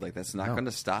world. Like, that's not going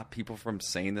to stop people from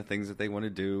saying the things that they want to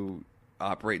do,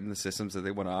 operating the systems that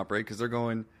they want to operate, because they're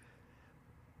going,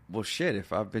 well, shit,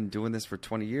 if I've been doing this for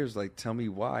 20 years, like, tell me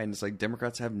why. And it's like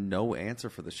Democrats have no answer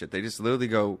for the shit. They just literally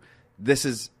go, this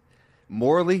is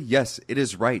morally, yes, it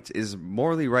is right. It is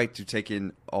morally right to take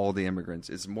in all the immigrants.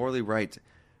 It's morally right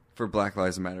for Black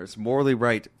Lives Matter. It's morally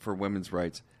right for women's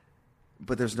rights.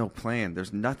 But there's no plan.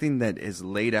 There's nothing that is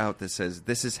laid out that says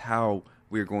this is how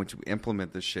we're going to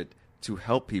implement this shit to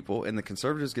help people. And the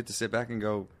conservatives get to sit back and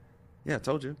go, yeah, I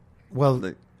told you.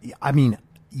 Well, I mean,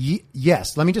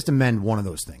 yes. Let me just amend one of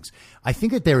those things. I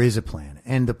think that there is a plan.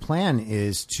 And the plan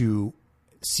is to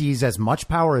seize as much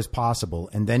power as possible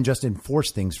and then just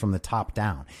enforce things from the top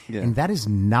down. Yeah. And that is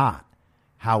not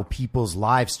how people's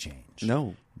lives change.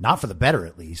 No. Not for the better,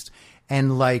 at least.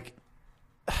 And like,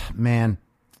 man,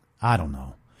 I don't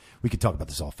know. We could talk about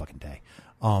this all fucking day.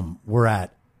 We're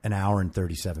at an hour and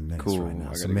 37 minutes right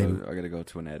now. I gotta go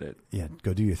to an edit. Yeah,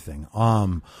 go do your thing.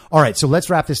 All right, so let's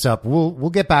wrap this up.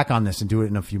 We'll get back on this and do it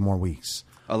in a few more weeks.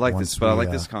 I like this, but I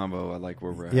like this combo. I like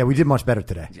where we're at. Yeah, we did much better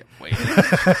today. Yeah, wait.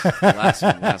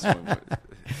 last one.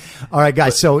 All right,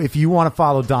 guys. So if you want to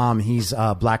follow Dom, he's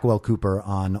Blackwell Cooper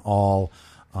on all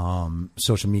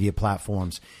social media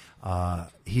platforms.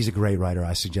 He's a great writer.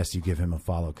 I suggest you give him a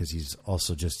follow because he's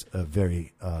also just a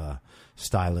very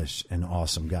stylish and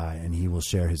awesome guy, and he will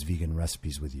share his vegan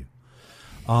recipes with you.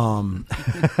 I'm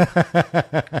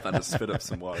about to spit up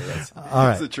some water.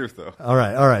 That's the truth, though. All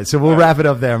right. So we'll wrap it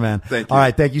up there, man. Thank you. All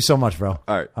right. Thank you so much, bro.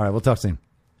 All right. We'll talk soon.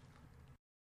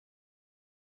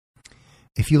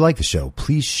 If you like the show,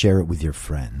 please share it with your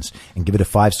friends and give it a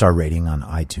 5-star rating on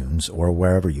iTunes or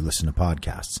wherever you listen to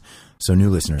podcasts so new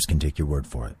listeners can take your word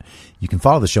for it. You can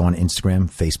follow the show on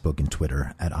Instagram, Facebook, and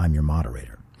Twitter at I'm Your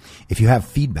Moderator. If you have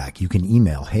feedback, you can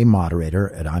email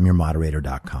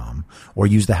heymoderator@imyourmoderator.com or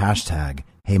use the hashtag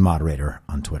HeyModerator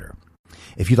on Twitter.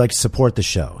 If you'd like to support the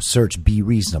show, search Be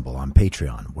Reasonable on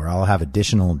Patreon, where I'll have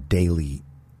additional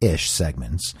daily-ish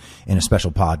segments in a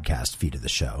special podcast feed of the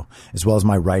show, as well as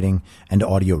my writing and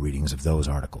audio readings of those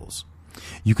articles.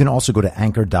 You can also go to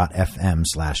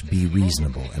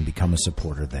anchor.fm/BeReasonable and become a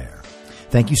supporter there.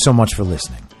 Thank you so much for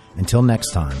listening. Until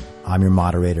next time, I'm your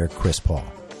moderator, Chris Paul.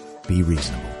 Be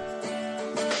reasonable.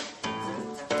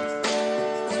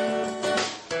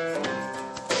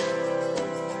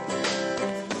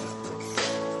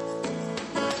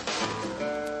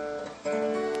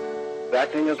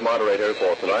 Acting as moderator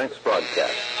for tonight's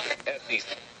broadcast.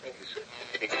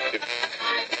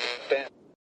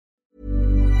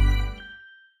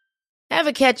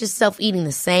 Ever catch yourself eating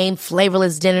the same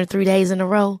flavorless dinner 3 days in a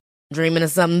row? Dreaming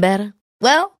of something better?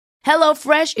 Well,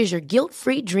 HelloFresh is your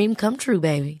guilt-free dream come true,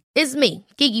 baby. It's me,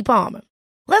 Keke Palmer.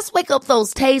 Let's wake up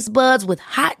those taste buds with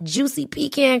hot, juicy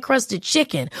pecan-crusted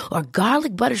chicken or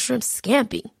garlic butter shrimp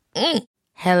scampi.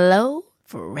 Hello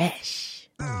Fresh.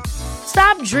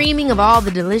 Stop dreaming of all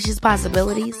the delicious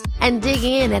possibilities and dig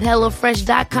in at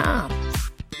HelloFresh.com.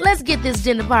 Let's get this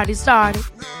dinner party started.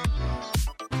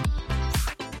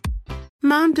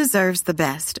 Mom deserves the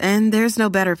best, and there's no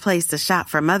better place to shop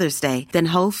for Mother's Day than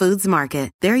Whole Foods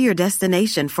Market. They're your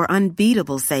destination for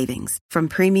unbeatable savings, from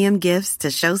premium gifts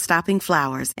to show-stopping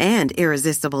flowers and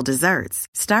irresistible desserts.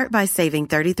 Start by saving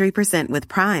 33% with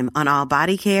Prime on all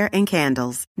body care and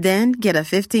candles. Then get a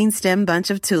 15-stem bunch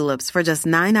of tulips for just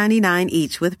 $9.99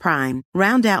 each with Prime.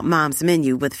 Round out Mom's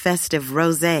menu with festive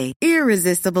rosé,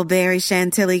 irresistible berry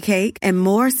chantilly cake, and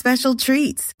more special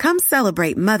treats. Come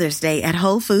celebrate Mother's Day at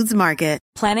Whole Foods Market.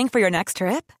 Planning for your next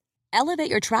trip? Elevate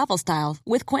your travel style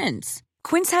with Quince.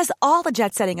 Quince has all the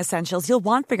jet-setting essentials you'll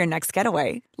want for your next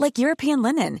getaway, like European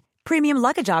linen, premium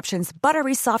luggage options,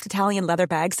 buttery soft Italian leather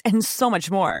bags, and so much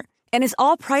more. And is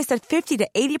all priced at 50 to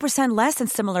 80% less than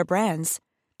similar brands.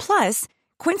 Plus,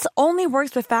 Quince only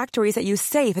works with factories that use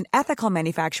safe and ethical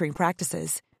manufacturing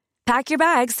practices. Pack your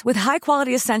bags with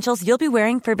high-quality essentials you'll be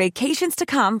wearing for vacations to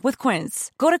come with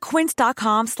Quince. Go to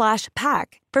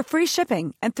quince.com/pack for free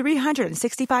shipping and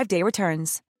 365-day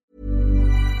returns.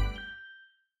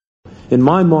 In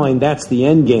my mind, that's the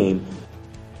end game.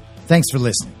 Thanks for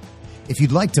listening. If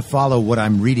you'd like to follow what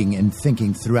I'm reading and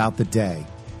thinking throughout the day,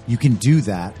 you can do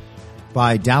that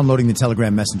by downloading the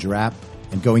Telegram Messenger app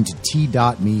and going to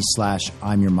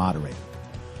t.me/I'm your moderator.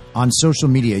 On social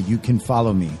media, you can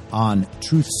follow me on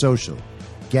Truth Social,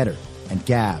 Getter, and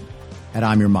Gab at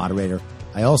I'm Your Moderator.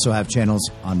 I also have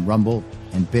channels on Rumble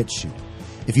and BitChute.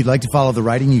 If you'd like to follow the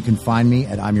writing, you can find me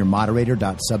at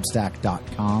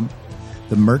I'mYourModerator.substack.com.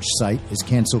 The merch site is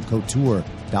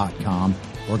cancelcouture.com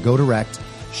or go direct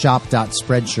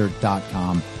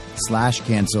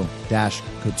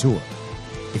shop.spreadshirt.com/cancel-couture.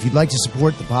 If you'd like to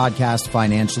support the podcast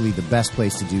financially, the best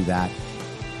place to do that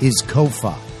is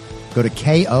Ko-Fi. Go to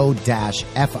ko-fi.com/I'm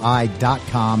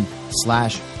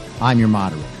Your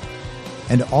Moderator.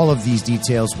 And all of these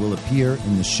details will appear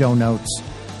in the show notes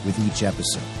with each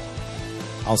episode.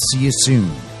 I'll see you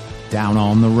soon down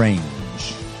on the range.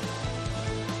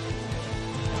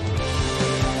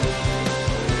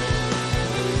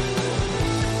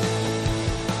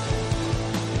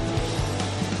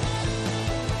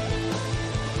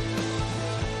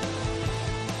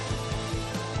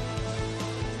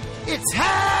 It's